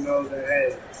listeners know that, hey,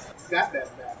 you got that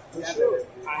back. For sure.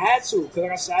 I had to, because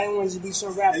like I said, I didn't want to be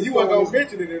some rapper. And you weren't going to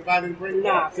mention it if I didn't bring it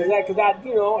up. Because that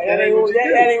ain't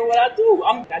what I do.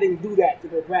 I didn't do that to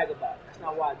go brag about it. That's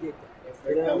not why I did that.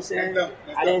 You know what I'm saying?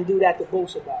 I didn't do that to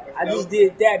boast about it. I just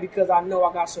did that because I know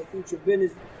I got some future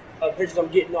business ventures I'm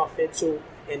getting off into.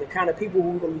 And the kind of people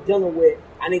who we're going to be dealing with,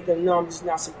 I need them to know I'm just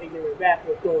not some ignorant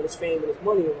rapper throwing his fame and his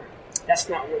money around. That's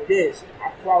not what it is.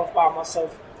 I qualify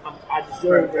myself. I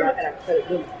deserve it, and I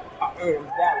credibility. I earn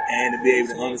value. And to be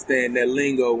able to understand that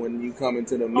lingo when you come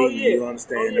into the meeting, you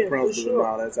understand the principles and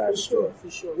all that type of stuff. For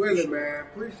sure. Willie, man,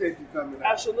 appreciate you coming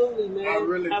out. Absolutely, man. I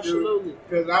really do.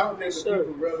 Because I don't think that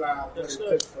people realize what it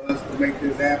took for us to make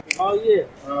this happen. Oh, yeah.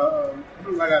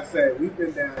 Like I said, we've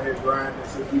been down here grinding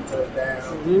since we touched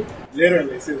down.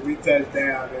 Literally, since we touched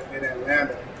down in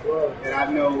Atlanta. Whoa. And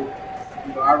I know,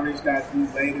 I reached out to you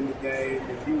late in the game,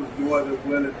 and you was more than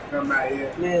willing to come out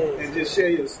here and just share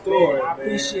your story, man. I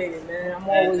appreciate it, man. I'm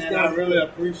always down. And I really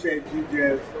appreciate you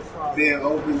just being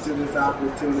open to this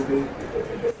opportunity,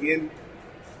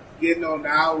 getting on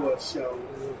our show,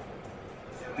 and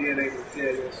being able to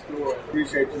tell your story.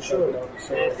 Appreciate you coming on the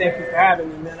show. Man, thank you for having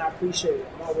me, man. I appreciate it.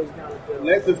 I'm always down to build.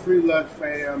 Let the Free Lunch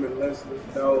fam and listeners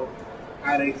know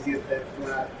how they can get that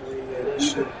fly free, and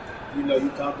even, you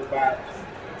talked about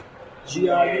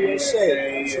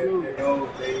GRUSA, absolutely.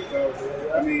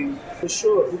 I mean, for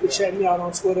sure. You can check me out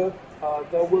on Twitter,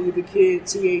 The Willie the Kid,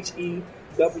 TheWillie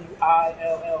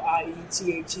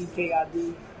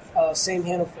TheKid. Same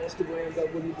handle for Instagram, The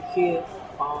Willie the Kid.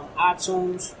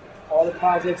 iTunes, all the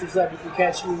projects is up. You can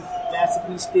catch me.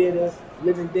 Masterpiece Theater,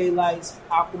 Living Daylights,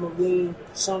 Aquamarine,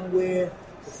 Somewhere,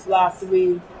 The Fly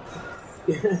 3.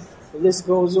 The list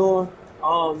goes on.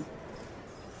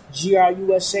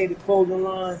 GRUSA, the clothing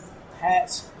line.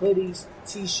 Hats, hoodies,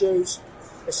 t-shirts.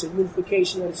 It's a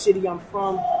unification of the city I'm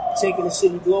from, taking the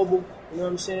city global. You know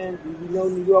what I'm saying? We know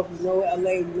New York, we know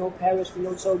LA, we know Paris, we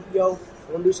know Tokyo.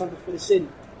 We're going to do something for the city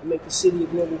and make the city a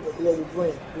global brand,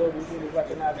 global really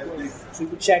recognized brand. So you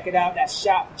can check it out. That's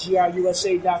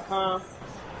shopgrusa.com.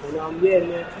 And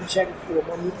man, keep checking for it.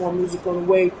 More music on the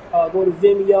way. Go to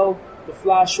Vimeo. The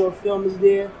Fly short film is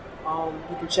there.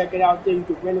 You can check it out there. You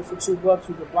can rent it for $2.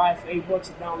 You can buy it for $8 and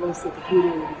download for your computer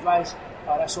or your device.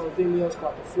 That's on Vimeo. It's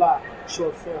called The Fly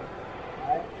short film. All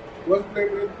right. What's the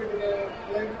name of the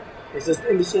label? It's just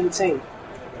Embassy Entertainment.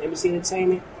 Embassy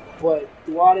Entertainment. But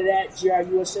through all of that,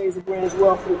 GRUSA is a brand as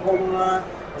well for the clothing line.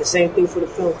 And the same thing for the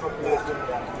film company as well.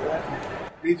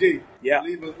 BG, yeah.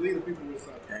 Leave the people with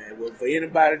something. And well, for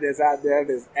anybody that's out there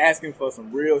that's asking for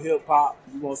some real hip hop,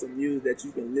 you want some music that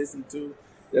you can listen to,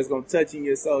 that's going to touch in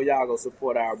your soul, y'all going to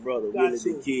support our brother, Willie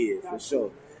the Kid, for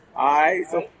sure. All right,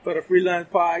 so for the Free Lunch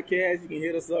Podcast, you can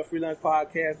hit us up,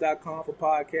 freelunchpodcast.com for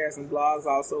podcasts and blogs.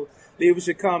 Also, leave us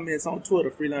your comments on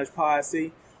Twitter, Free Lunch Pod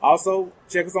C. Also,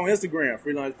 check us on Instagram,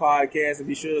 Free Lunch Podcast, and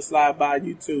be sure to slide by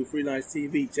YouTube, Free Lunch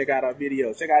TV. Check out our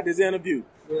videos. Check out this interview.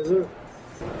 Yes, sir.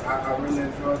 I really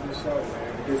enjoyed this show,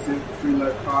 man. This is the Free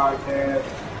Lunch Podcast.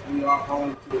 We are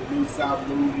home to the New South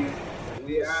movement.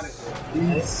 We out of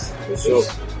here. Peace. For sure.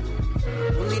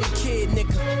 Willie the Kid,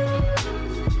 nigga.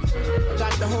 I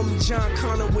got the homie John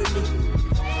Connor with me.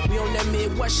 We on that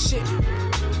Midwest shit.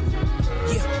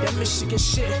 Yeah, that Michigan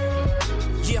shit.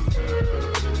 Yeah.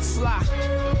 Fly.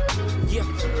 Yeah.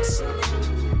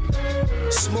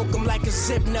 Smoke 'em like a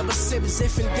zip, never sip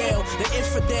Zinfandel. The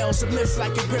infidels, a myth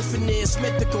like a griffin is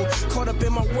mythical. Caught up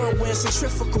in my whirlwind,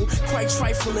 centrifugal, quite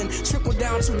trifling. Trickle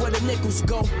down to where the nickels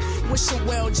go. Wishing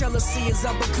well, jealousy is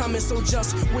unbecoming, so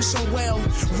just wish 'em well.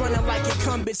 Running like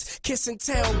incumbents, kiss and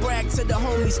tell, brag to the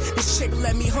homies. This chick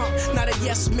let me hump, not a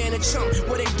yes man, a chump.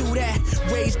 Where they do that?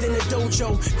 Raised in the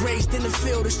dojo, raised in the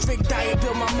field. A strict diet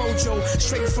built my mojo.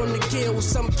 Straight from the guild,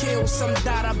 some killed, some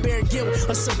died. I bear guilt,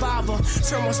 a survivor.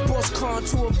 Turn my sports car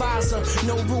into true advisor.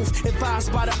 No roof,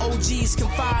 advised by the OGs,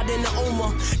 confide in the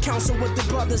Oma. Counsel with the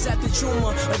brothers at the Juma.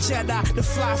 A Jedi, the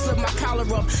fly, flip my collar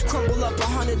up. Crumble up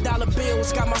 $100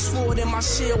 bills. Got my sword and my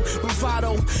shield.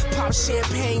 Bravado, pop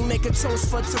champagne, make a toast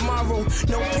for tomorrow.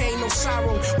 No pain, no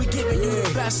sorrow. We giving you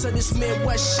the best of this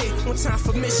Midwest shit. One time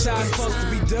for mission. It's supposed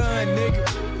to be done, nigga.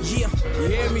 Yeah, you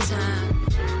hear me?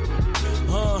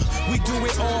 We do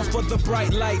it all for the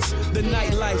bright lights, the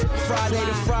nightlife. Friday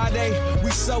to Friday,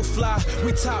 we so fly,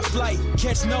 we top flight.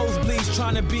 Catch nosebleeds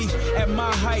trying to be at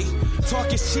my height.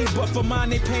 Talk is cheap, but for mine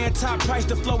they paying top price.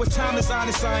 The flow is timeless,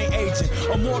 honest, I ain't aging.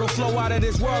 Immortal flow out of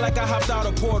this world like I hopped out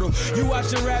a portal. You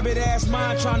watch your rabbit ass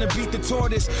mind trying to beat the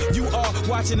tortoise. You are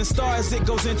watching the star as it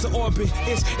goes into orbit.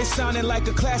 It's sounding like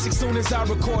a classic soon as I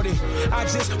record it. I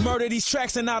just murder these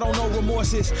tracks and I don't know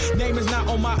remorses. Name is not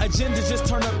on my agenda, just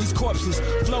turn up these corpses.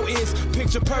 Flow is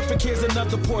picture perfect, here's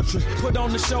another portrait. Put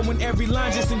on the show in every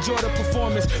line, just enjoy the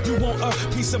performance. You want a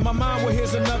piece of my mind, well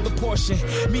here's another portion.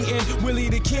 Me and Willie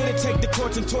the Kid to take the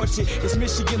torch and torch it. It's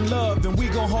Michigan love, and we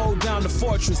gon' hold down the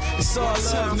fortress. It's all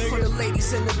love, nigga. For the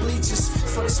ladies in the bleachers,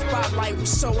 for the spotlight, we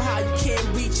so high you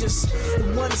can't reach us.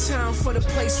 And one time for the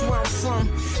place where I'm from.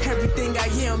 Everything I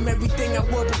am, everything I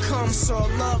will become. So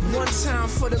love. One time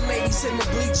for the ladies in the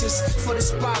bleachers, for the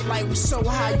spotlight, we so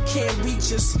high you can't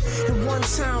reach us. And one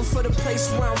time for the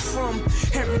place where I'm from.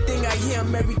 Everything I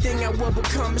am, everything I will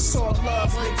become. It's all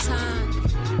love. One time.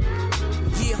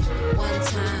 Yeah. One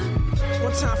time.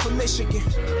 One time for Michigan.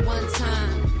 One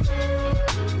time.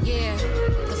 Yeah.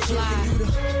 The fly. You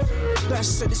the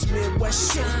best of this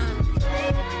Midwest shit.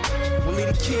 Willie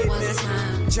the Kid, one man.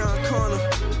 Time. John Connor.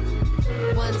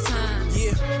 One time.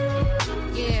 Yeah.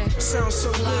 Yeah. Sounds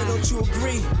so fly. good, don't you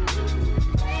agree?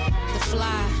 The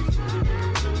fly.